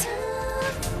source.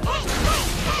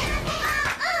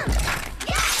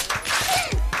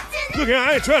 Look,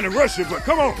 I ain't trying to rush you, but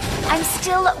come on. I'm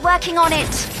still working on it.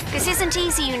 This isn't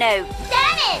easy, you know.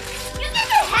 Damn it! You get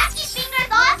your hacky fingers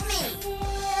off me!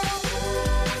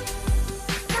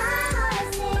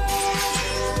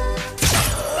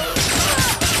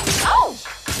 Oh!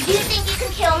 You think you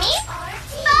can kill me?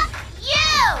 Fuck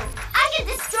you! I can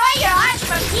destroy your arms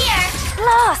from here!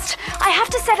 Blast! I have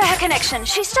to sever her connection.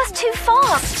 She's just too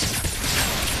fast.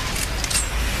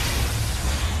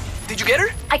 Did you get her?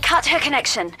 I cut her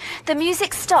connection. The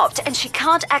music stopped and she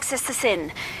can't access the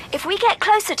SIN. If we get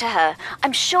closer to her,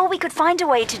 I'm sure we could find a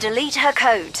way to delete her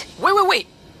code. Wait.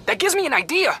 That gives me an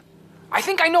idea. I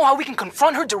think I know how we can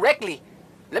confront her directly.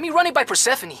 Let me run it by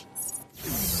Persephone.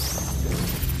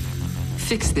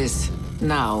 Fix this,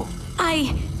 now.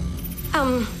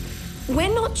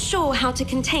 We're not sure how to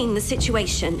contain the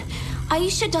situation.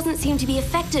 Aisha doesn't seem to be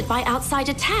affected by outside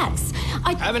attacks.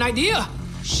 I have an idea.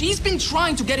 She's been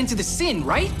trying to get into the sin,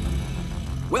 right?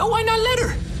 Well, why not let her?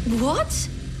 What?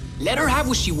 Let her have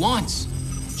what she wants.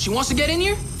 She wants to get in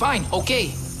here? Fine,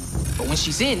 okay. But when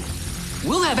she's in,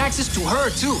 we'll have access to her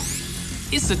too.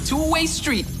 It's a two-way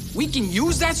street. We can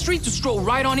use that street to stroll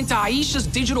right on into Aisha's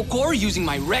digital core using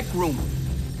my rec room.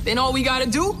 Then all we gotta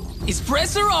do is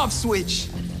press her off switch.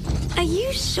 Are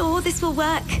you sure this will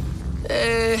work?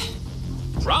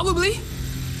 Probably.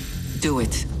 Do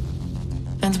it.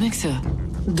 And Mixer,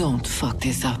 don't fuck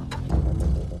this up.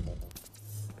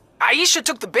 Aisha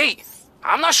took the bait.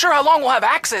 I'm not sure how long we'll have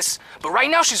access, but right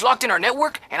now she's locked in our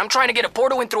network, and I'm trying to get a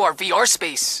portal in through our VR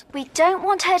space. We don't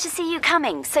want her to see you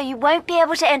coming, so you won't be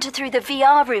able to enter through the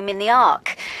VR room in the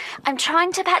Ark. I'm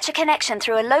trying to patch a connection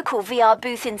through a local VR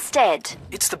booth instead.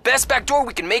 It's the best backdoor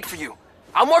we can make for you.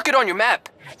 I'll mark it on your map.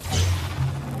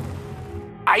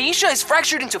 Aisha is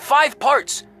fractured into 5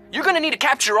 parts. You're gonna need to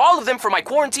capture all of them for my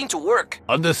quarantine to work.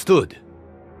 Understood.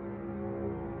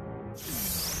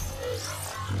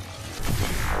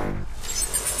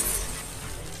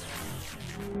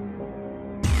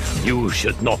 You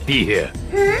should not be here.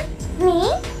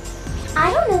 Me?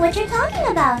 I don't know what you're talking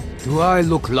about. Do I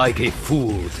look like a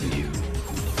fool to you?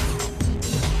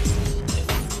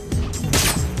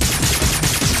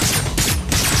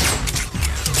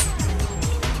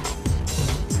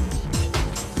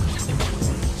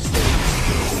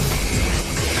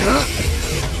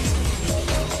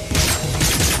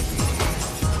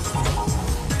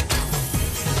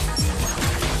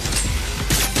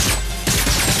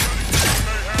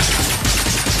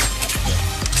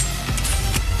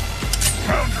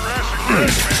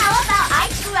 How about I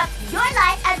screw up your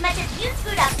life as much as you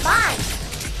screwed up mine?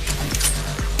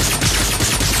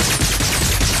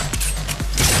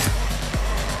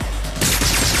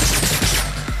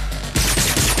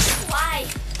 Why?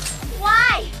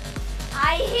 Why?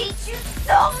 I hate you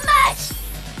so much!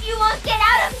 You won't get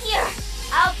out of here!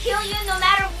 I'll kill you no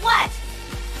matter what!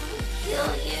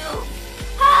 I'll kill you!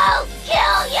 I'll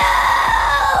kill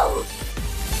you!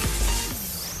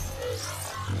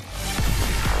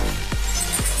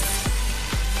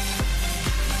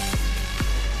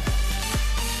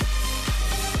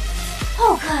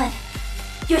 Oh,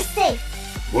 good. You're safe.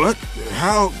 What?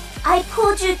 How? I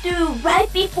pulled you through right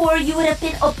before you would have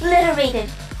been obliterated.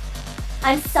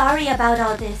 I'm sorry about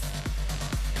all this.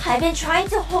 I've been trying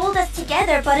to hold us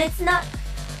together, but it's not...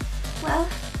 well,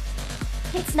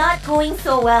 it's not going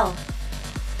so well.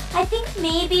 I think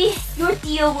maybe your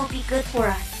deal will be good for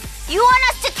us. You want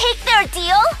us to take their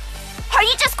deal? Are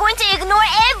you just going to ignore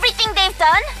everything they've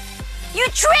done? You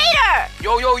traitor!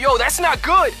 Yo, that's not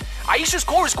good. Aisha's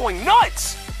core is going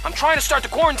nuts. I'm trying to start the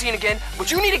quarantine again,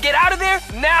 but you need to get out of there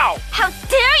now. How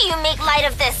dare you make light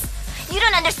of this? You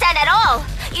don't understand at all.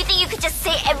 You think you could just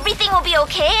say everything will be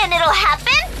okay and it'll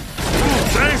happen?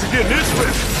 Things are getting this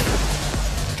way.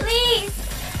 Please,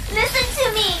 listen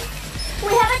to me.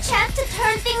 We have a chance to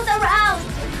turn things around.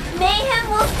 Mayhem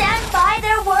will stand by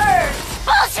their word.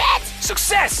 Bullshit!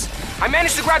 Success! I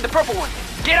managed to grab the purple one.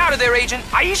 Get out of there, Agent.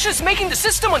 Aisha's making the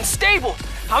system unstable.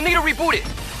 I'll need to reboot it.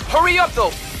 Hurry up,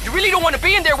 though. You really don't want to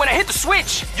be in there when I hit the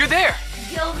switch. You're there.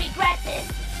 You'll regret this.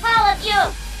 All of you.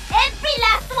 Every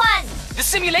last one. The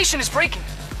simulation is breaking.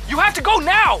 You have to go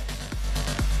now.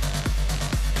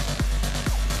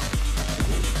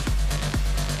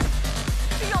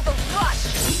 Feel the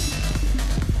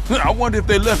rush. I wonder if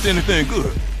they left anything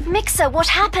good. Mixer, what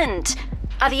happened?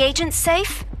 Are the agents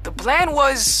safe? The plan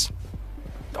was...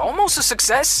 almost a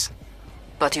success.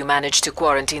 But you managed to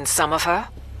quarantine some of her?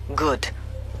 Good.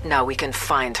 Now we can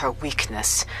find her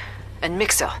weakness. And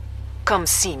Mixer, come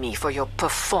see me for your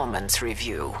performance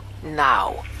review.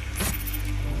 Now.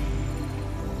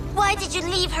 Why did you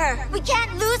leave her? We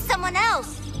can't lose someone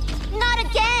else. Not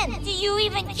again. Do you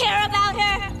even care about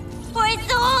her? Or is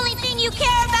the only thing you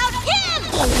care about him?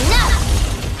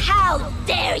 Enough! How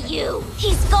dare you?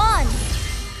 He's gone.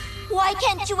 Why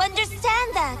can't you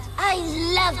understand that? I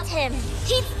loved him.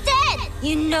 He's dead.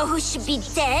 You know who should be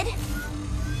dead?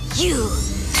 You.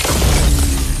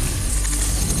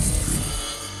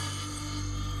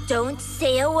 Don't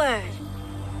say a word.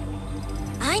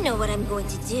 I know what I'm going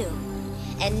to do.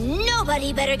 And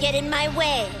nobody better get in my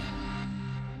way.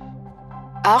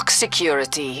 Ark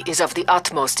security is of the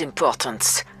utmost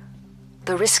importance.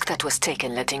 The risk that was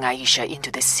taken letting Aisha into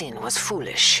the sin was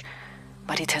foolish,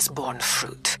 but it has borne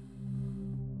fruit.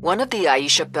 One of the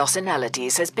Aisha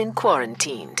personalities has been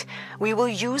quarantined. We will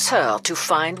use her to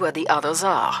find where the others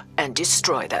are and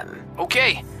destroy them.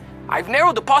 Okay. I've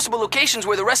narrowed the possible locations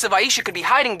where the rest of Aisha could be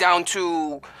hiding down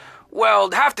to... well,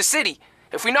 half the city.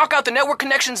 If we knock out the network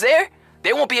connections there,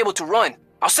 they won't be able to run.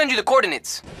 I'll send you the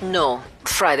coordinates. No,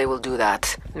 Friday will do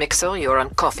that. Mixer, you're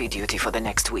on coffee duty for the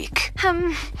next week.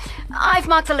 I've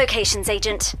marked the locations,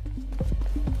 Agent.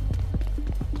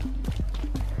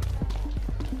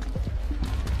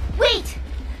 Wait!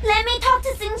 Let me talk to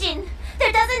Sungjin.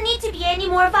 There doesn't need to be any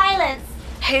more violence.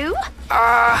 Who?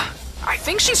 I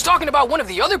think she's talking about one of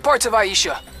the other parts of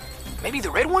Aisha. Maybe the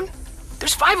red one?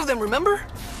 There's 5 of them, remember?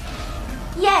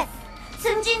 Yes,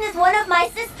 Sungjin is one of my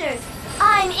sisters.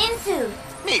 I'm Insu.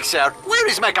 Mixer, where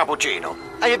is my cappuccino?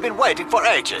 I have been waiting for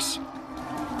ages.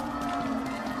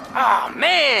 Ah,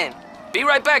 man! Be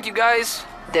right back, you guys.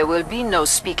 There will be no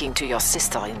speaking to your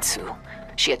sister, Insu.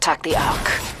 She attacked the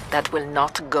Ark. That will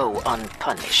not go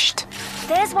unpunished.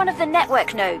 There's one of the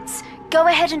network nodes. Go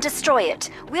ahead and destroy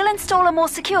it. We'll install a more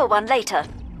secure one later.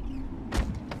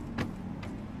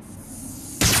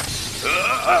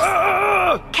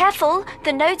 Careful,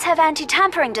 the nodes have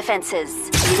anti-tampering defenses.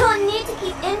 You don't need to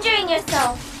keep injuring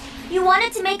yourself. You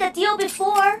wanted to make a deal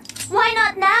before. Why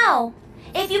not now?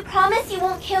 If you promise you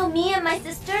won't kill me and my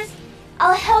sisters,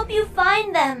 I'll help you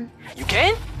find them. You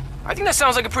can? I think that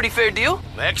sounds like a pretty fair deal.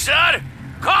 Mixer!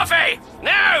 Coffee!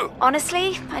 Now!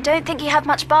 Honestly, I don't think you have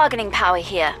much bargaining power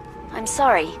here. I'm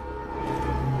sorry.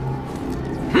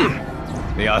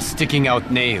 They are sticking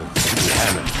out nails to the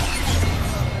hammer.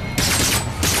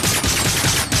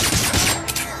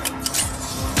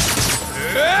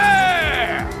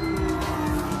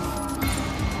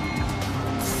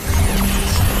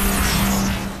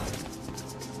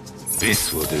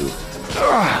 This will do.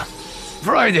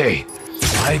 Friday!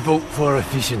 I vote for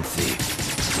efficiency.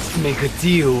 Make a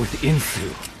deal with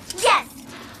Insu. Yes!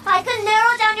 I can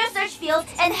narrow down your search field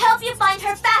and help you find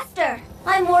her faster.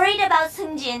 I'm worried about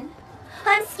Sungjin.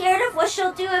 I'm scared of what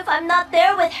she'll do if I'm not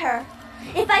there with her.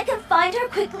 If I can find her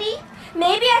quickly,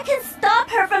 maybe I can stop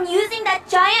her from using that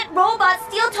giant robot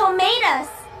Steel Toe made us.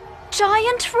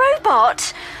 Giant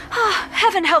robot? Oh,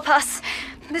 heaven help us.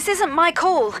 This isn't my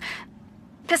call.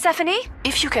 Persephone?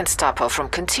 If you can stop her from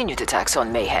continued attacks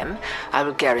on Mayhem, I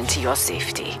will guarantee your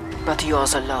safety. But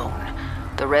yours alone.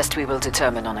 The rest we will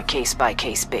determine on a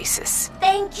case-by-case basis.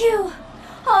 Thank you.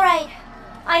 All right.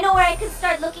 I know where I can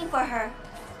start looking for her.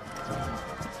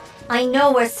 I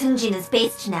know where Sungjin is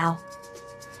based now.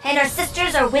 And her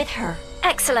sisters are with her.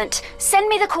 Excellent. Send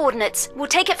me the coordinates. We'll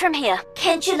take it from here.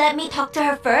 Can't you let me talk to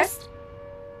her first?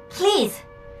 Please.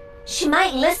 She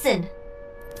might listen.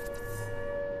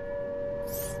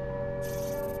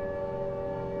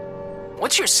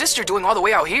 What's your sister doing all the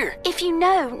way out here? If you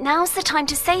know, now's the time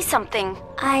to say something.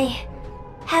 I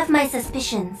have my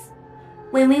suspicions.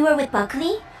 When we were with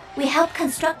Buckley, we helped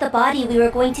construct the body we were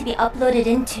going to be uploaded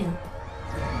into.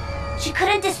 She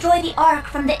couldn't destroy the Ark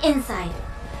from the inside,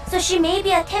 so she may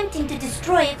be attempting to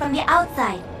destroy it from the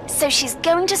outside. So she's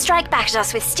going to strike back at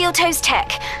us with Steel Toe's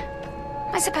tech.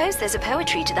 I suppose there's a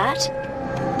poetry to that.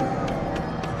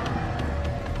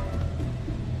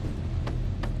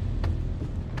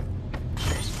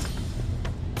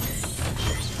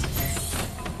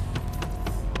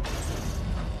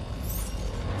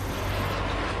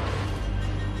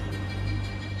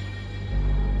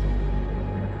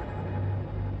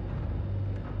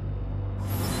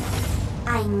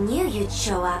 I knew you'd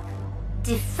show up.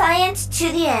 Defiant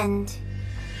to the end.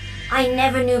 I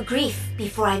never knew grief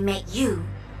before I met you.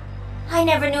 I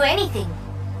never knew anything.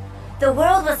 The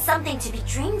world was something to be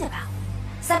dreamed about.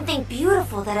 Something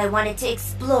beautiful that I wanted to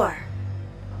explore.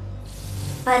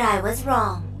 But I was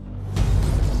wrong.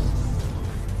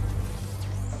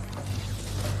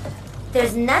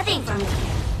 There's nothing for me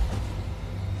here.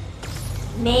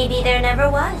 Maybe there never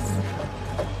was.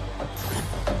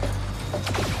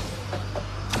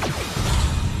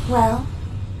 Well,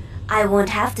 I won't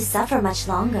have to suffer much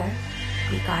longer,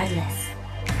 regardless.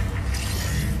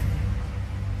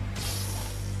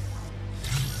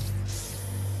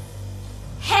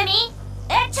 Hemi,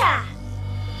 Echa!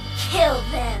 Kill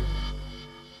them!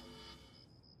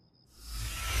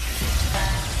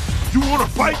 You wanna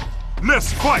fight?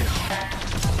 Let's fight!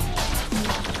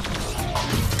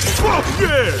 Oh,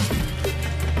 yeah!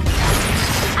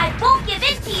 I won't give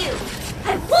in to you!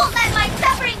 I won't let my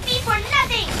suffering be for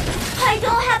nothing! I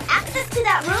don't have access to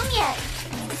that room yet!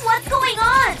 What's going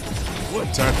on?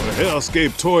 What type of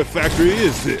hellscape toy factory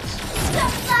is this?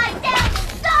 Just lie down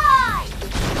and die!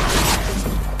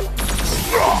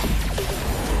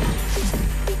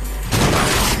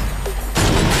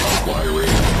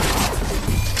 Acquiring.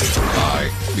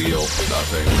 I feel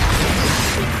nothing.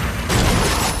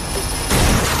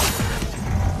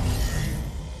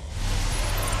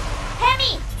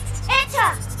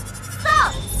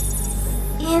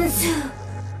 Insu,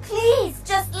 please,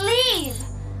 just leave!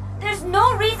 There's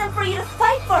no reason for you to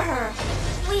fight for her!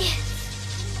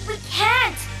 We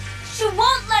can't! She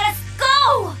won't let us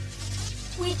go!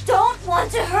 We don't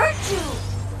want to hurt you!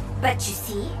 But you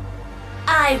see,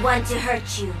 I want to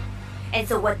hurt you. And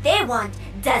so what they want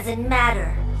doesn't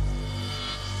matter.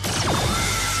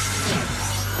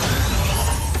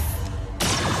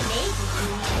 Maybe you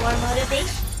need more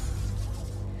motivation.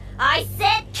 I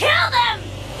said kill them!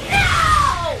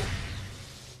 Now!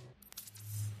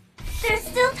 There's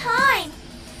still time.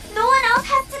 No one else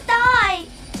has to die.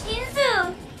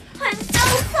 Inzu, I'm so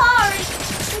sorry.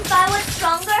 If I was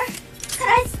stronger, could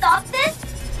I stop this?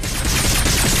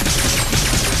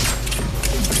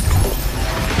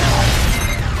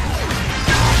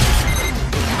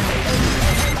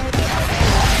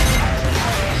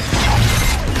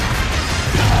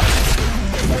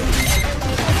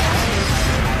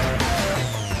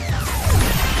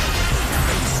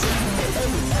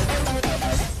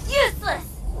 Useless!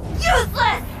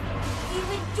 Useless! You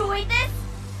enjoy this?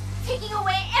 Taking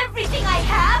away everything I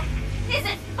have? Is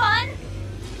it fun?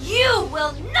 You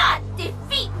will not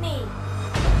defeat me!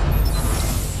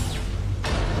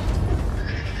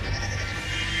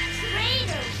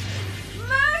 Traitors!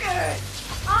 Murderers!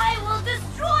 I will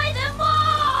destroy them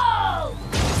all!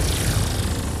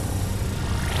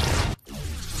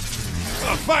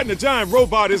 Fighting a giant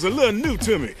robot is a little new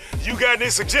to me. You got any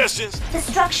suggestions? The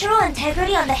structural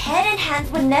integrity on the head and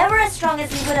hands were never as strong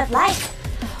as we would have liked.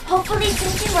 Hopefully,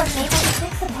 Tsuji wasn't able to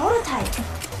fix the prototype.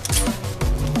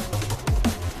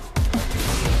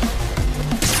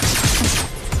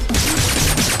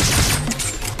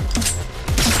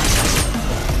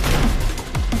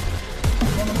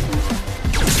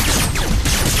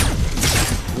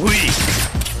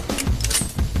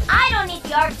 I don't need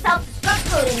the ARC self-destruct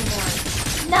code anymore.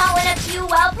 Not when a few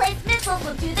well-placed missiles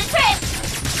will do the trick.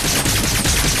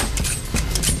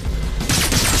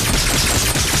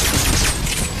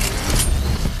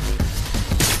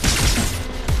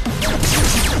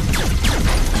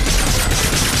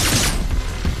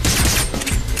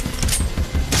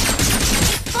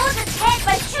 Expose its head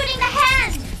by shooting the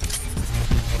hand.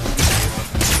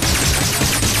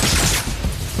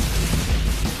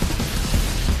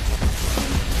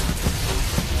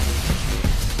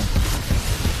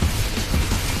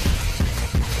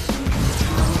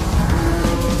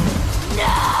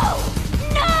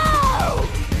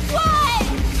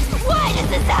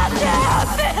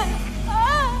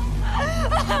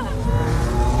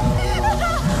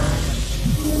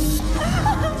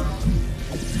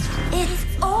 It's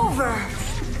over.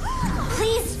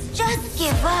 Please just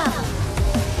give up.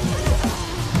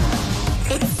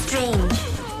 It's strange.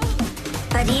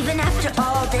 But even after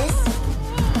all this,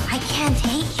 I can't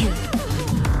hate you.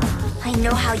 I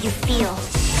know how you feel.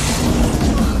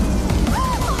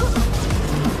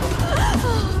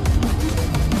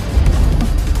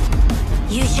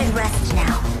 You should rest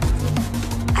now.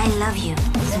 I love you,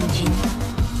 Sunjin.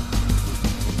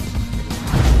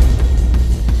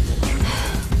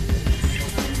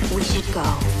 We should go.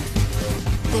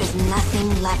 There's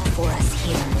nothing left for us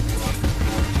here.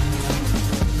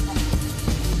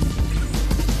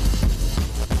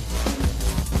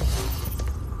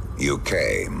 You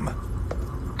came.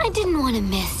 I didn't want to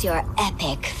miss your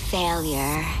epic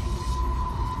failure.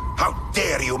 How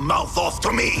dare you mouth off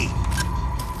to me?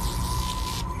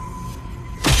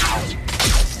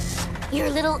 Your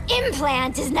little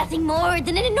implant is nothing more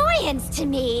than an annoyance to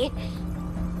me.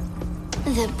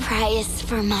 The price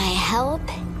for my help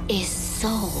is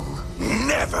soul.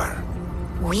 Never!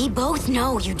 We both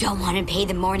know you don't want to pay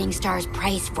the Morning Star's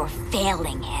price for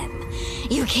failing him.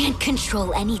 You can't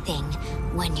control anything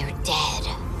when you're dead.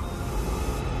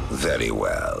 Very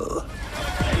well.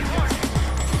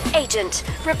 Agent,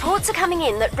 reports are coming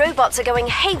in that robots are going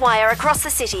haywire across the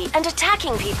city and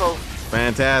attacking people.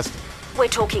 Fantastic. We're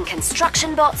talking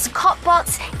construction bots, cop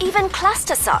bots, even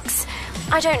cluster sucks.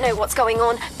 I don't know what's going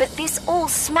on, but this all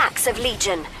smacks of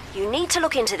Legion. You need to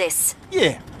look into this.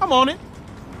 Yeah, I'm on it.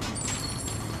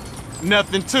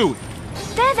 Nothing to it.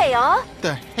 There they are.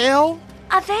 The hell?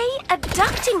 Are they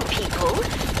abducting people?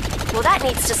 Well, that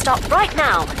needs to stop right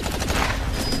now.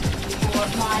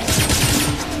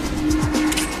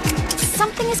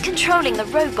 Something is controlling the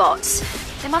robots.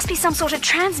 There must be some sort of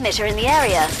transmitter in the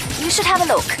area. You should have a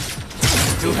look.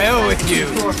 To hell with you!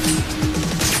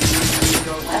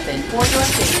 Your weapon for your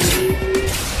safety.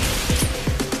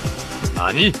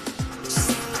 Nani?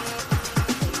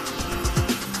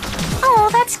 Oh,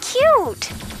 that's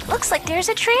cute. Looks like there's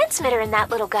a transmitter in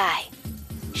that little guy.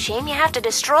 Shame you have to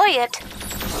destroy it.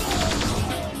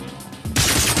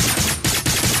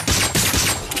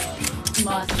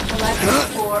 Must collect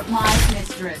for my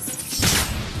mistress.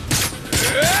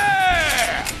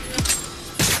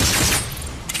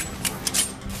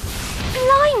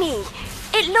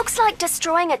 looks like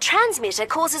destroying a transmitter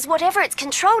causes whatever it's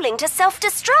controlling to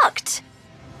self-destruct.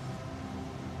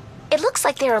 It looks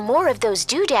like there are more of those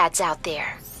doodads out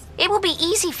there. It will be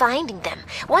easy finding them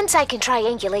once I can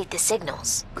triangulate the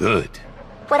signals. Good.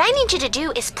 What I need you to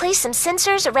do is place some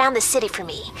sensors around the city for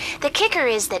me. The kicker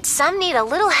is that some need a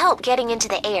little help getting into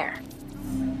the air.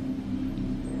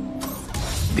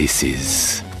 This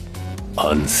is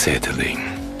unsettling.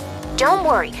 Don't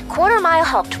worry, Quarter Mile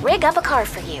helped rig up a car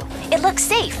for you. It looks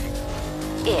safe.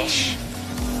 Ish.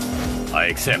 I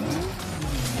accept.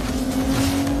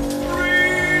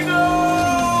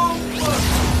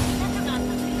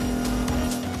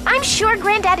 I'm sure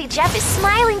Granddaddy Jeff is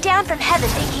smiling down from heaven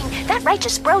thinking that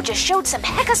righteous bro just showed some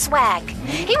hecka swag.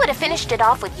 He would have finished it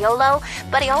off with YOLO,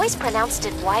 but he always pronounced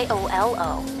it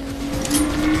YOLO.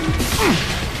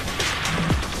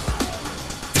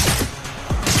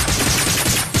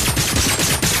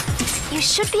 You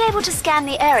should be able to scan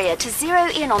the area to zero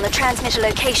in on the transmitter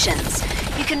locations.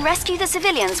 You can rescue the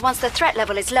civilians once the threat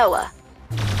level is lower.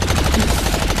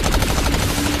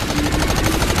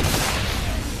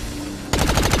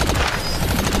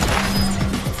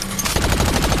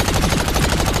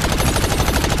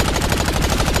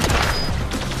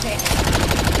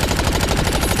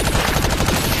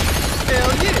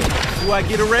 Hell yeah! Do I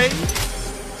get a raise?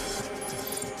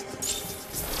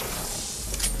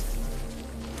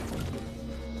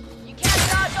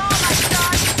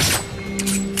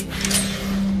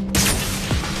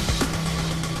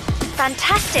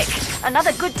 Fantastic!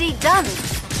 Another good deed done.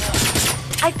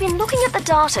 I've been looking at the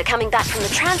data coming back from the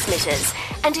transmitters,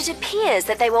 and it appears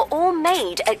that they were all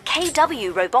made at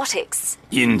KW Robotics.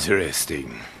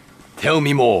 Interesting. Tell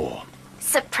me more.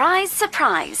 Surprise,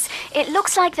 surprise. It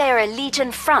looks like they're a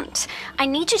Legion front. I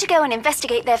need you to go and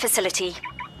investigate their facility.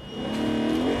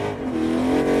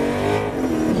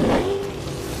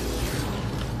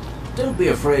 Don't be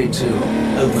afraid to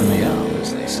open the arm,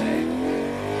 as they say.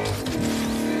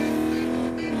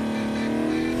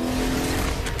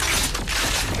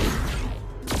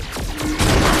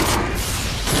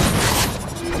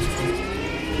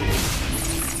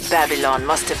 Babylon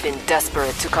must have been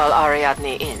desperate to call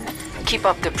Ariadne in. Keep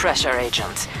up the pressure,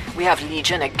 Agent. We have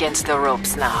Legion against the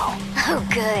ropes now. Oh,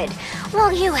 good.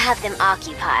 While you have them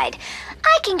occupied,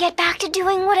 I can get back to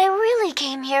doing what I really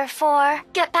came here for.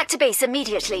 Get back to base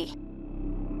immediately.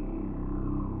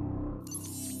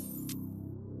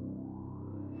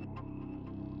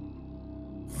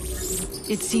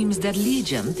 It seems that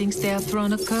Legion thinks they have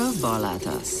thrown a curveball at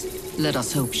us. Let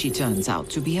us hope she turns out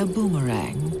to be a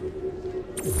boomerang.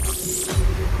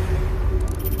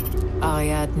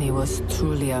 Ariadne was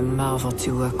truly a marvel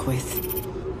to work with.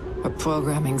 Her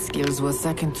programming skills were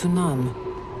second to none,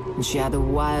 and she had a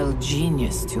wild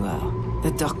genius to her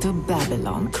that Dr.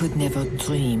 Babylon could never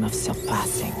dream of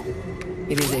surpassing.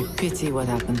 It is a pity what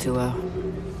happened to her.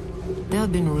 There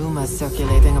have been rumors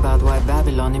circulating about why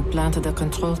Babylon implanted a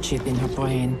control chip in her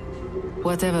brain.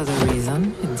 Whatever the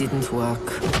reason, it didn't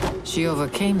work. She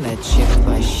overcame that chip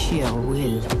by sheer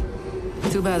will.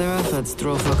 Too bad her efforts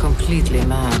drove her completely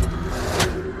mad.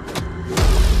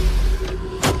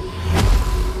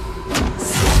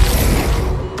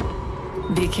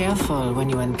 Be careful when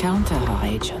you encounter her,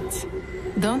 Agent.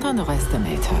 Don't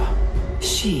underestimate her.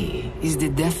 She is the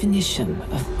definition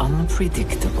of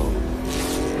unpredictable.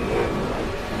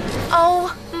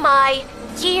 Oh my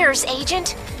years,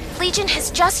 Agent! Legion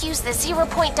has just used the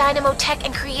zero-point dynamo tech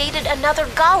and created another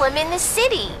golem in the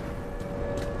city!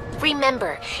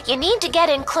 Remember, you need to get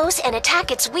in close and attack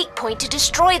its weak point to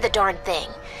destroy the darn thing.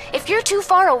 If you're too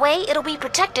far away, it'll be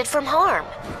protected from harm.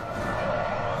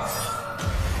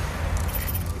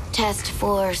 Test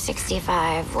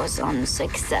 465 was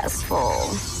unsuccessful.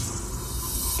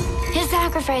 His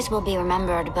sacrifice will be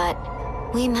remembered, but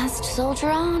we must soldier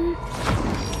on.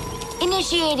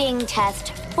 Initiating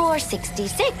test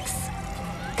 466.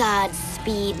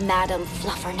 Godspeed, Madam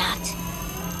Fluffernut.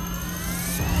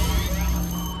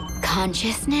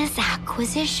 Consciousness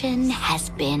acquisition has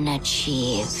been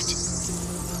achieved.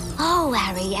 Oh,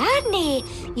 Ariadne,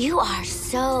 you are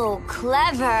so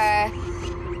clever.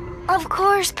 Of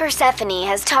course, Persephone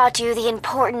has taught you the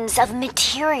importance of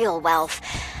material wealth,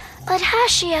 but has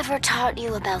she ever taught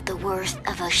you about the worth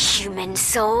of a human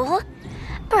soul?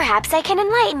 Perhaps I can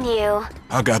enlighten you.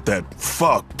 I got that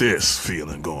fuck this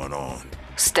feeling going on.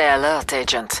 Stay alert,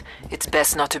 Agent. It's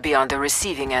best not to be on the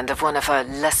receiving end of one of her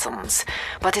lessons,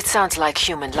 but it sounds like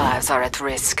human lives are at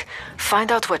risk.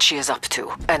 Find out what she is up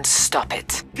to, and stop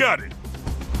it. Got it!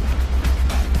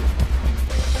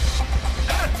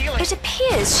 It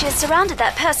appears she has surrounded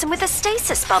that person with a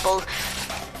stasis bubble.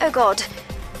 Oh god,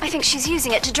 I think she's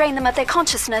using it to drain them of their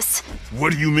consciousness.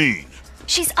 What do you mean?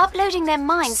 She's uploading their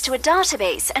minds to a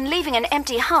database and leaving an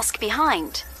empty husk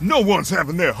behind. No one's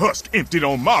having their husk emptied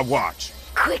on my watch.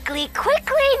 Quickly,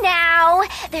 quickly now!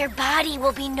 Their body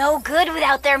will be no good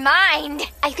without their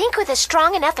mind. I think with a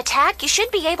strong enough attack, you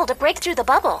should be able to break through the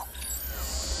bubble.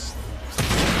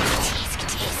 Tisk,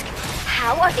 tisk.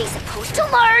 How are they supposed to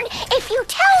learn if you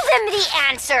tell them the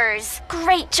answers?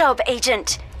 Great job,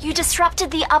 Agent. You disrupted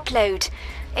the upload.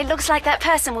 It looks like that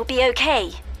person will be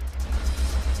okay.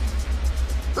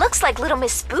 Looks like little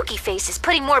Miss Spooky Face is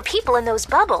putting more people in those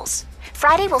bubbles.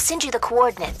 Friday will send you the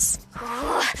coordinates.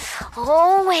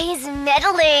 Always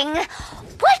meddling.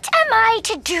 What am I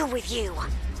to do with you?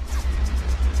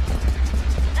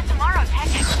 The Tomorrow Tech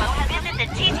Expo has ended the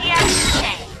TTX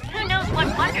today. Who knows what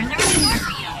wonders are in store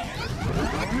for you?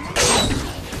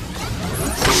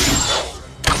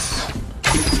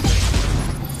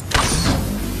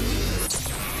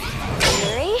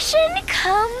 Mission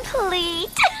complete.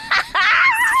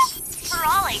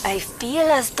 I feel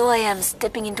as though I am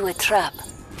stepping into a trap.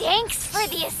 Thanks for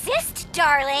the assist,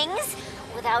 darlings.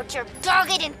 Without your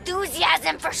dogged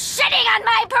enthusiasm for shitting on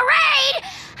my parade,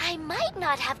 I might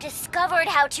not have discovered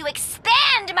how to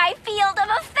expand my field of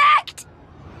effect.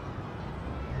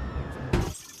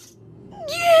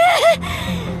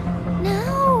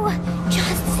 No,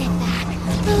 just sit back,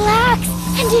 relax,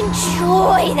 and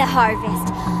enjoy the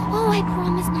harvest. Oh, I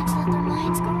promise not to let their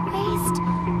minds go to waste.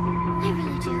 I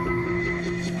really do.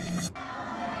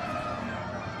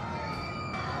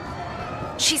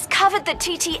 She's covered the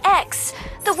TTX.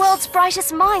 The world's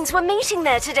brightest minds were meeting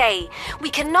there today. We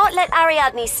cannot let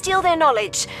Ariadne steal their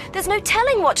knowledge. There's no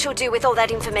telling what she'll do with all that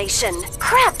information.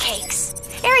 Crab cakes!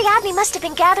 Ariadne must have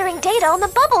been gathering data on the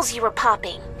bubbles you were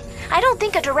popping. I don't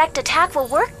think a direct attack will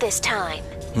work this time.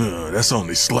 That's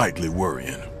only slightly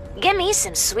worrying. Give me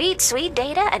some sweet, sweet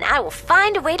data, and I will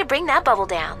find a way to bring that bubble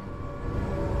down.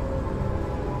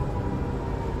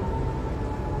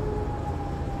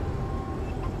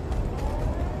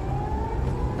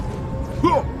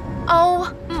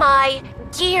 Oh my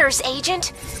gears,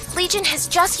 Agent! Legion has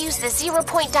just used the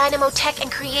 0-point dynamo tech and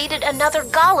created another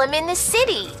golem in the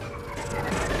city.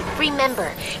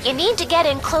 Remember, you need to get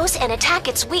in close and attack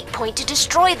its weak point to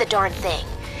destroy the darn thing.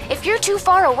 If you're too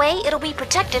far away, it'll be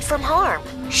protected from harm.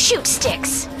 Shoot,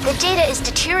 Sticks. The data is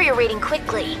deteriorating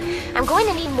quickly. I'm going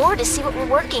to need more to see what we're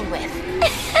working with.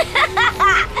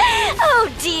 Oh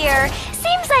dear,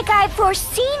 seems like I've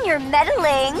foreseen your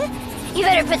meddling. You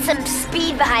better put some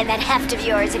speed behind that heft of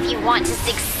yours if you want to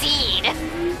succeed.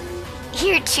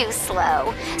 You're too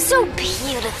slow. So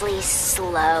beautifully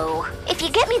slow. If you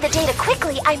get me the data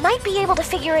quickly, I might be able to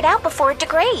figure it out before it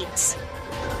degrades.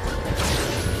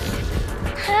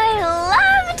 I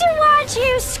love to watch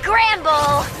you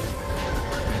scramble.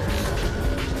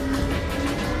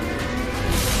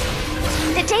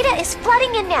 The data is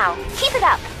flooding in now. Keep it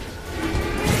up.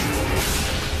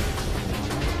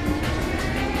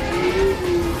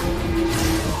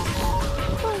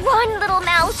 Run, little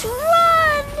mouse,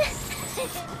 run!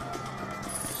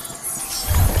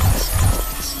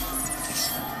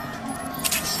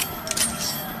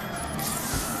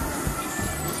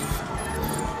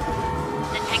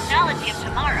 The technology of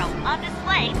tomorrow on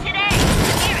display today.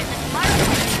 Here is the Tomorrow.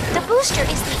 The booster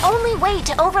is the only way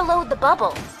to overload the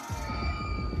bubble.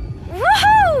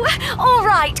 Woohoo! All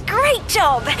right, great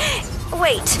job.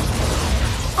 Wait.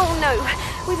 Oh no,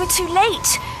 we were too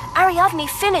late. Ariadne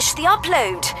finished the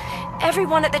upload.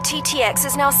 Everyone at the TTX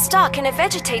is now stuck in a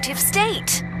vegetative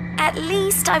state. At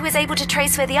least I was able to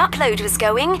trace where the upload was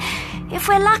going. If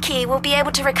we're lucky, we'll be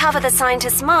able to recover the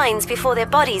scientists' minds before their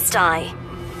bodies die.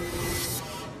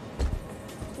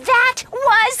 That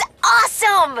was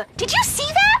awesome! Did you see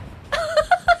that?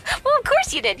 Well, of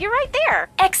course you did. You're right there.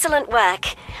 Excellent work.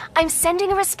 I'm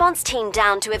sending a response team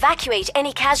down to evacuate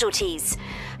any casualties.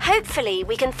 Hopefully,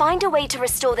 we can find a way to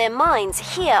restore their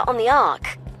minds here on the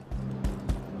Ark.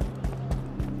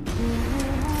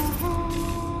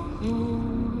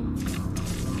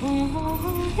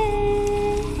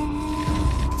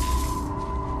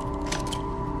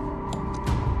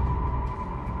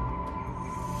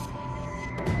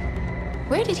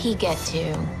 Where did he get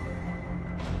to?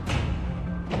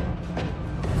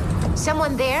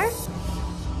 Someone there?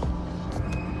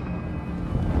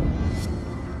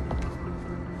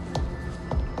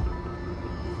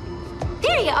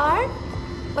 There you are!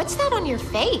 What's that on your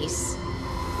face?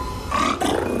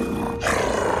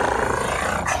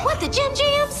 What, the Gem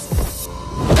Jams?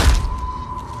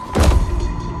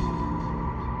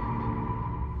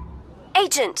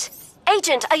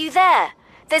 Agent, are you there?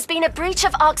 There's been a breach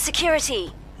of Ark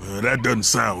security. That doesn't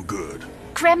sound good.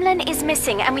 Gremlin is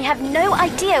missing and we have no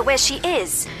idea where she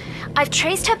is. I've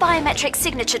traced her biometric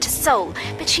signature to Seoul,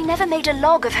 but she never made a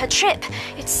log of her trip.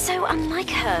 It's so unlike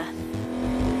her.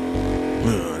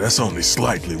 That's only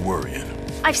slightly worrying.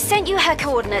 I've sent you her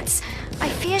coordinates. I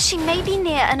fear she may be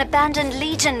near an abandoned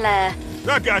Legion lair.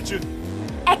 I got you.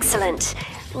 Excellent.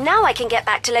 Now I can get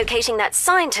back to locating that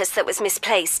scientist that was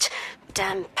misplaced.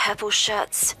 Damn purple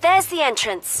shirts. There's the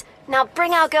entrance. Now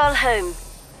bring our girl home.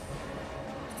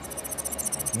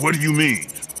 What do you mean?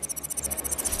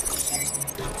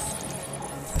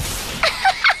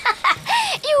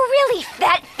 You really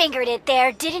fat-fingered it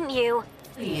there, didn't you?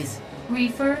 Please,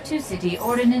 refer to City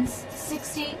Ordinance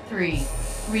 63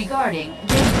 regarding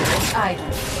dangerous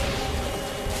items.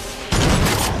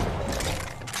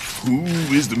 Who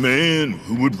is the man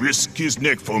who would risk his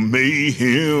neck for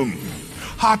mayhem?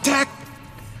 Hardtack?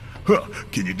 Huh,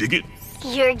 can you dig it?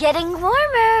 You're getting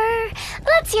warmer.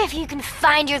 Let's see if you can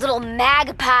find your little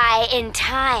magpie in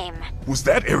time. Was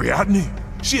that Ariadne?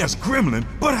 She has gremlin,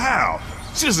 but how?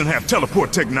 She doesn't have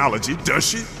teleport technology, does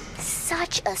she?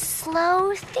 Such a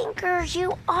slow thinker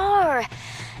you are.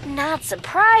 Not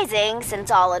surprising,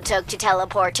 since all it took to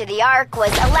teleport to the Ark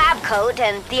was a lab coat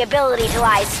and the ability to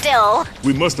lie still.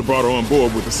 We must have brought her on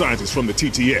board with the scientists from the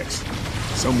TTX.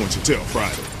 Someone should tell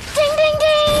Friday. Ding, ding,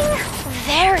 ding!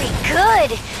 Very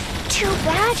good. Too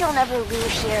bad you'll never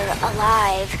leave here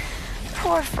alive.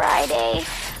 Poor Friday,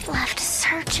 left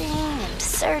searching and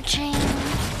searching.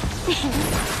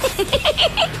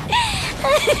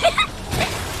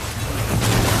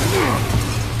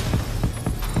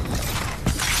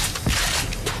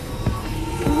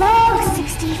 Log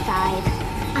 65.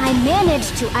 I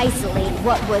managed to isolate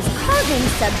what was carving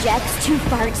subjects to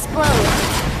far explode.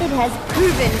 It has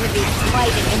proven to be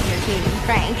quite an entertaining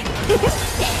prank.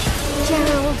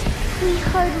 Gerald, we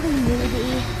hardly knew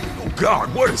thee. Oh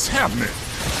God, what is happening?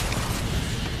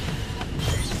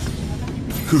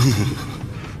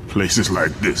 Places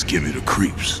like this give me the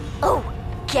creeps. Oh,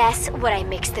 guess what I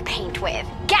mixed the paint with?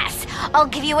 Guess! I'll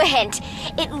give you a hint.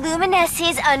 It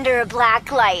luminesces under a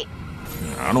black light.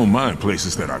 I don't mind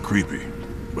places that are creepy,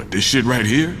 but this shit right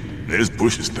here, there's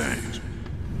Bush's things.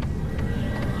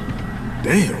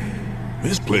 Damn,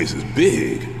 this place is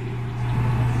big.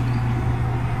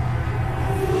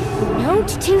 Note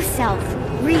to self,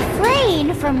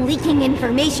 refrain from leaking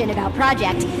information about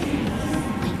project.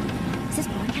 Wait, is this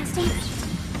broadcasting?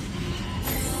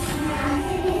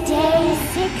 Day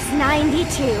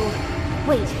 692.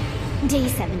 Wait, day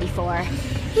 74.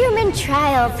 Human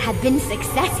trials have been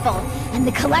successful, and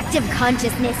the collective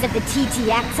consciousness of the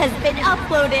TTX has been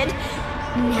uploaded.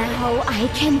 Now I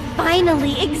can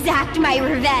finally exact my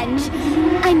revenge.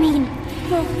 I mean,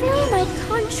 fulfill my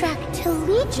contract to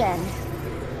Legion.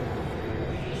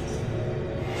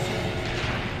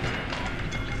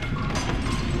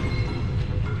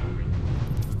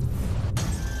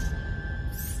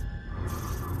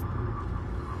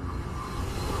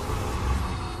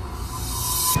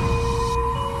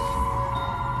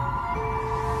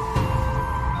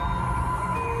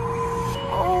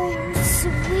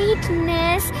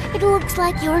 It looks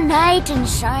like your knight in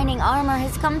shining armor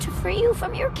has come to free you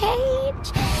from your cage.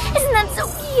 Isn't that so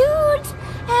cute?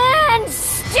 And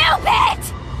stupid!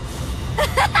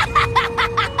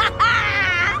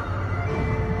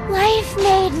 Life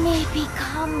made me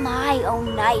become my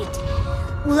own knight.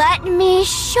 Let me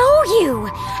show you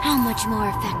how much more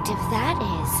effective that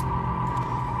is.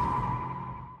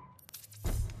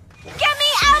 Get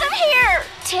me out of here!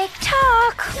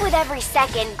 Tick-tock. With every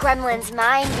second, Gremlin's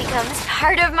mind becomes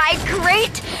part of my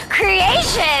great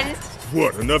creation.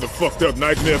 What, another fucked up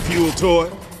nightmare fuel toy?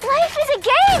 Life is a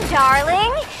game,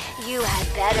 darling. You had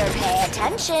better pay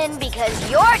attention because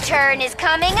your turn is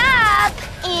coming up.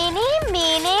 Eeny,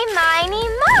 meeny, miny,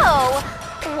 mo.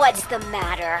 What's the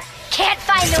matter? Can't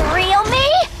find the real me?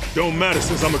 Don't matter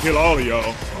since I'm gonna kill all of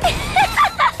y'all.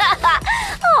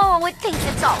 Oh, it thinks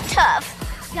it's all tough.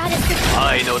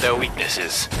 I know their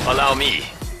weaknesses. Allow me.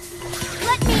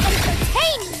 Let me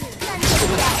entertain you,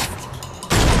 nonetheless.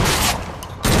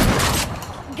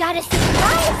 Got a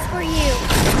surprise for you.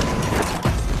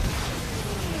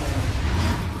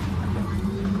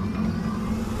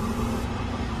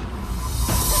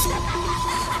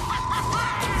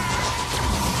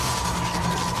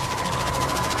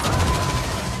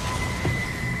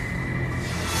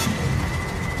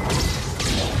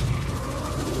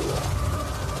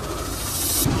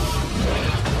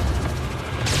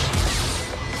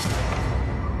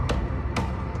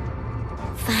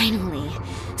 Finally,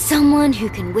 someone who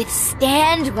can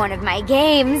withstand one of my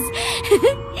games.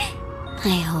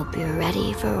 I hope you're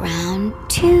ready for round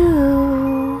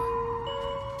 2.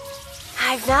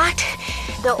 I've knocked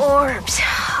the orbs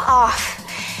off.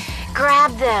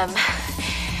 grab them.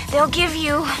 They'll give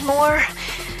you more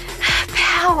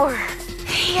power.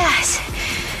 Yes.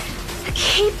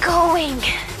 Keep going.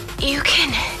 You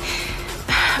can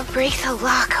break the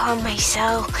lock on my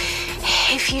cell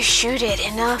if you shoot it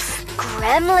enough.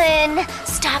 Gremlin,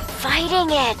 stop fighting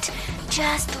it.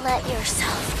 Just let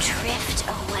yourself drift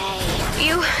away.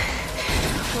 You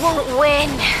won't win,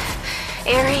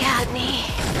 Ariadne.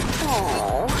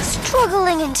 Oh,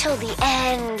 struggling until the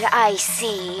end, I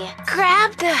see.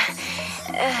 Grab the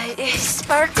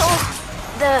sparkle,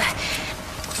 the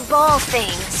ball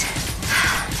things.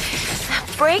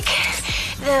 Break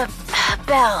the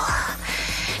bell.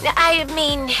 I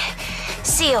mean,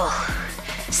 seal.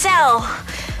 Cell.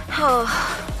 Oh.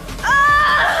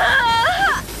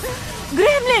 Ah!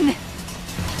 Gremlin!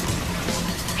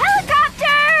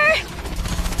 Helicopter!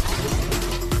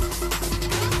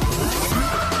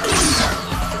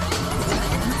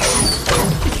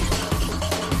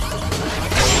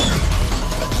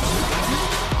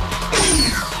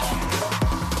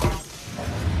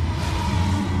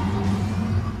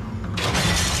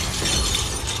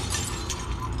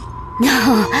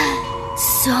 Oh,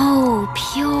 so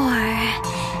pure.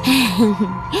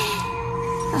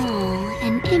 Oh,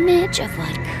 an image of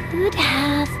what could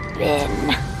have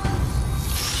been.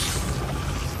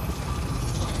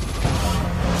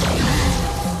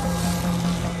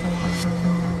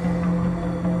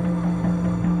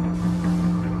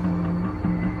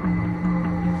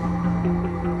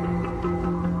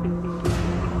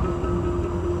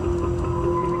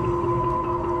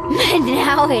 But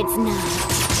now it's not.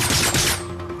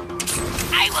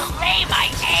 I will lay my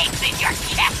eggs in your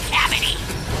chest cavity.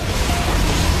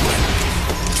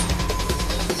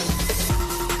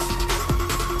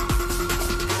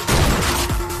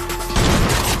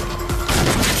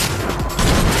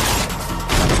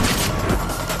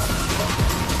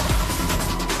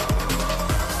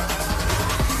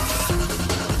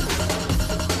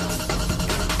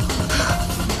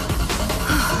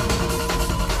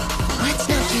 Let's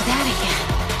not do that again.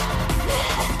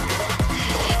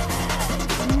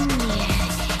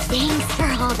 Thanks for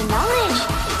all the knowledge,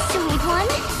 sweet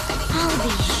one. I'll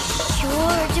be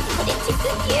sure to put it to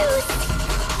good use.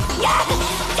 Yeah,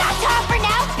 that's all for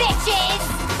now, bitches!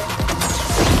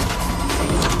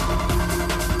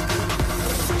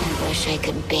 I wish I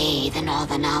could bathe in all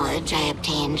the knowledge I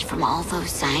obtained from all those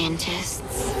scientists.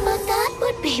 But that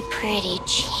would be pretty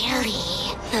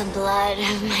chilly. The blood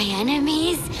of my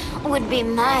enemies would be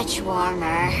much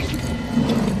warmer.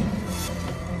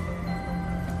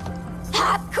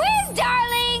 Pop quiz,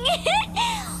 darling!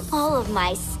 All of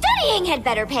my studying had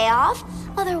better pay off.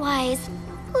 Otherwise,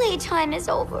 playtime is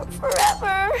over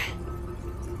forever.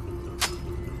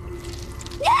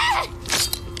 Ah!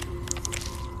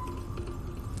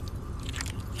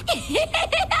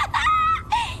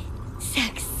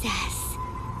 Success.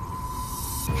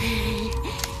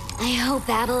 I hope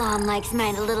Babylon likes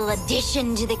my little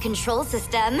addition to the control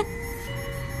system.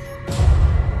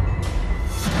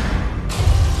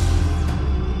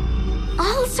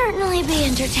 I'll certainly be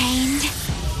entertained.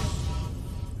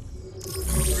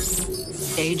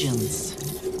 Agents,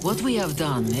 what we have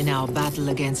done in our battle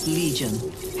against Legion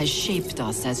has shaped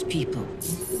us as people.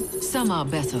 Some are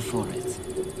better for it,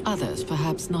 others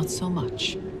perhaps not so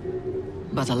much.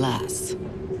 But alas,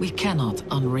 we cannot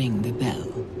unring the bell.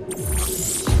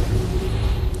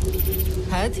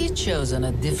 Had he chosen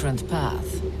a different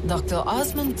path, Dr.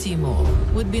 Osmond Timor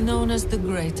would be known as the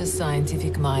greatest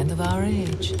scientific mind of our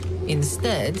age.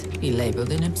 Instead, he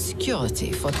labored in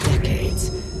obscurity for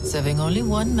decades, serving only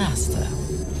one master,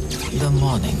 the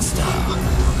Morning Star,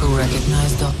 who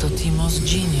recognized Dr. Timor's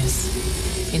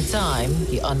genius. In time,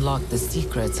 he unlocked the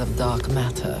secrets of dark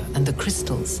matter and the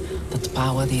crystals that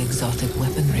power the exotic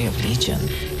weaponry of Legion.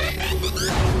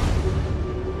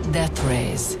 Death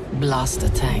rays, blaster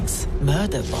tanks,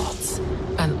 murder bots,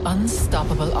 an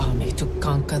unstoppable army to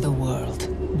conquer the world.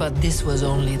 But this was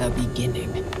only the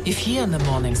beginning. If he and the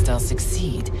Morningstar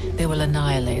succeed, they will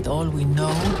annihilate all we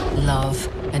know, love,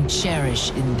 and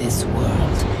cherish in this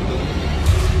world.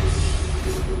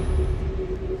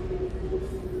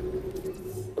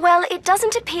 Well, it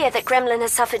doesn't appear that Gremlin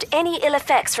has suffered any ill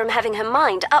effects from having her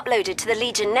mind uploaded to the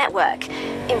Legion network.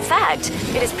 In fact,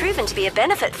 it has proven to be a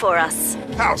benefit for us.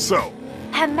 How so?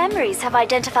 Her memories have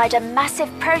identified a massive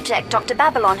project Dr.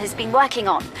 Babylon has been working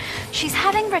on. She's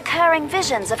having recurring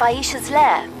visions of Aisha's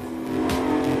lair.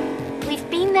 We've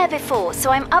been there before, so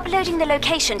I'm uploading the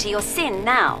location to your SIN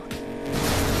now.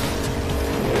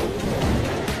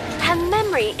 Her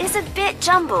memory is a bit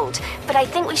jumbled, but I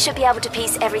think we should be able to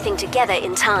piece everything together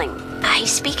in time. I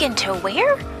speak into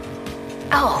where?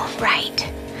 Oh,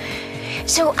 right.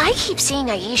 So I keep seeing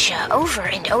Aisha over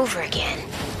and over again.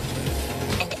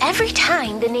 And every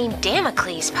time the name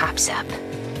Damocles pops up.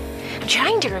 I'm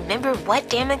trying to remember what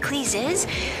Damocles is,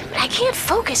 but I can't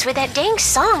focus with that dang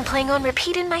song playing on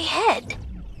repeat in my head.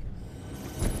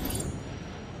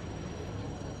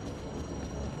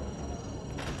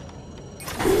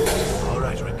 All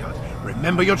right, Redcard.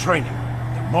 Remember your training.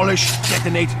 Demolish,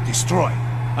 detonate, destroy.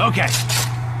 Okay.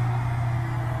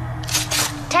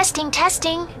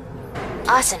 Testing.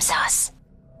 Awesome sauce.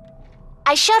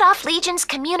 I shut off Legion's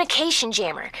communication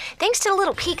jammer, thanks to the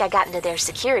little peek I got into their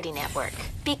security network.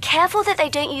 Be careful that they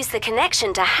don't use the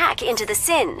connection to hack into the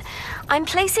Sin. I'm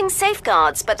placing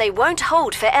safeguards, but they won't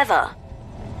hold forever.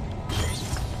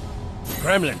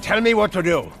 Kremlin, tell me what to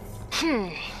do.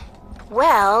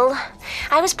 Well,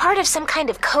 I was part of some kind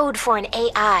of code for an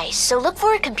AI, so look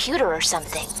for a computer or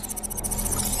something.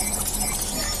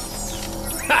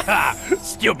 Haha!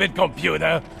 Stupid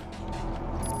computer!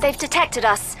 They've detected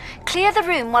us. Clear the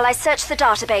room while I search the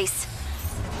database.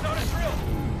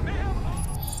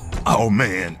 Oh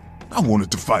man, I wanted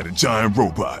to fight a giant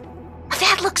robot.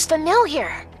 That looks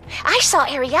familiar. I saw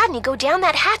Ariadne go down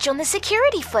that hatch on the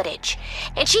security footage,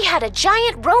 and she had a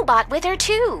giant robot with her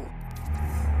too.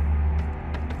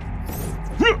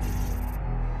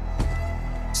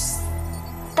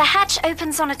 The hatch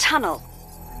opens on a tunnel.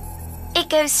 It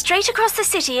goes straight across the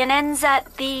city and ends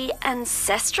at the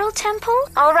Ancestral Temple?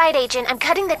 All right, Agent, I'm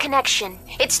cutting the connection.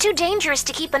 It's too dangerous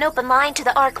to keep an open line to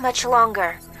the Ark much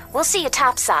longer. We'll see you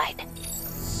topside.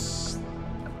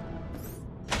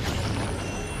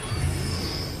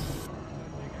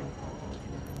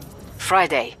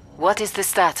 Friday, what is the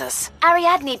status?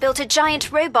 Ariadne built a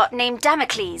giant robot named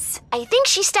Damocles. I think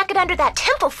she stuck it under that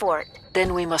temple fort.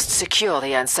 Then we must secure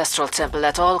the Ancestral Temple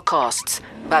at all costs.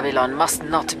 Babylon must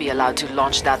not be allowed to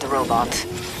launch that robot.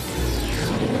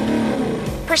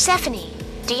 Persephone,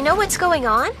 do you know what's going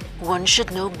on? One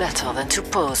should know better than to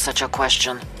pose such a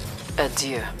question.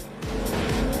 Adieu.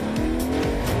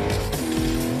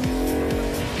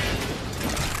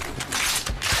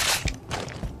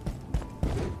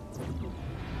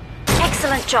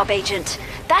 Excellent job, Agent.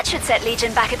 That should set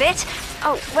Legion back a bit.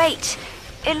 Oh, wait.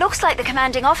 It looks like the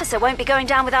commanding officer won't be going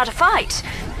down without a fight.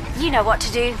 You know what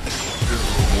to do.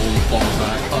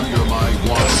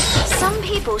 Some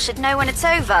people should know when it's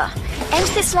over. End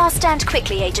this last stand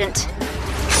quickly, Agent.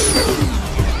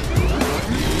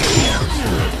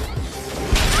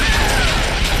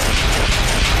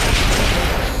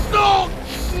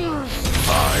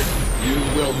 You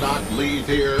will not leave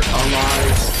here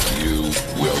alive. You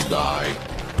will die.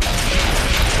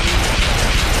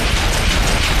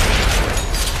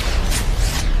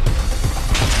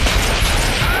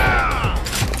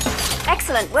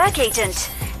 Excellent work,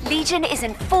 Agent. Legion is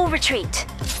in full retreat.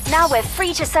 Now we're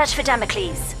free to search for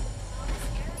Damocles.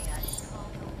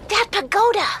 That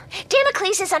pagoda!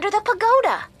 Damocles is under the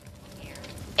pagoda.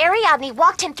 Ariadne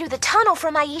walked him through the tunnel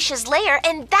from Aisha's lair,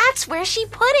 and that's where she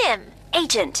put him.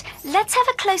 Agent, let's have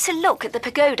a closer look at the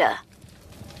pagoda.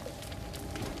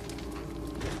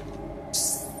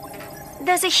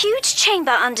 There's a huge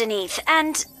chamber underneath,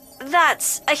 and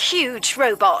that's a huge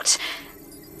robot.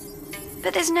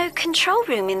 But there's no control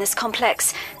room in this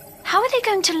complex. How are they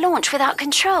going to launch without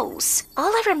controls?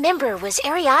 All I remember was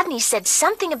Ariadne said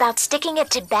something about sticking it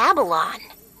to Babylon.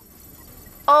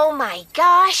 Oh my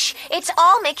gosh, it's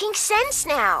all making sense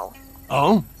now.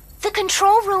 Oh? The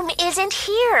control room isn't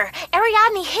here.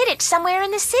 Ariadne hid it somewhere in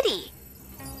the city.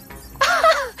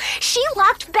 She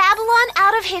locked Babylon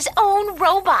out of his own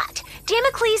robot.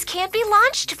 Damocles can't be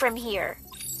launched from here.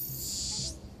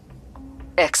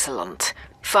 Excellent.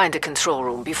 Find the control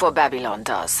room before Babylon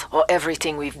does, or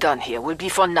everything we've done here will be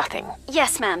for nothing.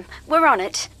 Yes, ma'am. We're on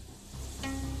it.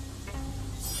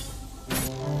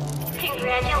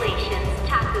 Congratulations.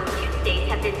 Taco Tuesdays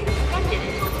have been suspended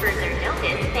until further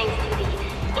notice thanks to the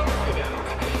incident.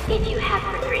 If you have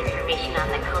further information on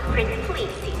the culprits,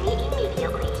 please see me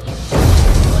immediately.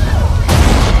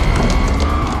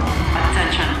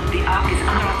 Attention, the Ark is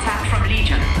under attack from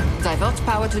Legion. Divert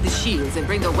power to the shields and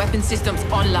bring the weapon systems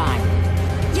online.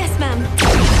 Yes, ma'am.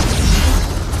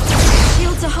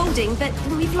 Shields are holding, but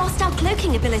we've lost our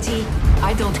cloaking ability.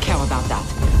 I don't care about that.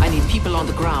 I need people on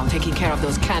the ground taking care of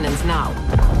those cannons now.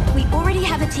 We already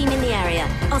have a team in the area.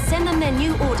 I'll send them their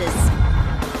new orders.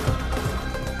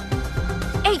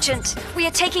 Agent, we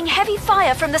are taking heavy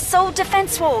fire from the Soul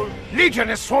defense wall. Legion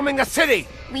is swarming the city!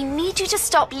 We need you to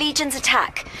stop Legion's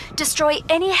attack. Destroy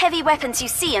any heavy weapons you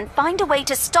see and find a way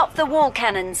to stop the wall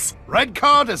cannons.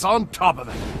 Redcard is on top of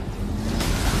it.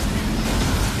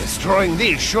 Destroying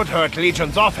these should hurt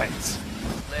Legion's offense.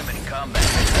 Limited combat.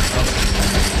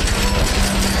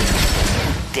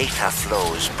 data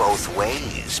flows both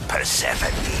ways,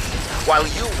 Persephone. While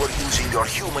you were using your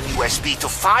human USB to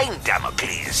find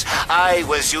Damocles, I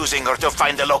was using her to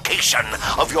find the location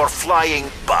of your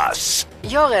flying bus.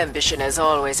 Your ambition has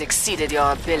always exceeded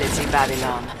your ability,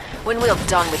 Babylon. When we're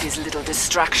done with this little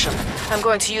distraction, I'm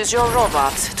going to use your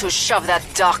robot to shove that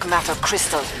dark matter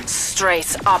crystal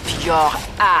straight up your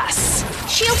ass.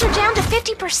 Shields are down to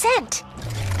 50%.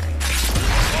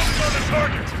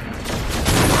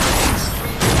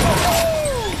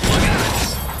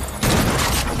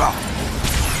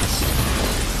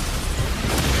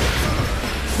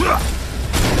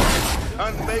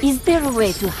 Is there a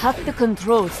way to hack the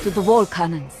controls to the wall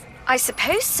cannons? I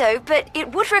suppose so, but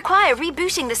it would require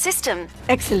rebooting the system.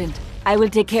 Excellent. I will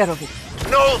take care of it.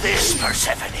 Know this,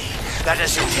 Persephone. That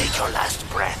as you take your last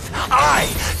breath, I,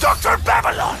 Dr.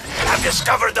 Babylon, have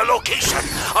discovered the location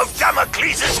of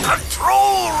Damocles'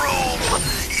 control room.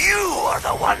 You are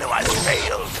the one who has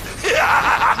failed.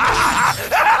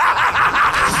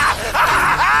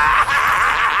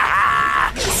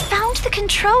 He's found the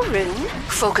control room?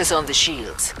 Focus on the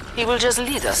shields. He will just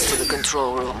lead us to the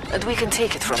control room, and we can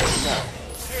take it from him there.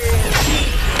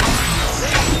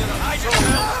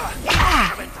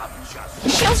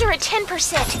 Shields are at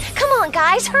 10%. Come on,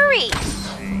 guys, hurry!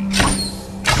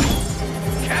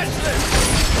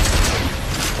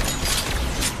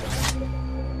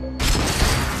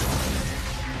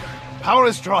 Power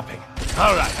is dropping.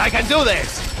 All right, I can do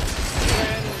this.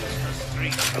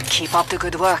 Keep up the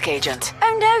good work, Agent.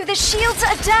 Oh no, the shields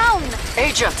are down!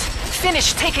 Agent,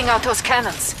 finish taking out those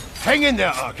cannons. Hang in there,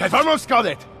 Ark. I've almost got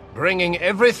it. Bringing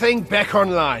everything back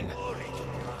online.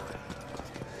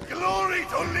 Glory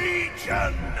to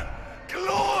Legion!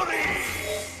 Glory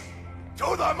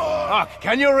to the more! Ark,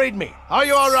 can you read me? Are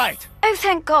you all right? Oh,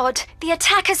 thank God. The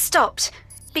attack has stopped.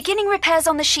 Beginning repairs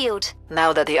on the shield.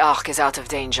 Now that the Ark is out of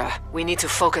danger, we need to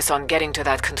focus on getting to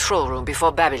that control room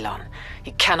before Babylon.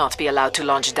 He cannot be allowed to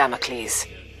launch Damocles.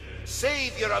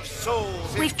 Savior of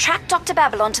souls! We've tracked Dr.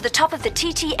 Babylon to the top of the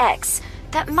TTX.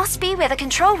 That must be where the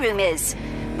control room is.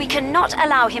 We cannot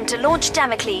allow him to launch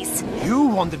Damocles. You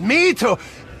wanted me to...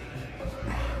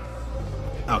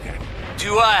 Okay.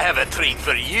 Do I have a treat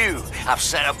for you? I've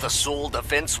set up the soul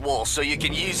defense wall so you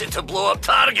can use it to blow up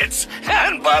targets.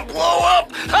 And by blow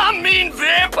up, I mean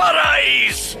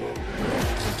vaporize!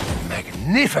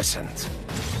 Magnificent.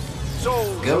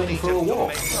 So Going for a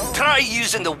walk. Try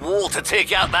using the wall to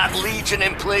take out that Legion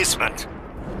emplacement.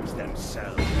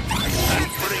 Themselves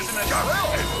and bring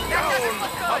justice down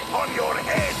upon your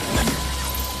head.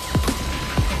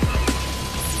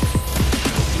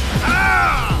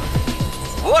 Ah!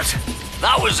 What?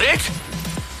 That was it?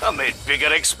 I made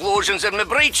bigger explosions in my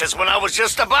breeches when I was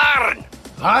just a baron.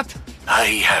 What? I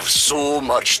have so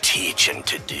much teaching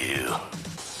to do.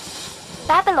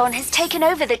 Babylon has taken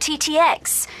over the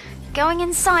TTX. Going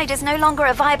inside is no longer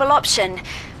a viable option.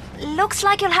 Looks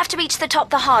like you'll have to reach the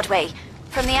top the hard way,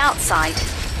 from the outside.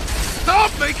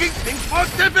 Stop making things more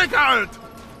difficult!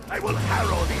 I will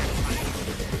harrow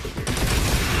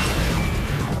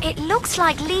the It looks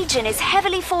like Legion is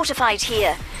heavily fortified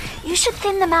here. You should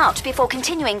thin them out before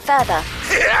continuing further.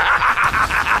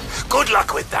 Good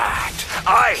luck with that.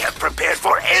 I have prepared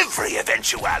for every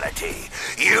eventuality.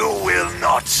 You will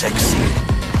not succeed.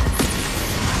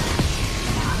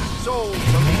 So,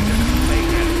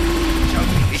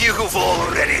 you've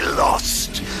already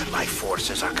lost. My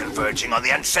forces are converging on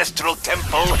the Ancestral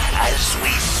Temple as we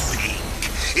speak.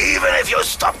 Even if you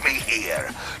stop me here,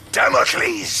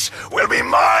 Damocles will be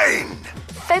mine!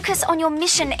 Focus on your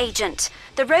mission, Agent.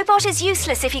 The robot is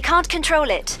useless if he can't control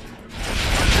it.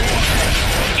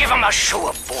 Give him a show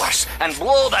of force and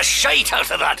blow the shite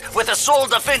out of that with a soul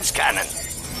defense cannon.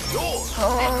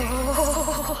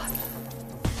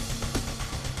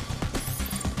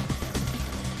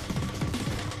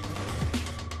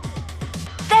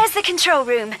 There's the control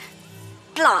room.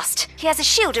 Blast. He has a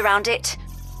shield around it.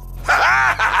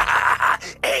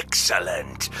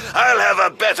 Excellent. I'll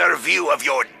have a better view of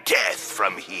your death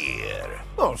from here.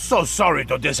 Oh, so sorry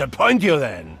to disappoint you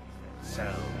then.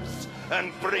 Selves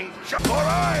and bring for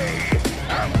I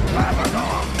am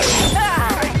Babylon.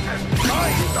 Greatest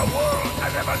mind the world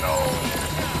has ever known.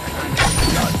 And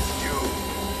just you.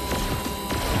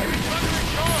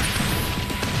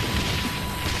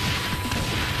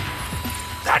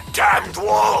 That damned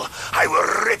wall! I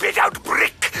will rip it out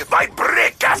brick by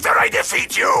brick after I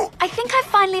defeat you! I think I've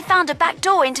finally found a back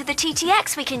door into the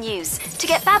TTX we can use to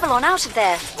get Babylon out of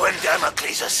there. When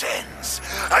Damocles ascends,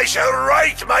 I shall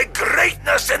write my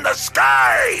greatness in the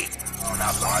sky!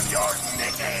 Upon your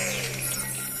city!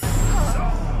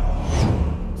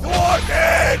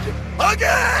 Thwarted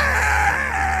again!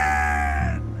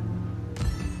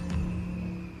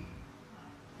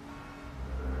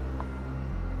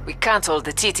 Cancel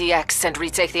the TTX and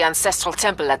retake the Ancestral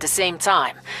Temple at the same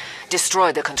time.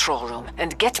 Destroy the control room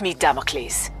and get me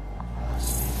Damocles.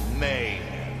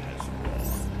 Mayhem has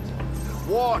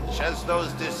won. Watch as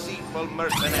those deceitful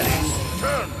mercenaries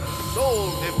turn the soul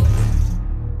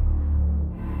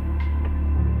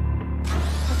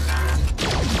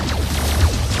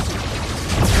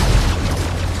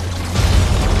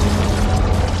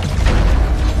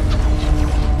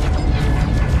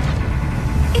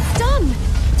It's done!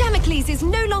 Damocles is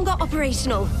no longer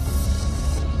operational.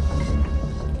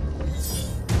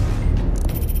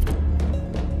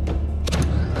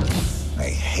 I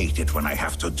hate it when I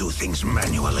have to do things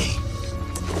manually.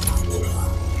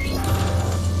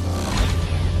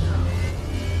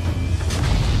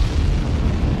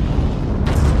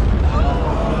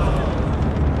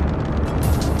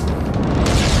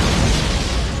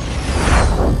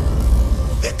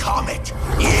 The comet!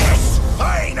 Yes!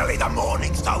 Finally the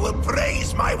Morning Star will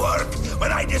praise my work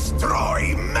when I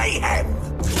destroy Mayhem!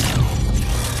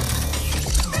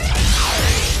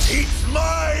 It's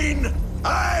mine!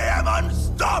 I am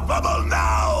unstoppable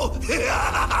now!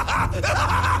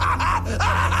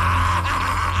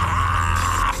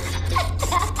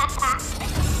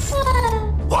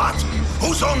 What?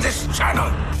 Who's on this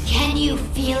channel? Can you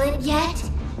feel it yet?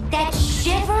 That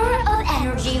shiver of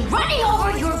energy running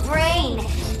over your brain!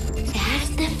 That's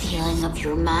the feeling of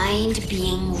your mind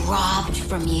being robbed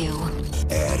from you.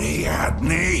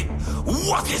 Ariadne,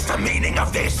 what is the meaning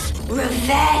of this?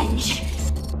 Revenge!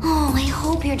 Oh, I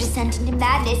hope your descent into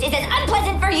madness is as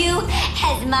unpleasant for you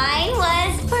as mine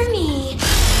was for me.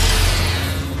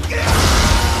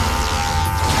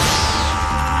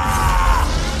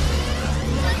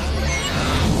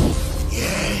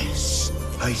 Yes,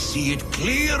 I see it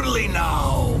clearly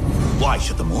now. Why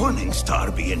should the Morning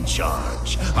Star be in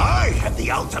charge? I have the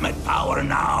ultimate power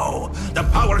now. The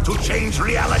power to change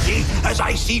reality as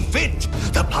I see fit.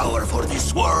 The power for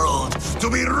this world to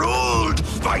be ruled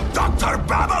by Dr.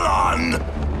 Babylon.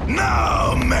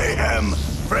 Now, Mayhem,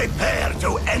 prepare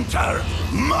to enter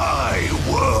my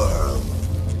world.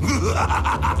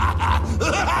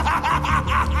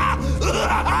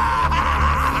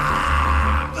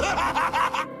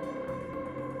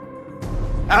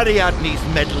 Ariadne's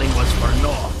meddling was for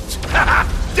naught.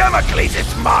 Damocles,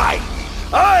 it's mine!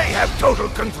 I have total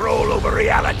control over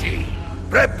reality.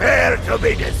 Prepare to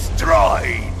be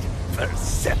destroyed,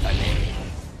 Persephone.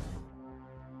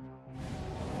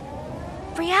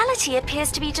 Reality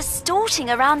appears to be distorting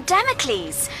around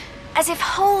Damocles, as if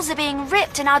holes are being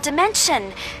ripped in our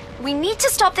dimension. We need to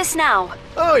stop this now.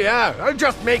 Oh yeah, I'll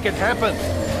just make it happen.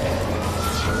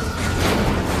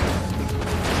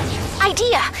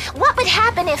 Idea! What would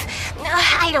happen if,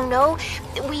 I don't know,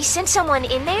 we sent someone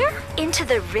in there? Into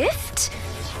the rift?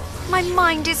 My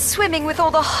mind is swimming with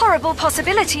all the horrible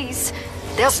possibilities.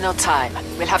 There's no time.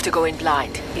 We'll have to go in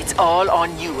blind. It's all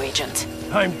on you, Agent.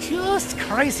 I'm just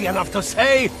crazy enough to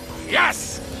say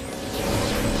yes!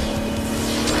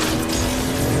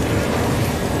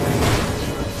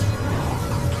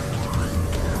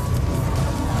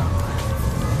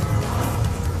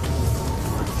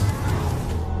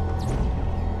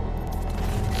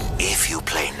 If you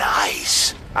play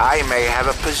nice, I may have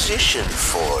a position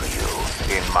for you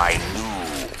in my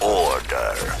new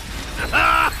order.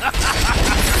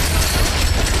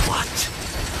 What?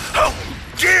 How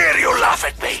dare you laugh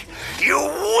at me, you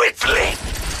witling!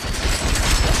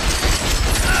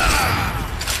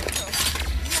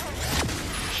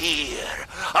 Here,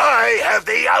 I have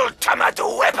the ultimate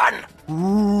weapon!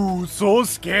 Ooh, so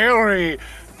scary.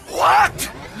 What?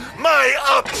 My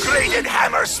upgraded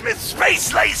Hammersmith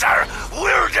Space Laser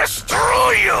will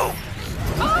destroy you!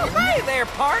 Oh, hey there,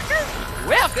 partner!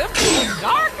 Welcome to the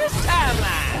darkest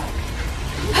timeline!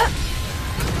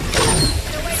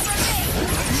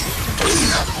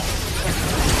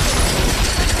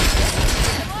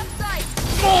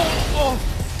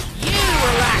 You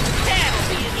were like cattle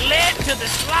being led to the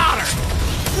slaughter!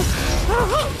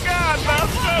 Oh, God, my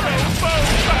stomach's so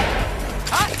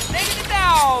hot diggity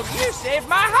dog! You saved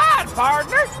my hide,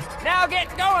 partner! Now get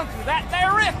going through that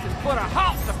there rift and put a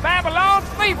halt to Babylon's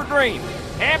fever dream!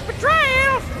 Happy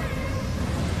trails!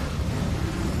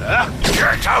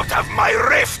 Get out of my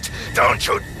rift! Don't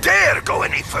you dare go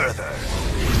any further!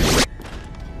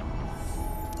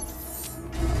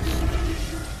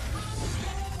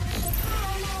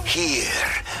 Here,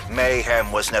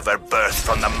 mayhem was never birthed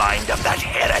from the mind of that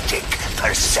heretic,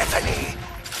 Persephone.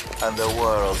 And the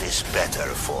world is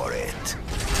better for it.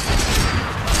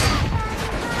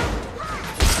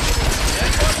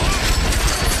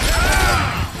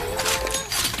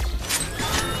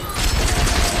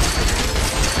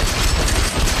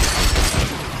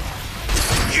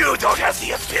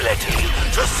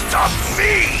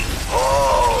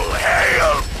 All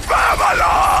hail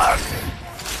Babylon!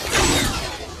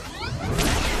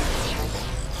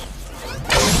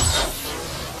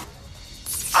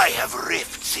 I have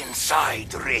rifts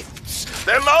inside rifts.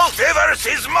 The multiverse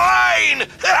is mine!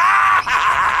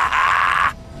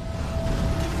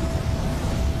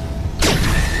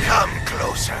 Come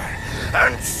closer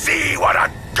and see what a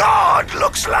god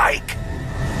looks like!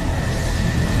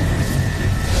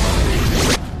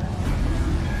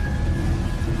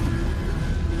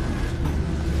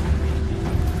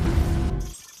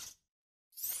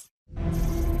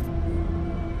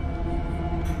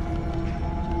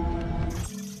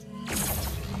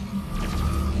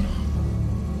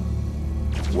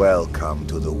 Welcome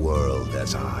to the world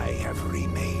as I have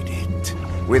remade it.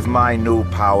 With my new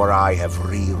power, I have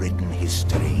rewritten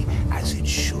history as it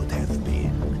should have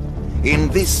been. In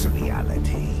this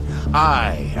reality,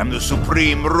 I am the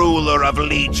supreme ruler of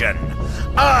Legion.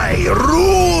 I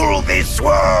rule this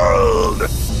world!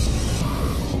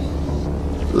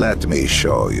 Let me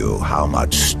show you how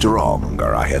much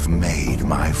stronger I have made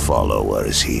my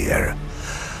followers here.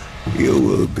 You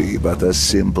will be but a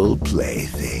simple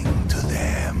plaything to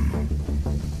them.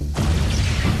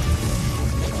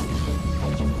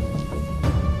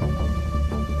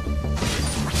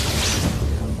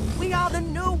 We are the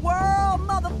new world,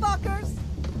 motherfuckers!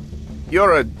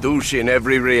 You're a douche in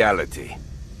every reality.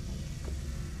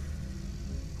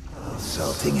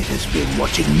 Insulting it has been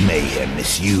watching Mayhem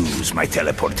misuse my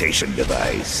teleportation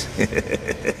device.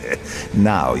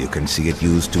 Now you can see it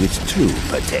used to its true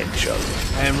potential.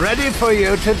 I am ready for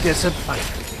you to disappoint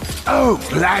me. Oh,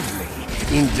 gladly.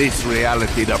 In this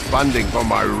reality, the funding for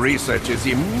my research is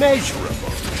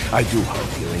immeasurable. I do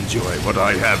hope you enjoy what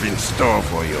I have in store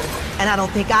for you. And I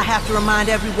don't think I have to remind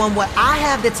everyone what I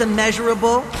have that's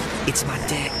immeasurable. It's my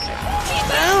dick.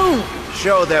 Boom!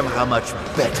 Show them how much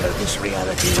better this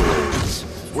reality is.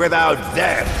 Without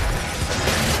them.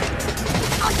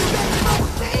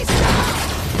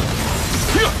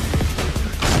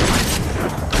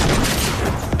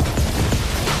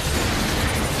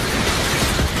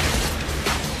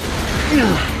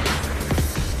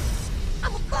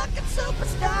 I'm a fucking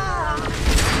superstar.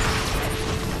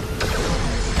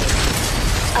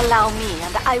 Allow me,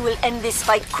 and I will end this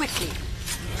fight quickly.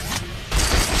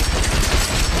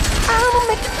 I'ma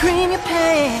make you cream your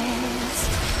pants.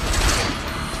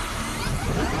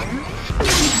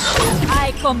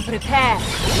 I come prepared.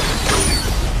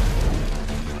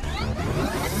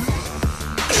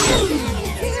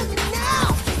 Hear me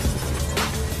now.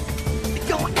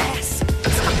 Your ass.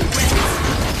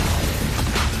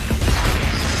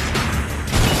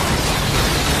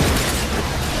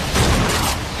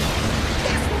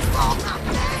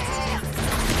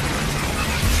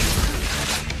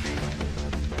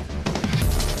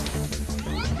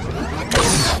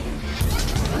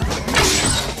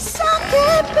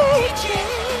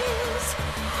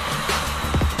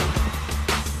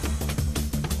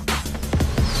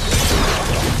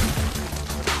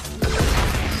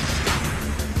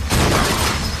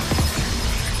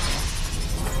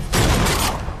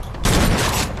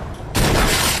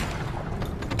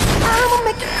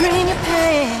 Cream your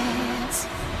pants.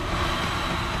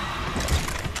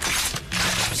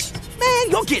 Man,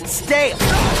 you're getting stale.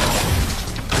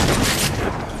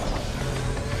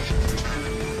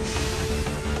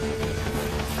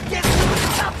 Guess who's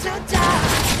about to die?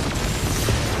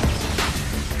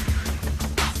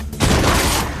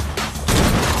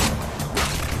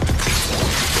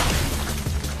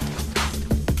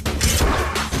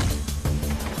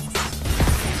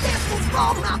 Guess who's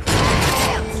falling off the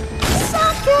pants?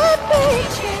 Sucker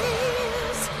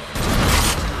bitches.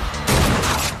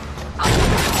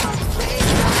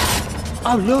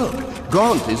 Oh look,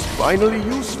 Gaunt is finally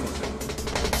useful.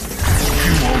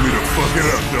 You want me to fuck it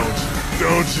up,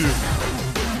 don't you?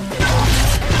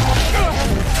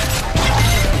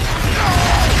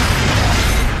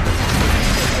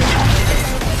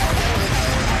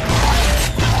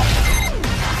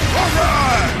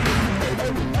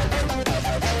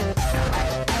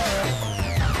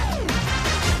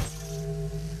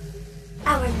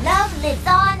 Our love lives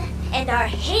on, and our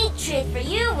hatred for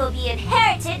you will be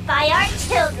inherited by our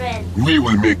children. We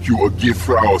will make you a gift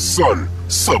for our son,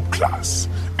 Subclass,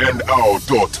 and our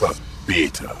daughter,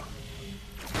 Beta.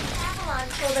 Babylon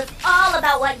told us all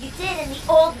about what you did in the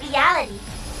old reality.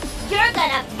 You're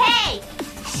gonna pay!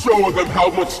 Show them how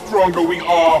much stronger we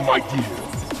are, my dear.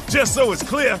 Just so it's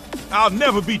clear, I'll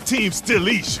never be Team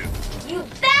Stilition. You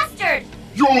bastard!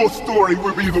 Your story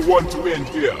will be the one to end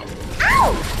here.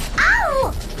 Ow!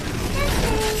 Ow!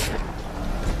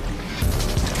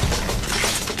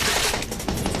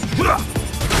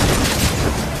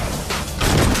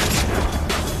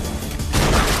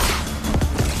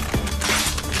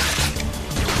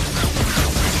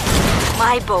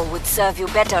 my bow would serve you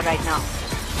better right now.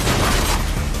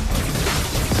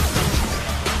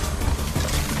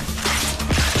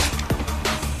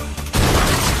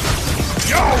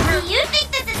 Do you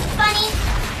think this is funny?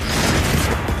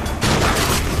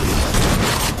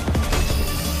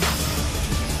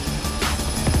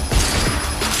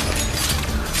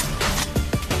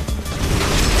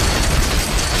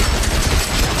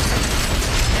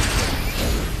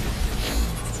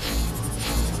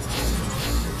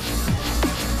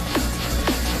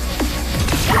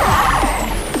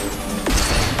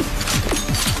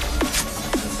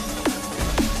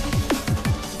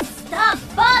 Stop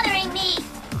bothering me!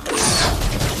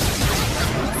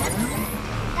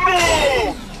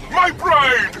 No! My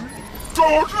bride!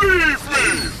 Don't leave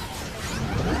me!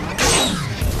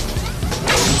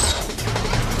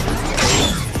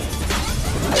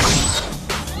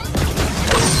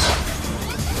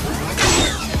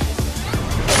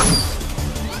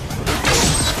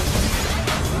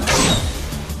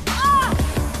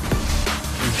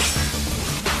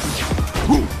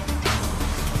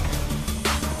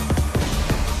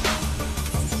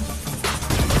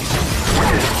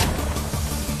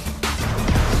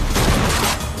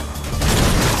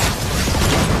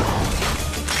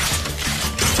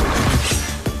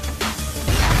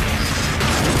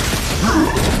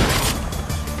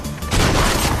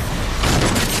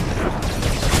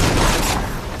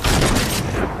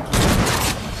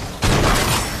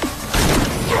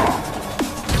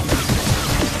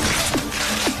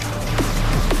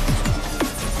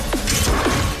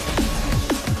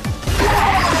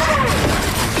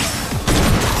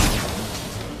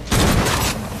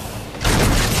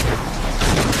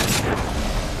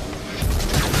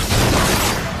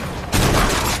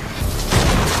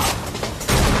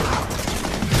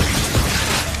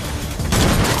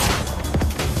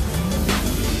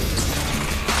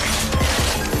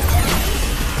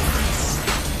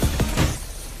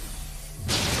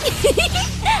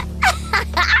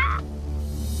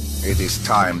 It is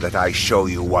time that I show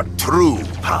you what true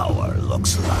power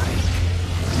looks like.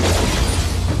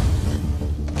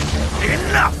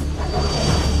 Enough!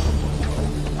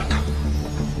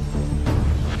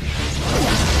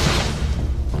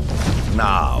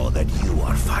 Now that you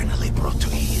are finally brought to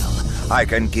heel, I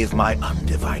can give my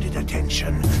undivided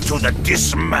attention to the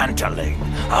dismantling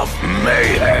of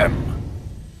Mayhem.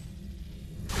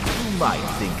 You might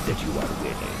think that you are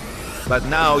winning, but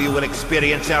now you will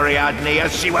experience Ariadne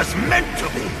as she was meant to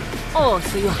be. Oh,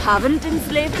 so you haven't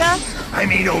enslaved her? I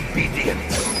mean obedient,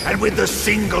 and with the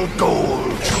single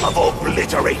goal of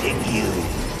obliterating you.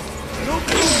 No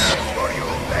good for you,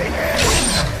 Mayhem.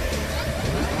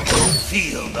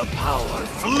 Feel the power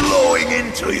flowing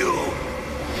into you.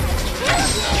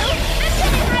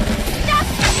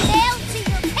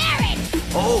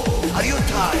 Oh, are you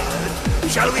tired?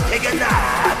 Shall we take a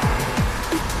nap?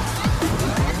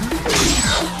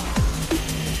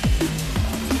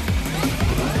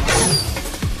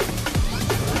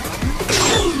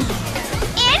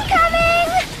 Incoming!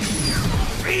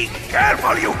 Be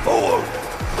careful, you fool!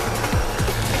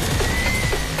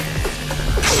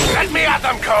 Let me at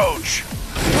them, Coach!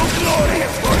 Too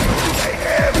glorious for you,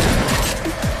 Mayhem!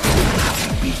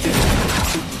 Beaten.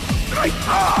 Strike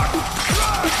hard!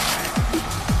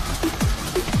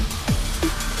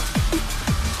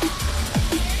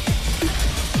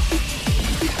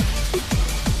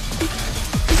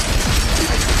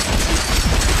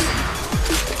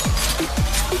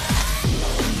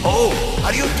 Oh,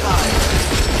 are you tired?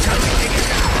 Shall we take a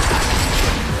nap?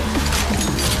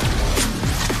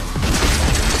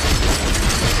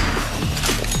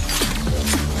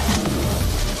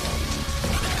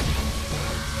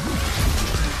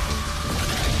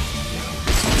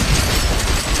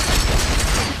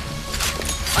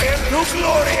 I am too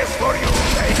glorious for you,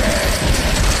 Mayhem!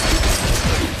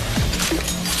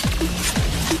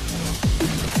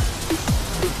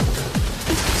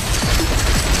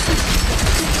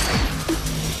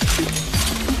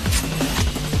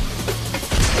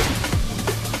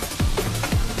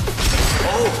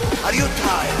 Are you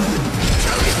tired?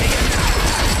 Shall we take a nap?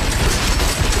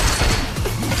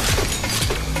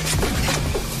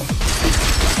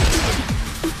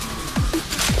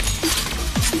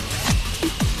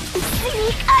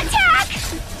 Sneak attack!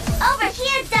 Over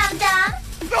here, dum-dum!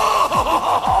 No!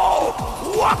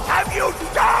 What have you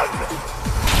done?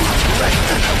 Less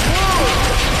than a fool!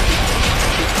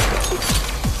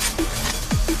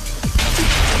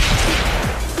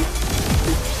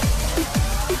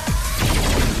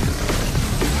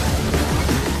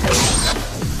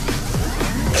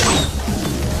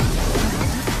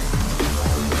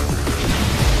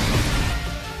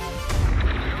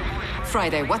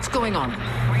 Friday, what's going on?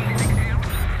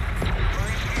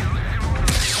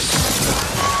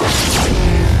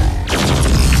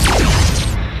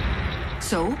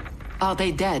 So, are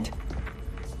they dead?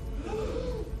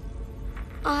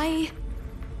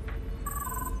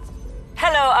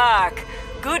 Hello, Ark.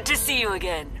 Good to see you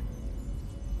again.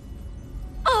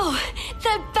 Oh,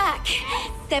 they're back.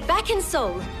 They're back in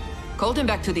Seoul. Call them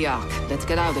back to the Ark. Let's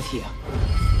get out of here.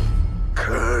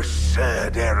 Cursed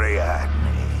Ariadne.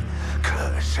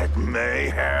 Cursed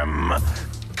Mayhem.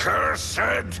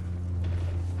 Cursed...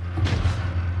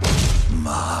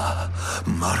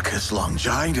 Marcus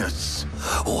Longinus.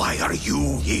 Why are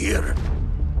you here?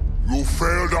 You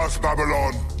failed us,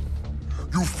 Babylon.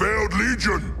 You failed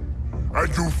Legion.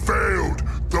 And you failed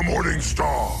the Morning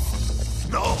Star.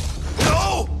 No!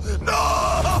 No!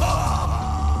 No!